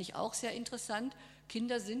 das fand ich auch sehr interessant,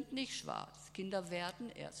 Kinder sind nicht schwarz, Kinder werden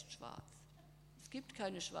erst schwarz. Es gibt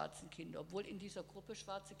keine schwarzen Kinder, obwohl in dieser Gruppe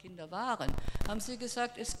schwarze Kinder waren, haben sie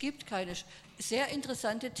gesagt, es gibt keine, sehr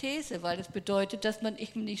interessante These, weil das bedeutet, dass man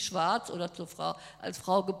eben nicht schwarz oder als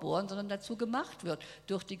Frau geboren, sondern dazu gemacht wird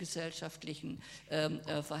durch die gesellschaftlichen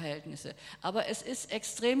Verhältnisse. Aber es ist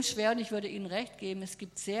extrem schwer und ich würde Ihnen recht geben, es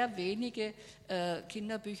gibt sehr wenige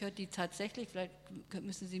Kinderbücher, die tatsächlich, vielleicht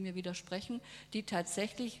müssen Sie mir widersprechen, die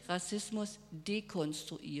tatsächlich Rassismus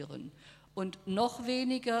dekonstruieren. Und noch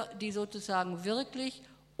weniger, die sozusagen wirklich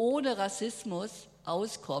ohne Rassismus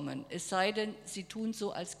auskommen, es sei denn, sie tun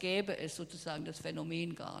so, als gäbe es sozusagen das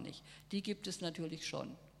Phänomen gar nicht. Die gibt es natürlich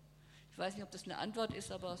schon. Ich weiß nicht, ob das eine Antwort ist,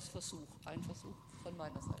 aber es ist ein Versuch von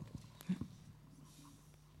meiner Seite.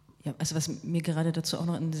 Ja, also was mir gerade dazu auch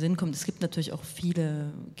noch in den Sinn kommt, es gibt natürlich auch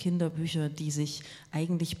viele Kinderbücher, die sich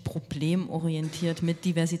eigentlich problemorientiert mit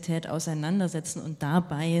Diversität auseinandersetzen und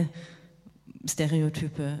dabei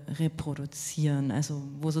Stereotype reproduzieren, also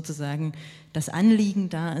wo sozusagen das Anliegen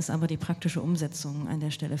da ist, aber die praktische Umsetzung an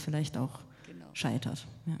der Stelle vielleicht auch scheitert.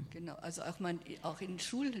 Ja. Genau, also auch in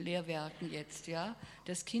Schullehrwerken jetzt, ja,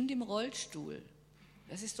 das Kind im Rollstuhl,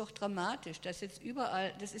 das ist doch dramatisch, das jetzt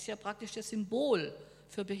überall, das ist ja praktisch das Symbol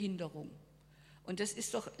für Behinderung. Und das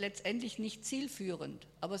ist doch letztendlich nicht zielführend,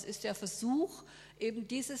 aber es ist der Versuch, eben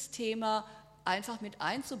dieses Thema einfach mit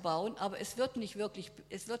einzubauen, aber es wird nicht wirklich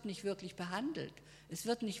behandelt. Es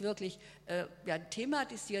wird nicht wirklich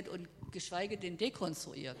thematisiert und geschweige denn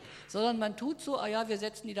dekonstruiert, sondern man tut so, wir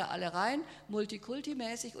setzen die da alle rein,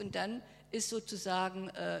 multikulti-mäßig und dann ist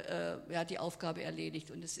sozusagen die Aufgabe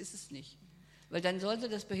erledigt und das ist es nicht. Weil dann sollen sie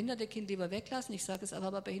das behinderte Kind lieber weglassen, ich sage es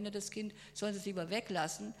aber behindertes Kind, sollen sie es lieber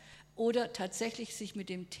weglassen oder tatsächlich sich mit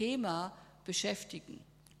dem Thema beschäftigen.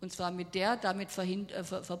 Und zwar mit der damit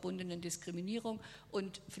verbundenen Diskriminierung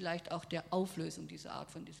und vielleicht auch der Auflösung dieser Art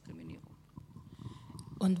von Diskriminierung.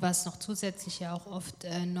 Und was noch zusätzlich ja auch oft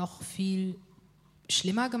noch viel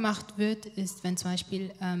schlimmer gemacht wird, ist, wenn zum Beispiel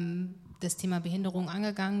das Thema Behinderung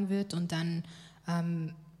angegangen wird und dann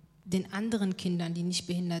den anderen Kindern, die nicht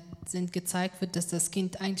behindert sind, gezeigt wird, dass das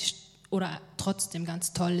Kind eigentlich oder trotzdem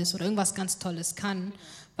ganz toll ist oder irgendwas ganz Tolles kann,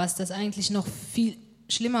 was das eigentlich noch viel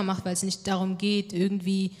schlimmer macht, weil es nicht darum geht,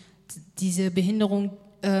 irgendwie diese Behinderung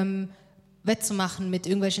wettzumachen mit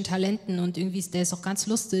irgendwelchen Talenten und irgendwie der ist auch ganz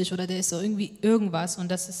lustig oder der ist so irgendwie irgendwas und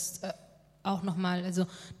das ist auch nochmal, also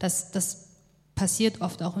das passiert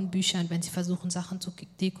oft auch in Büchern, wenn sie versuchen, Sachen zu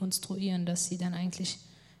dekonstruieren, dass sie dann eigentlich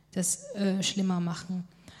das schlimmer machen.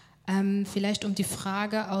 Vielleicht um die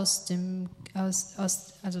Frage aus dem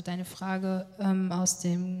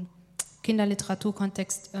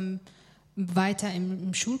Kinderliteraturkontext weiter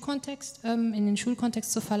im Schulkontext, in den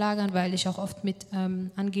Schulkontext zu verlagern, weil ich auch oft mit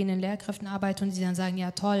angehenden Lehrkräften arbeite und die dann sagen, ja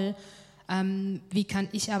toll, wie kann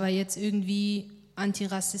ich aber jetzt irgendwie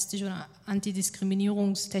antirassistisch oder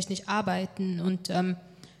antidiskriminierungstechnisch arbeiten und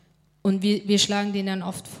wir schlagen denen dann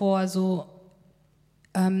oft vor, so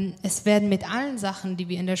es werden mit allen Sachen, die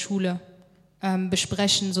wir in der Schule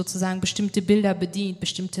besprechen, sozusagen bestimmte Bilder bedient,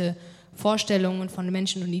 bestimmte Vorstellungen von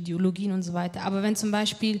Menschen und Ideologien und so weiter. Aber wenn zum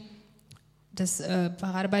Beispiel, das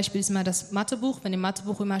Paradebeispiel ist immer das Mathebuch, wenn im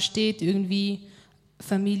Mathebuch immer steht, irgendwie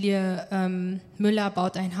Familie Müller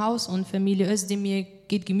baut ein Haus und Familie Özdemir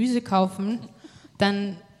geht Gemüse kaufen,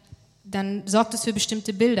 dann sorgt es für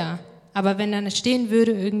bestimmte Bilder. Aber wenn dann stehen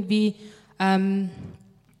würde irgendwie, keine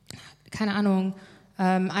Ahnung,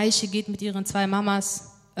 Eiche geht mit ihren 2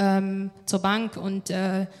 Mamas zur Bank und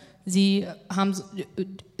es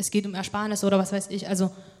geht um Ersparnis oder was weiß ich,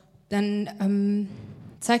 also dann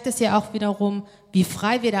zeigt es ja auch wiederum, wie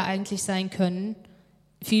frei wir da eigentlich sein können,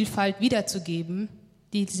 Vielfalt wiederzugeben,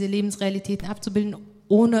 diese Lebensrealitäten abzubilden,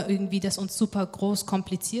 ohne irgendwie das uns super groß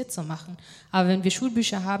kompliziert zu machen. Aber wenn wir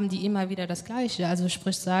Schulbücher haben, die immer wieder das Gleiche, also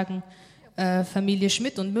sprich sagen, Familie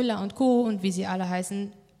Schmidt und Müller und Co. und wie sie alle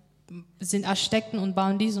heißen, sind Architekten und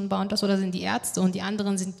bauen dies und bauen das oder sind die Ärzte und die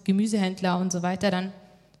anderen sind Gemüsehändler und so weiter, dann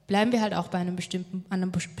bleiben wir halt auch an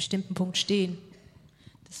einem bestimmten Punkt stehen.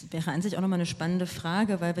 Das wäre an sich auch nochmal eine spannende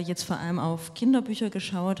Frage, weil wir jetzt vor allem auf Kinderbücher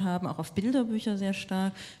geschaut haben, auch auf Bilderbücher sehr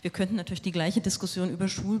stark. Wir könnten natürlich die gleiche Diskussion über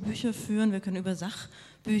Schulbücher führen, wir können über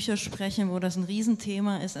Sachbücher sprechen, wo das ein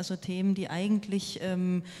Riesenthema ist, also Themen, die eigentlich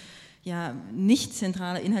nicht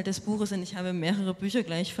zentraler Inhalt des Buches sind. Ich habe mehrere Bücher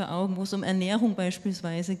gleich vor Augen, wo es um Ernährung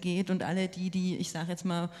beispielsweise geht und alle die, ich sage jetzt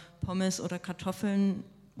mal, Pommes oder Kartoffeln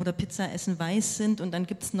oder Pizza essen, weiß sind und dann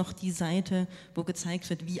gibt es noch die Seite, wo gezeigt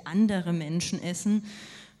wird, wie andere Menschen essen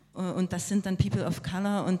und das sind dann People of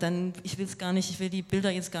Color und dann, ich will die Bilder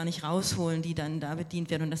jetzt gar nicht rausholen, die dann da bedient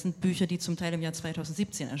werden und das sind Bücher, die zum Teil im Jahr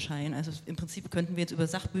 2017 erscheinen, also im Prinzip könnten wir jetzt über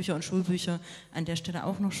Sachbücher und Schulbücher an der Stelle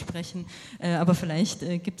auch noch sprechen, aber vielleicht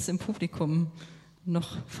gibt es im Publikum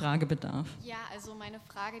noch Fragebedarf. Ja, also meine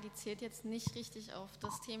Frage, die zählt jetzt nicht richtig auf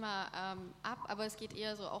das Thema ab, aber es geht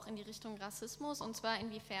eher so auch in die Richtung Rassismus und zwar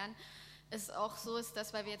inwiefern es auch so ist,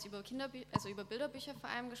 dass, weil wir jetzt über über Bilderbücher vor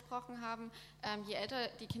allem gesprochen haben, je älter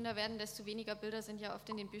die Kinder werden, desto weniger Bilder sind ja oft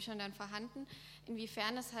in den Büchern dann vorhanden,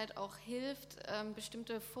 inwiefern es halt auch hilft,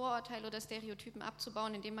 bestimmte Vorurteile oder Stereotypen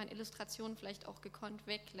abzubauen, indem man Illustrationen vielleicht auch gekonnt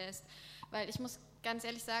weglässt, weil ich muss ganz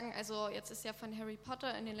ehrlich sagen, also jetzt ist ja von Harry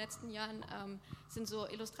Potter in den letzten Jahren sind so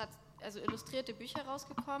illustrierte Bücher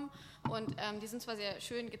rausgekommen und die sind zwar sehr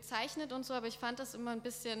schön gezeichnet und so, aber ich fand das immer ein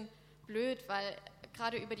bisschen blöd, weil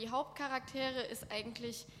gerade über die Hauptcharaktere ist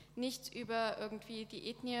eigentlich nichts über irgendwie die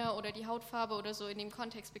Ethnie oder die Hautfarbe oder so in dem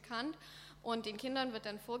Kontext bekannt und den Kindern wird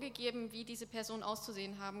dann vorgegeben, wie diese Personen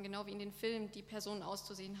auszusehen haben, genau wie in den Filmen die Personen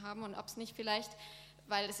auszusehen haben und ob es nicht vielleicht,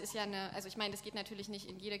 weil es ist ja also ich meine, das geht natürlich nicht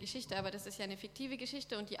in jeder Geschichte, aber das ist ja eine fiktive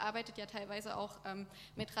Geschichte und die arbeitet ja teilweise auch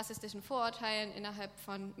mit rassistischen Vorurteilen innerhalb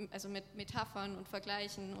von, also mit Metaphern und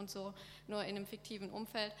Vergleichen und so, nur in einem fiktiven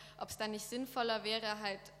Umfeld, ob es dann nicht sinnvoller wäre,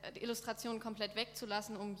 halt Illustrationen komplett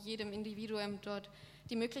wegzulassen, um jedem Individuum dort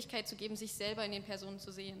die Möglichkeit zu geben, sich selber in den Personen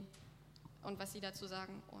zu sehen und was sie dazu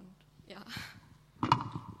sagen und ja.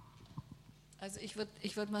 Also ich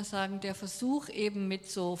würd mal sagen, der Versuch eben mit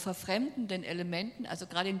so verfremdenden Elementen, also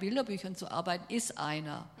gerade in Bilderbüchern zu arbeiten, ist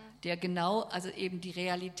einer, der genau, also eben die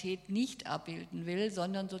Realität nicht abbilden will,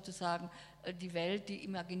 sondern sozusagen die Welt, die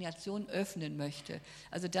Imagination öffnen möchte.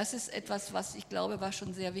 Also das ist etwas, was ich glaube, was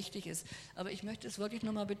schon sehr wichtig ist. Aber ich möchte es wirklich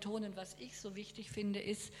nochmal betonen, was ich so wichtig finde,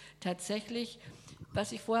 ist tatsächlich,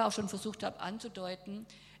 was ich vorher auch schon versucht habe anzudeuten,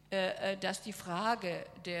 dass die Frage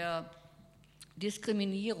der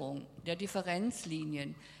Diskriminierung, der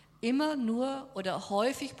Differenzlinien immer nur oder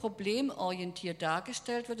häufig problemorientiert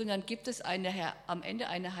dargestellt wird und dann gibt es am Ende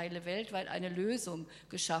eine heile Welt, weil eine Lösung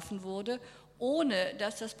geschaffen wurde, ohne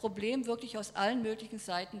dass das Problem wirklich aus allen möglichen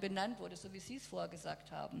Seiten benannt wurde, so wie Sie es vorher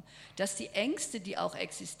gesagt haben. Dass die Ängste, die auch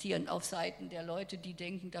existieren auf Seiten der Leute, die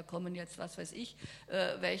denken, da kommen jetzt, was weiß ich,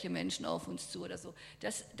 welche Menschen auf uns zu oder so,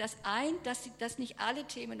 dass nicht alle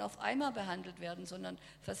Themen auf einmal behandelt werden, sondern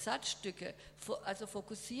Versatzstücke, also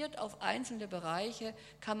fokussiert auf einzelne Bereiche,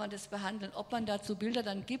 kann man das behandeln. Ob man dazu Bilder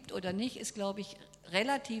dann gibt oder nicht, ist, glaube ich,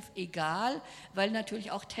 relativ egal, weil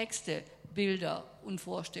natürlich auch Texte, Bilder und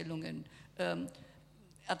Vorstellungen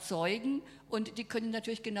erzeugen und die können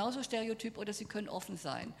natürlich genauso stereotyp oder sie können offen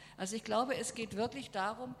sein. Also ich glaube, es geht wirklich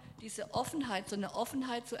darum, diese Offenheit, so eine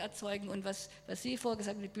Offenheit zu erzeugen und was Sie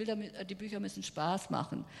vorgesagt haben, die Bücher müssen Spaß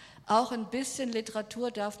machen. Auch ein bisschen Literatur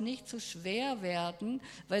darf nicht zu schwer werden,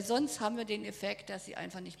 weil sonst haben wir den Effekt, dass sie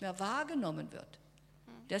einfach nicht mehr wahrgenommen wird,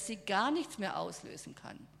 dass sie gar nichts mehr auslösen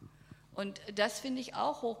kann. Und das finde ich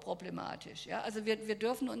auch hochproblematisch. Ja? Also wir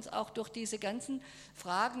dürfen uns auch durch diese ganzen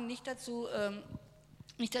Fragen nicht dazu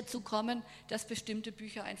kommen, dass bestimmte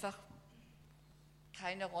Bücher einfach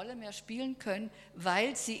keine Rolle mehr spielen können,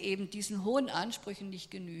 weil sie eben diesen hohen Ansprüchen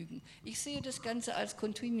nicht genügen. Ich sehe das Ganze als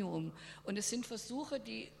Kontinuum und es sind Versuche,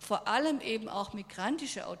 die vor allem eben auch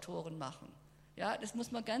migrantische Autoren machen. Ja, das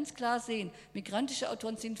muss man ganz klar sehen. Migrantische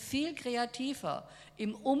Autoren sind viel kreativer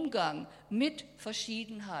im Umgang mit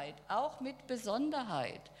Verschiedenheit, auch mit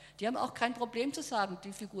Besonderheit. Die haben auch kein Problem zu sagen,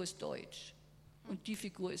 die Figur ist deutsch und die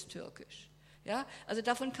Figur ist türkisch. Ja, also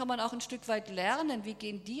davon kann man auch ein Stück weit lernen, wie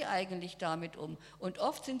gehen die eigentlich damit um. Und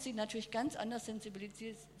oft sind sie natürlich ganz anders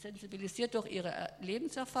sensibilisiert durch ihre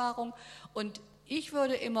Lebenserfahrung. Und ich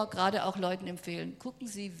würde immer gerade auch Leuten empfehlen, gucken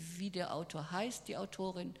Sie, wie der Autor heißt, die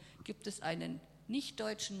Autorin. Gibt es einen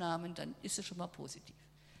nicht-deutschen Namen, dann ist es schon mal positiv.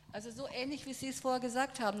 Also so ähnlich, wie Sie es vorher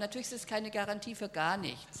gesagt haben. Natürlich ist es keine Garantie für gar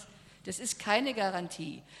nichts. Das ist keine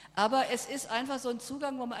Garantie. Aber es ist einfach so ein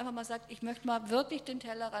Zugang, wo man einfach mal sagt, ich möchte mal wirklich den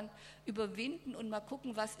Tellerrand überwinden und mal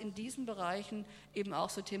gucken, was in diesen Bereichen eben auch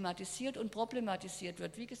so thematisiert und problematisiert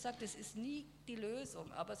wird. Wie gesagt, es ist nie die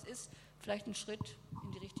Lösung, aber es ist vielleicht ein Schritt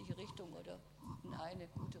in die richtige Richtung oder in eine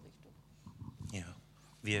gute Richtung. Ja,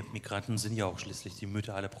 wir Migranten sind ja auch schließlich die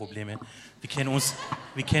Mütter aller Probleme. Wir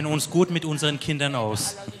kennen uns gut mit unseren Kindern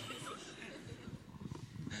aus.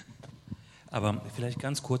 Aber vielleicht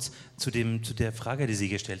ganz kurz zu der Frage, die Sie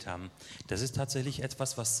gestellt haben. Das ist tatsächlich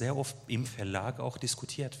etwas, was sehr oft im Verlag auch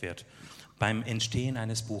diskutiert wird, beim Entstehen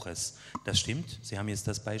eines Buches. Das stimmt, Sie haben jetzt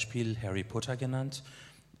das Beispiel Harry Potter genannt.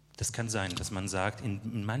 Das kann sein, dass man sagt,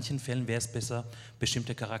 in manchen Fällen wäre es besser,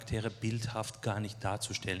 bestimmte Charaktere bildhaft gar nicht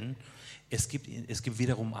darzustellen. Es gibt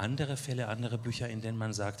wiederum andere Fälle, andere Bücher, in denen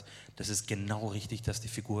man sagt, das ist genau richtig, dass die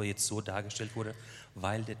Figur jetzt so dargestellt wurde,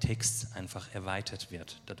 weil der Text einfach erweitert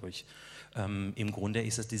wird dadurch. Im Grunde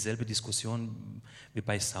ist es dieselbe Diskussion wie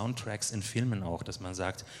bei Soundtracks in Filmen auch, dass man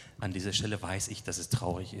sagt, an dieser Stelle weiß ich, dass es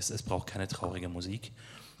traurig ist, es braucht keine traurige Musik.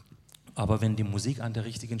 Aber wenn die Musik an der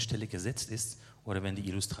richtigen Stelle gesetzt ist oder wenn die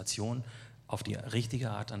Illustration auf die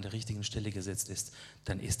richtige Art an der richtigen Stelle gesetzt ist,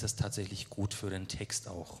 dann ist das tatsächlich gut für den Text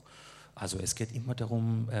auch. Also es geht immer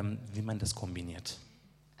darum, wie man das kombiniert.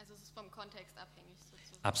 Also es ist vom Kontext abhängig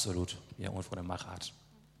sozusagen. Absolut, ja, und von der Machart.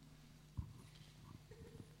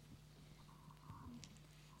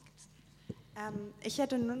 Ich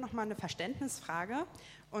hätte nur noch mal eine Verständnisfrage,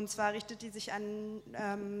 und zwar richtet die sich an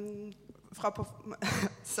Frau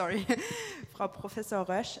Professor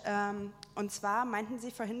Rösch. Und zwar meinten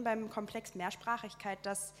Sie vorhin beim Komplex Mehrsprachigkeit,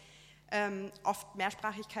 dass oft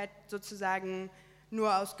Mehrsprachigkeit sozusagen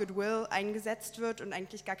nur aus Goodwill eingesetzt wird und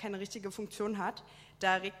eigentlich gar keine richtige Funktion hat.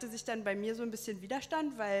 Da regte sich dann bei mir so ein bisschen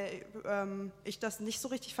Widerstand, weil ich das nicht so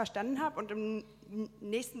richtig verstanden habe. Und im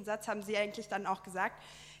nächsten Satz haben Sie eigentlich dann auch gesagt,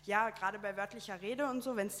 ja, gerade bei wörtlicher Rede und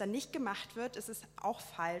so, wenn es dann nicht gemacht wird, ist es auch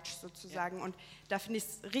falsch sozusagen. Ja. Und da finde ich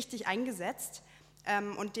es richtig eingesetzt.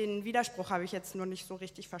 Und den Widerspruch habe ich jetzt nur nicht so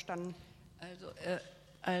richtig verstanden.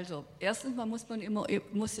 Also erstens mal muss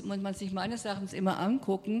man sich meines Erachtens immer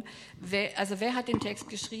angucken, wer hat den Text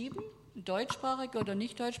geschrieben, deutschsprachig oder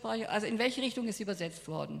nicht deutschsprachig, also in welche Richtung ist übersetzt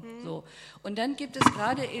worden. So. Und dann gibt es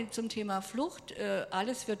gerade zum Thema Flucht,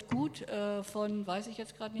 Alles wird gut, von, weiß ich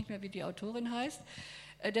jetzt gerade nicht mehr, wie die Autorin heißt.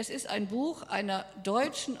 Das ist ein Buch einer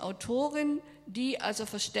deutschen Autorin, die also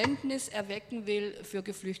Verständnis erwecken will für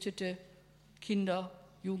geflüchtete Kinder,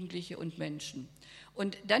 Jugendliche und Menschen.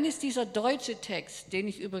 Und dann ist dieser deutsche Text, den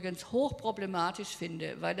ich übrigens hochproblematisch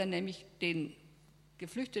finde, weil er nämlich den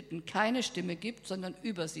Geflüchteten keine Stimme gibt, sondern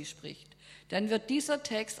über sie spricht. Dann wird dieser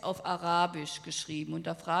Text auf Arabisch geschrieben und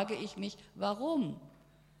da frage ich mich, warum?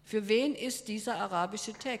 Für wen ist dieser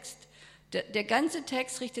arabische Text? Der ganze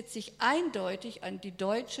Text richtet sich eindeutig an die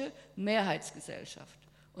deutsche Mehrheitsgesellschaft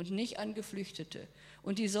und nicht an Geflüchtete.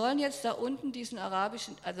 Und die sollen jetzt da unten diesen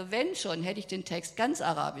arabischen, also wenn schon, hätte ich den Text ganz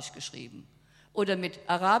arabisch geschrieben oder mit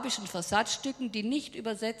arabischen Versatzstücken, die nicht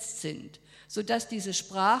übersetzt sind, sodass diese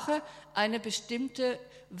Sprache eine bestimmte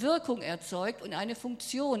Wirkung erzeugt und eine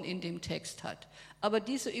Funktion in dem Text hat. Aber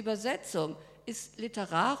diese Übersetzung ist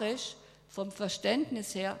literarisch vom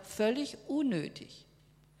Verständnis her völlig unnötig.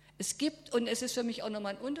 Es gibt, und es ist für mich auch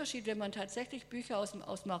nochmal ein Unterschied, wenn man tatsächlich Bücher aus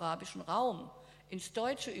dem arabischen Raum ins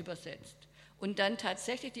Deutsche übersetzt und dann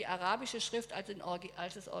tatsächlich die arabische Schrift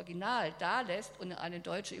als das Original dalässt und eine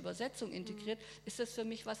deutsche Übersetzung integriert, ist das für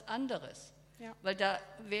mich was anderes. Ja. Weil da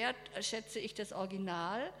wertschätze ich das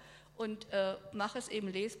Original und mache es eben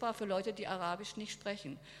lesbar für Leute, die Arabisch nicht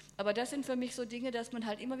sprechen. Aber das sind für mich so Dinge, dass man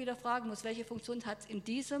halt immer wieder fragen muss, welche Funktion hat es in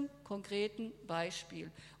diesem konkreten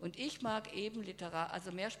Beispiel. Und ich mag eben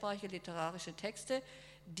mehrsprachige literarische Texte,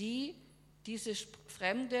 die diese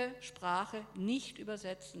fremde Sprache nicht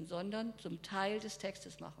übersetzen, sondern zum Teil des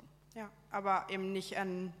Textes machen. Ja, aber eben nicht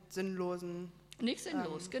an sinnlosen... Nicht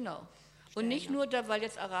sinnlos, genau. Und nicht nur, weil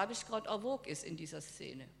jetzt Arabisch gerade en vogue ist in dieser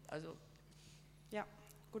Szene. Also, ja,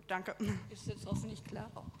 gut, danke. Ist jetzt hoffentlich klar.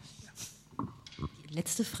 Die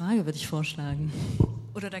letzte Frage würde ich vorschlagen.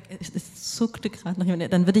 Oder es zuckte gerade noch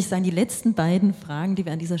jemand. Dann würde ich sagen, die letzten beiden Fragen, die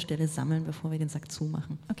wir an dieser Stelle sammeln, bevor wir den Sack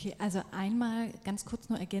zumachen. Okay, also einmal ganz kurz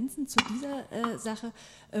nur ergänzend zu dieser Sache.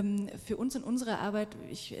 Für uns in unserer Arbeit,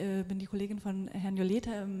 ich bin die Kollegin von Herrn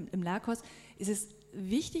Joleta im LAKOS, ist es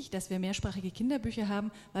wichtig, dass wir mehrsprachige Kinderbücher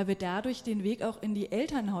haben, weil wir dadurch den Weg auch in die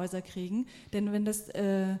Elternhäuser kriegen. Denn wenn das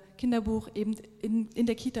Kinderbuch eben in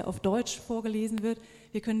der Kita auf Deutsch vorgelesen wird,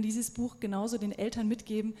 wir können dieses Buch genauso den Eltern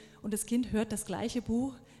mitgeben und das Kind hört das gleiche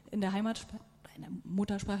Buch in der Heimatsprache, in der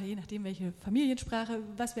Muttersprache, je nachdem welche Familiensprache,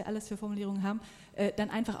 was wir alles für Formulierungen haben, dann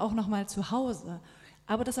einfach auch nochmal zu Hause.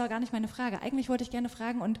 Aber das war gar nicht meine Frage. Eigentlich wollte ich gerne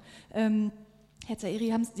fragen und Herr Zaeri,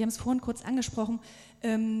 Sie haben es vorhin kurz angesprochen,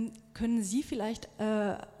 können Sie vielleicht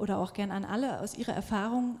oder auch gern an alle aus Ihrer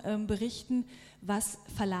Erfahrung berichten, was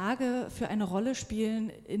Verlage für eine Rolle spielen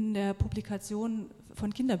in der Publikation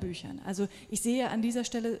von Kinderbüchern? Also ich sehe an dieser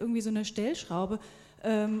Stelle irgendwie so eine Stellschraube,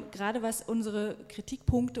 gerade was unsere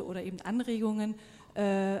Kritikpunkte oder eben Anregungen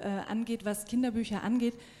angeht, was Kinderbücher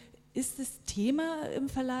angeht. Ist das Thema im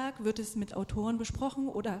Verlag? Wird es mit Autoren besprochen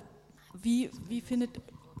oder wie findet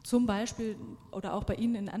zum Beispiel oder auch bei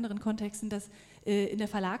Ihnen in anderen Kontexten das in der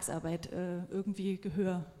Verlagsarbeit irgendwie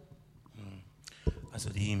Gehör? Also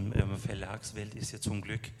die Verlagswelt ist ja zum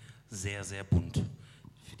Glück sehr, sehr bunt.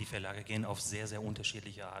 Die Verlage gehen auf sehr, sehr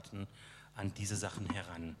unterschiedliche Arten an diese Sachen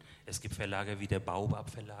heran. Es gibt Verlage wie der Baobab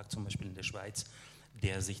Verlag zum Beispiel in der Schweiz,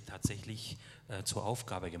 der sich tatsächlich zur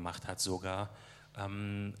Aufgabe gemacht hat, sogar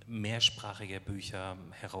mehrsprachige Bücher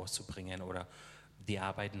herauszubringen, oder die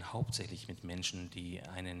arbeiten hauptsächlich mit Menschen, die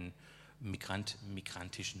einen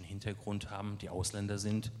migrantischen Hintergrund haben, die Ausländer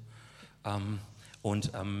sind.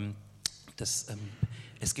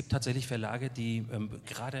 Es gibt tatsächlich Verlage, die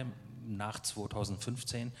gerade nach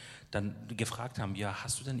 2015 dann gefragt haben, ja,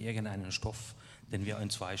 hast du denn irgendeinen Stoff, den wir in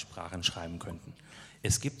 2 Sprachen schreiben könnten?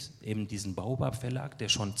 Es gibt eben diesen Baobab Verlag, der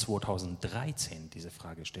schon 2013 diese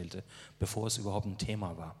Frage stellte, bevor es überhaupt ein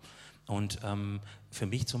Thema war. Und für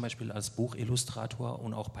mich zum Beispiel als Buchillustrator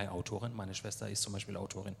und auch bei Autoren, meine Schwester ist zum Beispiel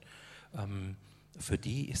Autorin, für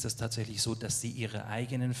die ist es tatsächlich so, dass sie ihre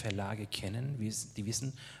eigenen Verlage kennen, die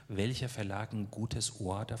wissen, welcher Verlag ein gutes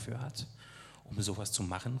Ohr dafür hat, um sowas zu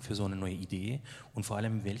machen, für so eine neue Idee, und vor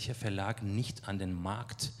allem welcher Verlag nicht an den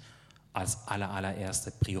Markt als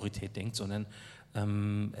allererste Priorität denkt, sondern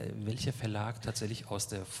welcher Verlag tatsächlich aus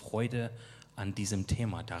der Freude an diesem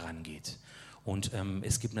Thema daran geht. Und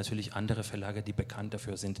es gibt natürlich andere Verlage, die bekannt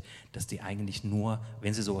dafür sind, dass die eigentlich nur,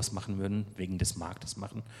 wenn sie sowas machen würden, wegen des Marktes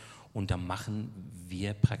machen. Und da machen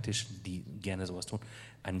wir praktisch, die gerne sowas tun,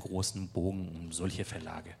 einen großen Bogen um solche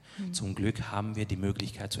Verlage. Zum Glück haben wir die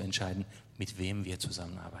Möglichkeit zu entscheiden, mit wem wir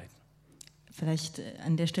zusammenarbeiten. Vielleicht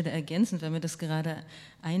an der Stelle ergänzend, weil mir das gerade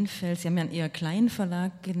einfällt. Sie haben ja einen eher kleinen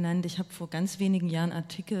Verlag genannt. Ich habe vor ganz wenigen Jahren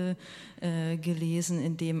Artikel gelesen,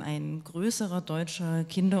 in dem ein größerer deutscher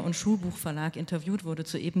Kinder- und Schulbuchverlag interviewt wurde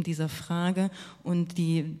zu eben dieser Frage. Und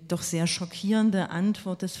die doch sehr schockierende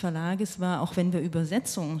Antwort des Verlages war, auch wenn wir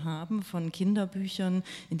Übersetzungen haben von Kinderbüchern,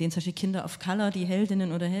 in denen zum Beispiel Kinder of Color die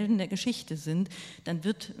Heldinnen oder Helden der Geschichte sind, dann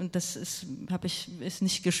wird, und das ist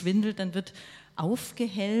nicht geschwindelt, dann wird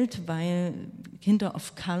aufgehellt, weil Kinder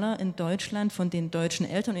of Color in Deutschland von den deutschen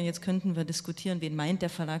Eltern, und jetzt könnten wir diskutieren, wen meint der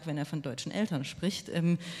Verlag, wenn er von deutschen Eltern spricht,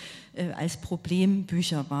 als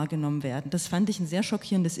Problembücher wahrgenommen werden. Das fand ich ein sehr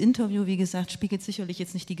schockierendes Interview. Wie gesagt, spiegelt sicherlich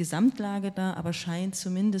jetzt nicht die Gesamtlage dar, aber scheint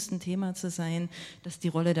zumindest ein Thema zu sein, dass die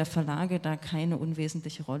Rolle der Verlage da keine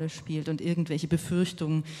unwesentliche Rolle spielt und irgendwelche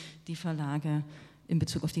Befürchtungen, die Verlage in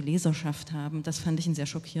Bezug auf die Leserschaft haben. Das fand ich einen sehr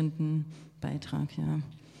schockierenden Beitrag, ja.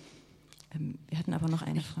 Wir hatten aber noch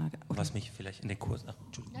eine Frage. Oder? Was mich vielleicht in den Kurs...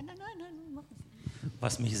 Nein.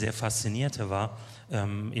 Was mich sehr faszinierte war,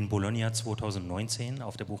 in Bologna 2019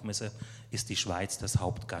 auf der Buchmesse ist die Schweiz das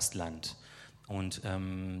Hauptgastland. Und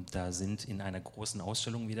da sind in einer großen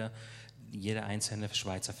Ausstellung wieder jeder einzelne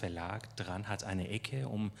Schweizer Verlag dran, hat eine Ecke,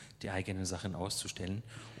 um die eigenen Sachen auszustellen.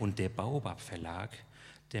 Und der Baobab Verlag,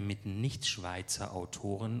 der mit Nicht-Schweizer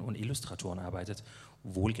Autoren und Illustratoren arbeitet,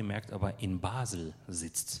 wohlgemerkt aber in Basel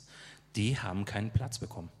sitzt. Die haben keinen Platz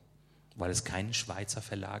bekommen, weil es kein Schweizer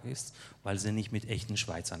Verlag ist, weil sie nicht mit echten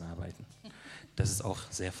Schweizern arbeiten. Das ist auch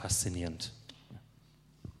sehr faszinierend.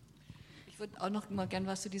 Ich würde auch noch mal gern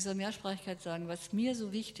was zu dieser Mehrsprachigkeit sagen, was mir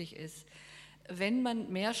so wichtig ist. Wenn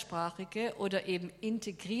man Mehrsprachige oder eben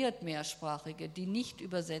integriert Mehrsprachige, die nicht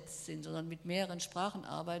übersetzt sind, sondern mit mehreren Sprachen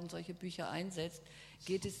arbeiten, solche Bücher einsetzt,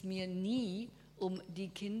 geht es mir nie um die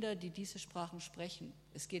Kinder, die diese Sprachen sprechen.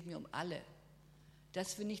 Es geht mir um alle.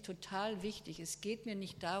 Das finde ich total wichtig. Es geht mir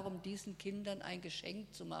nicht darum, diesen Kindern ein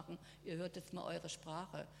Geschenk zu machen, ihr hört jetzt mal eure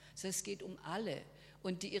Sprache, sondern es geht um alle.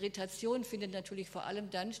 Und die Irritation findet natürlich vor allem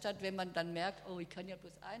dann statt, wenn man dann merkt, oh, ich kann ja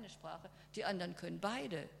bloß eine Sprache, die anderen können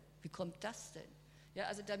beide. Wie kommt das denn? Ja,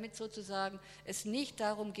 also damit sozusagen es nicht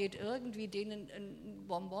darum geht, irgendwie denen ein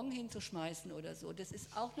Bonbon hinzuschmeißen oder so. Das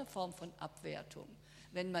ist auch eine Form von Abwertung,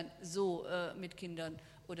 wenn man so mit Kindern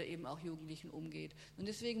oder eben auch Jugendlichen umgeht. Und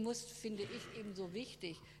deswegen finde ich eben so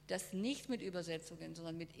wichtig, dass nicht mit Übersetzungen,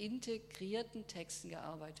 sondern mit integrierten Texten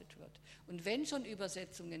gearbeitet wird. Und wenn schon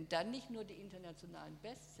Übersetzungen, dann nicht nur die internationalen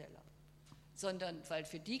Bestseller, sondern, weil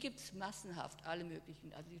für die gibt es massenhaft alle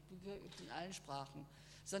möglichen, also die Bücher in allen Sprachen,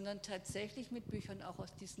 sondern tatsächlich mit Büchern auch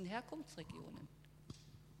aus diesen Herkunftsregionen.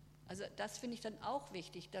 Also das finde ich dann auch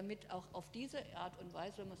wichtig, damit auch auf diese Art und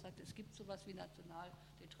Weise, wenn man sagt, es gibt sowas wie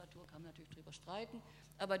Nationalliteratur, kann man natürlich drüber streiten,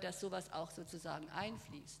 aber dass sowas auch sozusagen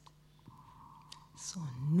einfließt. So,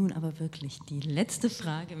 nun aber wirklich die letzte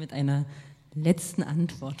Frage mit einer letzten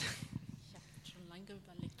Antwort. Ich habe schon lange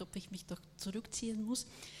überlegt, ob ich mich doch zurückziehen muss.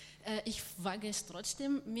 Ich wage es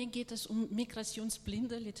trotzdem. Mir geht es um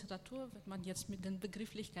migrationsblinde Literatur, wenn man jetzt mit den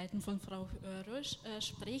Begrifflichkeiten von Frau Rösch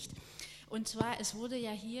spricht. Und zwar, es wurde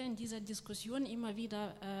ja hier in dieser Diskussion immer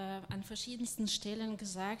wieder an verschiedensten Stellen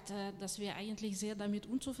gesagt, dass wir eigentlich sehr damit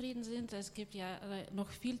unzufrieden sind. Es gibt ja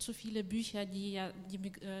noch viel zu viele Bücher, die ja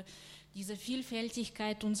diese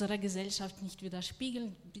Vielfältigkeit unserer Gesellschaft nicht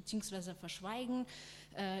widerspiegeln bzw. verschweigen,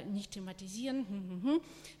 nicht thematisieren.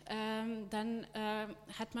 Dann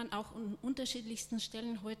hat man auch an unterschiedlichsten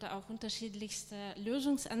Stellen heute auch unterschiedlichste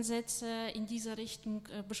Lösungsansätze in dieser Richtung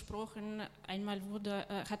besprochen. Einmal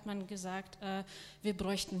hat man gesagt, wir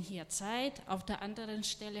bräuchten hier Zeit. Auf der anderen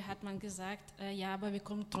Stelle hat man gesagt, ja, aber wir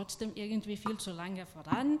kommen trotzdem irgendwie viel zu lange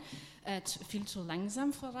voran, viel zu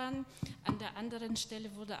langsam voran. An der anderen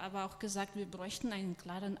Stelle wurde aber auch gesagt, wir bräuchten einen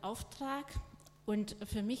klaren Auftrag. Und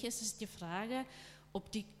für mich ist es die Frage, ob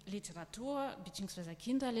die Literatur bzw.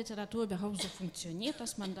 Kinderliteratur überhaupt so funktioniert,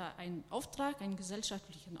 dass man da einen Auftrag, einen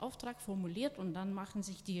gesellschaftlichen Auftrag formuliert und dann machen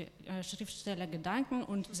sich die Schriftsteller Gedanken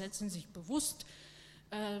und setzen sich bewusst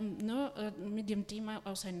mit dem Thema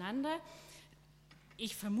auseinander.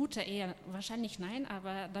 Ich vermute eher, wahrscheinlich nein,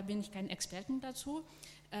 aber da bin ich kein Experten dazu.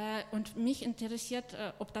 Und mich interessiert,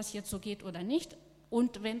 ob das jetzt so geht oder nicht.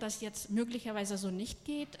 Und wenn das jetzt möglicherweise so nicht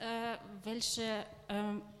geht, welche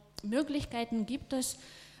Möglichkeiten gibt es,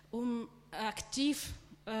 um aktiv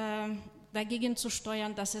dagegen zu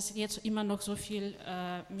steuern, dass es jetzt immer noch so viel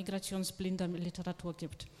migrationsblinde Literatur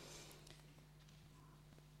gibt?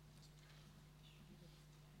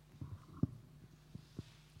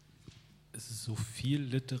 Es ist so viel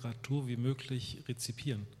Literatur wie möglich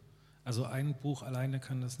rezipieren. Also ein Buch alleine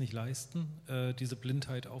kann das nicht leisten, diese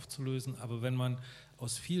Blindheit aufzulösen, aber wenn man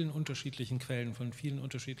aus vielen unterschiedlichen Quellen, von vielen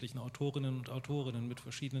unterschiedlichen Autorinnen und Autorinnen mit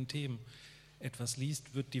verschiedenen Themen etwas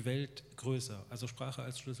liest, wird die Welt größer. Also Sprache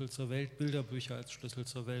als Schlüssel zur Welt, Bilderbücher als Schlüssel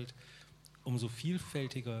zur Welt. Umso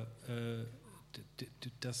vielfältiger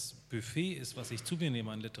das Buffet ist, was ich zu mir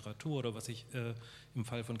nehme an Literatur oder was ich im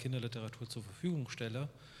Fall von Kinderliteratur zur Verfügung stelle,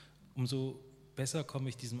 umso besser komme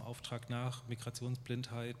ich diesem Auftrag nach,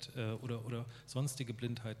 Migrationsblindheit oder sonstige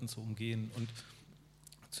Blindheiten zu umgehen. Und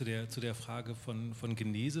zu der Frage von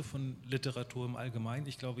Genese von Literatur im Allgemeinen,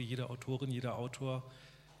 ich glaube, jede Autorin, jeder Autor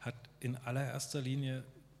hat in allererster Linie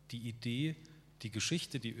die Idee, die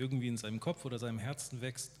Geschichte, die irgendwie in seinem Kopf oder seinem Herzen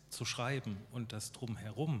wächst, zu schreiben. Und das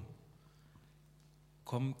Drumherum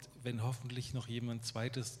kommt, wenn hoffentlich noch jemand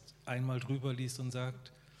Zweites einmal drüber liest und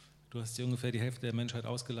sagt, du hast dir ungefähr die Hälfte der Menschheit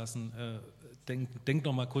ausgelassen, denk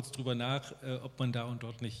noch mal kurz drüber nach, ob man da und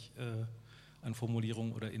dort nicht an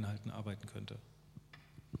Formulierungen oder Inhalten arbeiten könnte.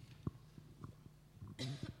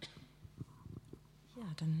 Ja,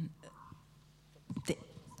 dann...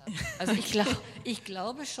 Also ich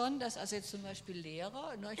glaube schon, dass also jetzt zum Beispiel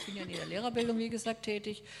Lehrer, ich bin ja in der Lehrerbildung, wie gesagt,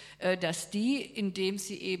 tätig, dass die, indem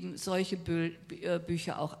sie eben solche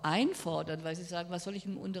Bücher auch einfordern, weil sie sagen, was soll ich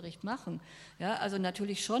im Unterricht machen? Ja, also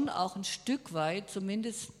natürlich schon auch ein Stück weit,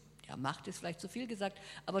 zumindest ja, Macht ist vielleicht zu viel gesagt,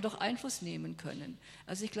 aber doch Einfluss nehmen können.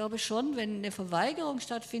 Also ich glaube schon, wenn eine Verweigerung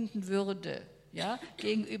stattfinden würde, ja,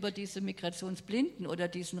 gegenüber diesen Migrationsblinden oder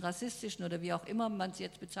diesen rassistischen oder wie auch immer man es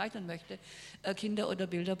jetzt bezeichnen möchte, Kinder- oder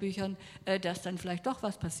Bilderbüchern, dass dann vielleicht doch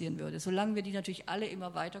was passieren würde. Solange wir die natürlich alle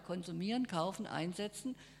immer weiter konsumieren, kaufen,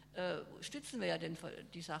 einsetzen, stützen wir ja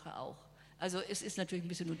die Sache auch. Also es ist natürlich ein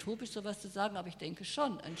bisschen utopisch, sowas zu sagen, aber ich denke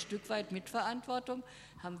schon, ein Stück weit Mitverantwortung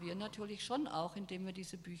haben wir natürlich schon auch, indem wir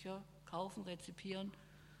diese Bücher kaufen, rezipieren,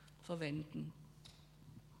 verwenden.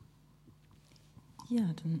 Ja,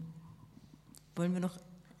 dann wollen wir noch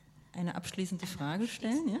eine abschließende Frage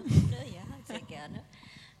stellen? Ja, ja, sehr gerne.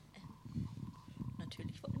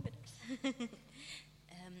 Natürlich wollen wir das.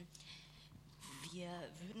 Wir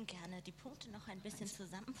würden gerne die Punkte noch ein bisschen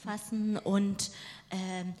zusammenfassen und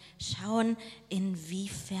schauen,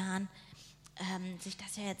 inwiefern sich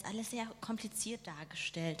das ja jetzt alles sehr kompliziert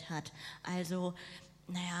dargestellt hat. Also,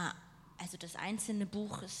 also das einzelne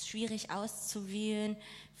Buch ist schwierig auszuwählen,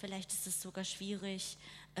 vielleicht ist es sogar schwierig,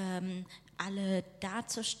 alle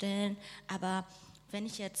darzustellen, aber wenn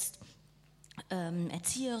ich jetzt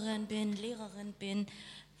Erzieherin bin, Lehrerin bin,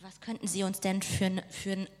 was könnten Sie uns denn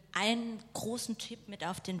für einen großen Tipp mit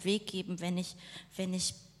auf den Weg geben, wenn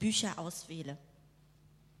ich Bücher auswähle?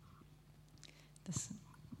 Das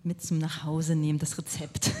mit zum Nachhause nehmen, das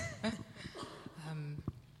Rezept.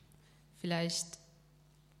 Vielleicht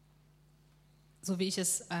so wie ich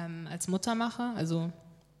es als Mutter mache, also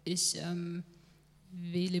ich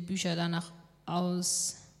wähle Bücher danach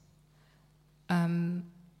aus,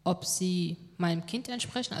 ob sie meinem Kind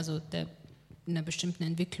entsprechen, also in einer bestimmten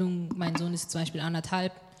Entwicklung. Mein Sohn ist zum Beispiel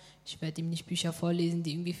 1,5, ich werde ihm nicht Bücher vorlesen,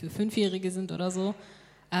 die irgendwie für 5-Jährige sind oder so.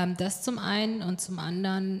 Das zum einen und zum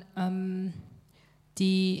anderen,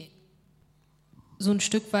 die so ein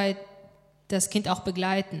Stück weit das Kind auch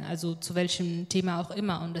begleiten, also zu welchem Thema auch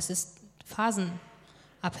immer, und das ist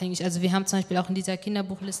phasenabhängig. Also wir haben zum Beispiel auch in dieser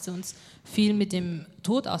Kinderbuchliste uns viel mit dem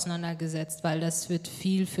Tod auseinandergesetzt, weil das wird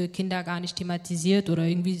viel für Kinder gar nicht thematisiert oder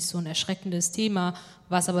irgendwie so ein erschreckendes Thema,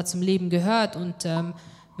 was aber zum Leben gehört. Und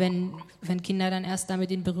wenn Kinder dann erst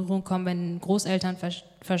damit in Berührung kommen, wenn Großeltern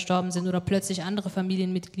verstorben sind oder plötzlich andere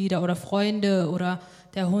Familienmitglieder oder Freunde oder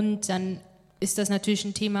der Hund, dann ist das natürlich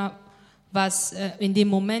ein Thema, was in dem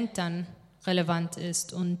Moment dann relevant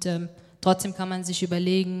ist. Und trotzdem kann man sich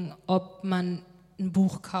überlegen, ob man ein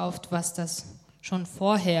Buch kauft, was das schon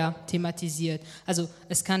vorher thematisiert. Also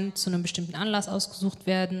es kann zu einem bestimmten Anlass ausgesucht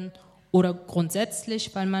werden oder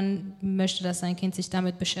grundsätzlich, weil man möchte, dass sein Kind sich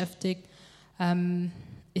damit beschäftigt.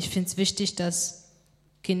 Ich finde es wichtig, dass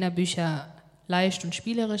Kinderbücher leicht und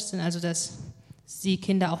spielerisch sind, also dass sie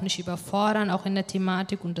Kinder auch nicht überfordern, auch in der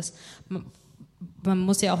Thematik, und man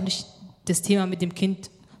muss ja auch nicht das Thema mit dem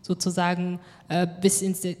Kind sozusagen bis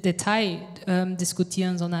ins Detail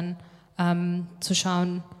diskutieren, sondern zu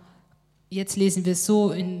schauen, jetzt lesen wir es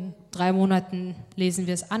so, in 3 Monaten lesen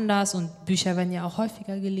wir es anders, und Bücher werden ja auch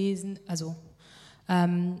häufiger gelesen. Also,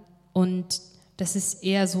 und das ist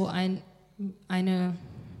eher so eine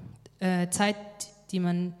Zeit, die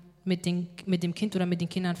man mit dem Kind oder mit den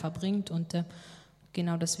Kindern verbringt, und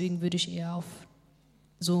genau deswegen würde ich eher auf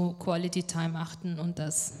so Quality Time achten und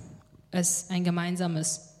dass es ein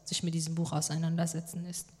gemeinsames sich mit diesem Buch auseinandersetzen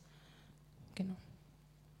ist. Genau.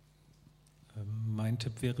 Mein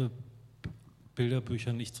Tipp wäre,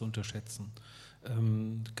 Bilderbücher nicht zu unterschätzen.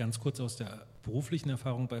 Ganz kurz aus der beruflichen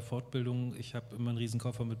Erfahrung bei Fortbildungen: Ich habe immer einen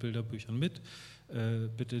Riesenkoffer mit Bilderbüchern mit.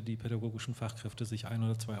 Bitte die pädagogischen Fachkräfte, sich 1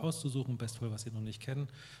 oder 2 auszusuchen, bestfall, was sie noch nicht kennen.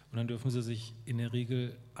 Und dann dürfen sie sich in der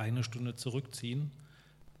Regel 1 Stunde zurückziehen.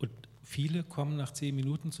 Und viele kommen nach 10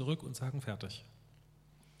 Minuten zurück und sagen fertig.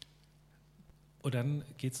 Und dann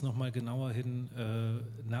geht es nochmal genauer hin,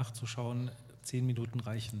 nachzuschauen. 10 Minuten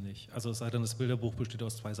reichen nicht. Also es sei denn, das Bilderbuch besteht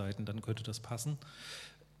aus 2 Seiten, dann könnte das passen.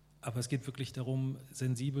 Aber es geht wirklich darum,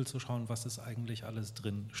 sensibel zu schauen, was ist eigentlich alles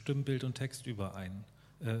drin. Stimmen Bild und Text überein?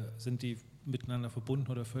 Sind die miteinander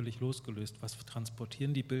verbunden oder völlig losgelöst? Was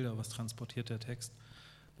transportieren die Bilder, was transportiert der Text?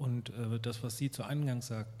 Und das, was Sie zu Eingangs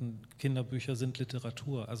sagten, Kinderbücher sind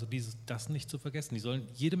Literatur. Also das nicht zu vergessen. Die sollen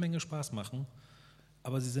jede Menge Spaß machen,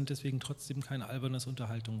 aber sie sind deswegen trotzdem kein albernes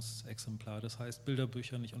Unterhaltungsexemplar. Das heißt,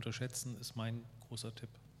 Bilderbücher nicht unterschätzen, ist mein großer Tipp.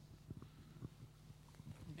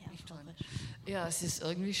 Ja, es ist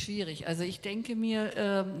irgendwie schwierig. Also ich denke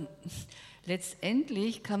mir,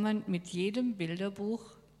 letztendlich kann man mit jedem Bilderbuch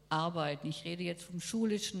arbeiten. Ich rede jetzt vom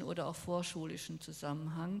schulischen oder auch vorschulischen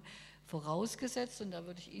Zusammenhang. Vorausgesetzt, und da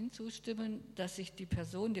würde ich Ihnen zustimmen, dass sich die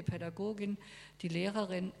Person, die Pädagogin, die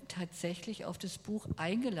Lehrerin tatsächlich auf das Buch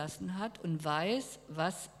eingelassen hat und weiß,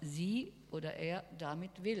 was sie oder er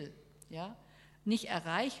damit will. Ja? nicht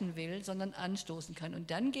erreichen will, sondern anstoßen kann.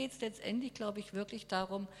 Und dann geht es letztendlich, glaube ich, wirklich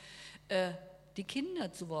darum, die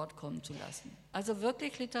Kinder zu Wort kommen zu lassen. Also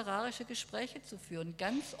wirklich literarische Gespräche zu führen,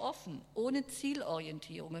 ganz offen, ohne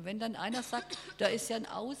Zielorientierung. Und wenn dann einer sagt, da ist ja ein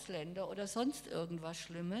Ausländer oder sonst irgendwas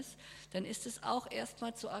Schlimmes, dann ist es auch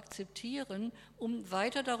erstmal zu akzeptieren, um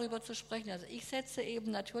weiter darüber zu sprechen. Also ich setze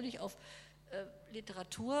eben natürlich auf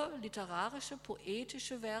literarische,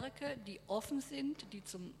 poetische Werke, die offen sind, die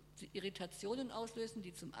zum Irritationen auslösen,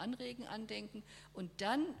 die zum Anregen andenken und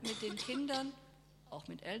dann mit den Kindern, auch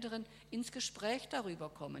mit Älteren, ins Gespräch darüber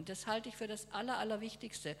kommen. Das halte ich für das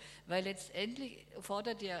Allerwichtigste, weil letztendlich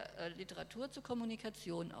fordert ja Literatur zur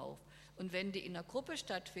Kommunikation auf. Und wenn die in einer Gruppe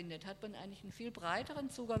stattfindet, hat man eigentlich einen viel breiteren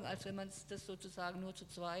Zugang, als wenn man das sozusagen nur zu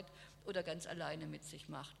zweit oder ganz alleine mit sich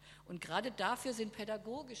macht. Und gerade dafür sind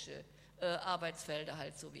pädagogische Arbeitsfelder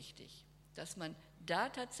halt so wichtig, dass man da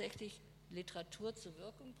tatsächlich Literatur zur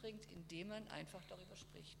Wirkung bringt, indem man einfach darüber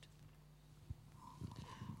spricht.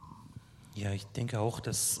 Ja, ich denke auch,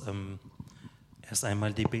 dass erst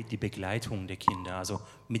einmal die Begleitung der Kinder, also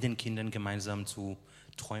mit den Kindern gemeinsam zu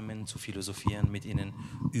träumen, zu philosophieren, mit ihnen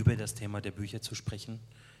über das Thema der Bücher zu sprechen,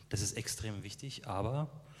 das ist extrem wichtig.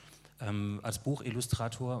 Aber als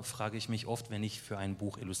Buchillustrator frage ich mich oft, wenn ich für ein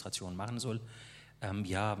Buch Illustrationen machen soll,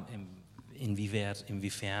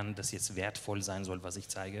 inwiefern das jetzt wertvoll sein soll, was ich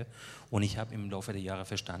zeige. Und ich habe im Laufe der Jahre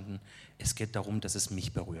verstanden, es geht darum, dass es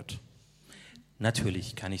mich berührt.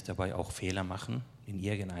 Natürlich kann ich dabei auch Fehler machen, in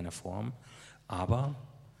irgendeiner Form, aber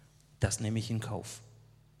das nehme ich in Kauf.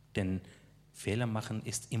 Denn Fehler machen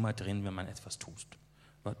ist immer drin, wenn man etwas tut.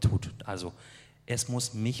 Also es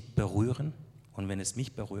muss mich berühren und wenn es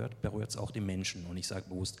mich berührt, berührt es auch die Menschen. Und ich sage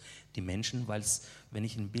bewusst die Menschen, weil wenn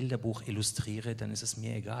ich ein Bilderbuch illustriere, dann ist es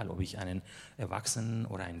mir egal, ob ich einen Erwachsenen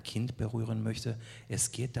oder ein Kind berühren möchte.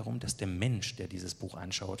 Es geht darum, dass der Mensch, der dieses Buch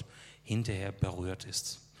anschaut, hinterher berührt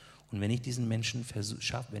ist. Und wenn ich diesen Menschen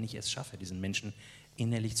schaffe, diesen Menschen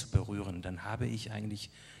innerlich zu berühren, dann habe ich eigentlich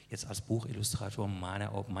jetzt als Buchillustrator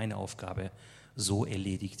meine Aufgabe so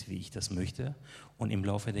erledigt, wie ich das möchte. Und im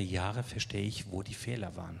Laufe der Jahre verstehe ich, wo die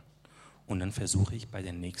Fehler waren. Und dann versuche ich bei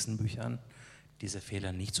den nächsten Büchern, diese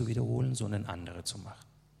Fehler nicht zu wiederholen, sondern andere zu machen.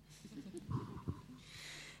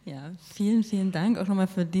 Ja, vielen, vielen Dank auch nochmal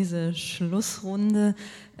für diese Schlussrunde.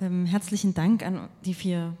 Herzlichen Dank an die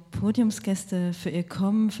 4 Podiumsgäste für ihr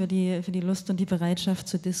Kommen, für die Lust und die Bereitschaft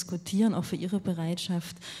zu diskutieren, auch für ihre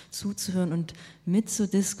Bereitschaft zuzuhören und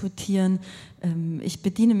mitzudiskutieren. Ich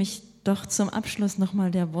bediene mich doch zum Abschluss nochmal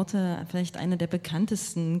der Worte, vielleicht eine der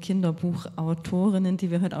bekanntesten Kinderbuchautorinnen, die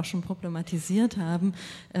wir heute auch schon problematisiert haben.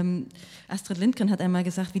 Astrid Lindgren hat einmal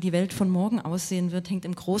gesagt, wie die Welt von morgen aussehen wird, hängt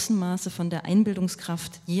im großen Maße von der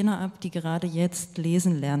Einbildungskraft jener ab, die gerade jetzt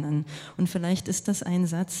lesen lernen. Und vielleicht ist das ein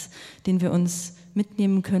Satz, den wir uns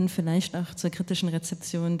mitnehmen können, vielleicht auch zur kritischen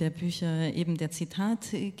Rezeption der Bücher eben der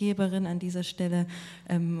Zitatgeberin an dieser Stelle.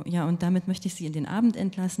 Und damit möchte ich Sie in den Abend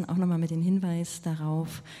entlassen, auch nochmal mit dem Hinweis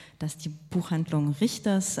darauf, dass die Buchhandlung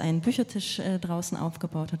Richters einen Büchertisch draußen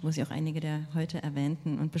aufgebaut hat, wo Sie auch einige der heute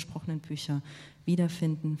erwähnten und besprochenen Bücher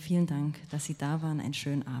wiederfinden. Vielen Dank, dass Sie da waren. Einen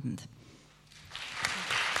schönen Abend.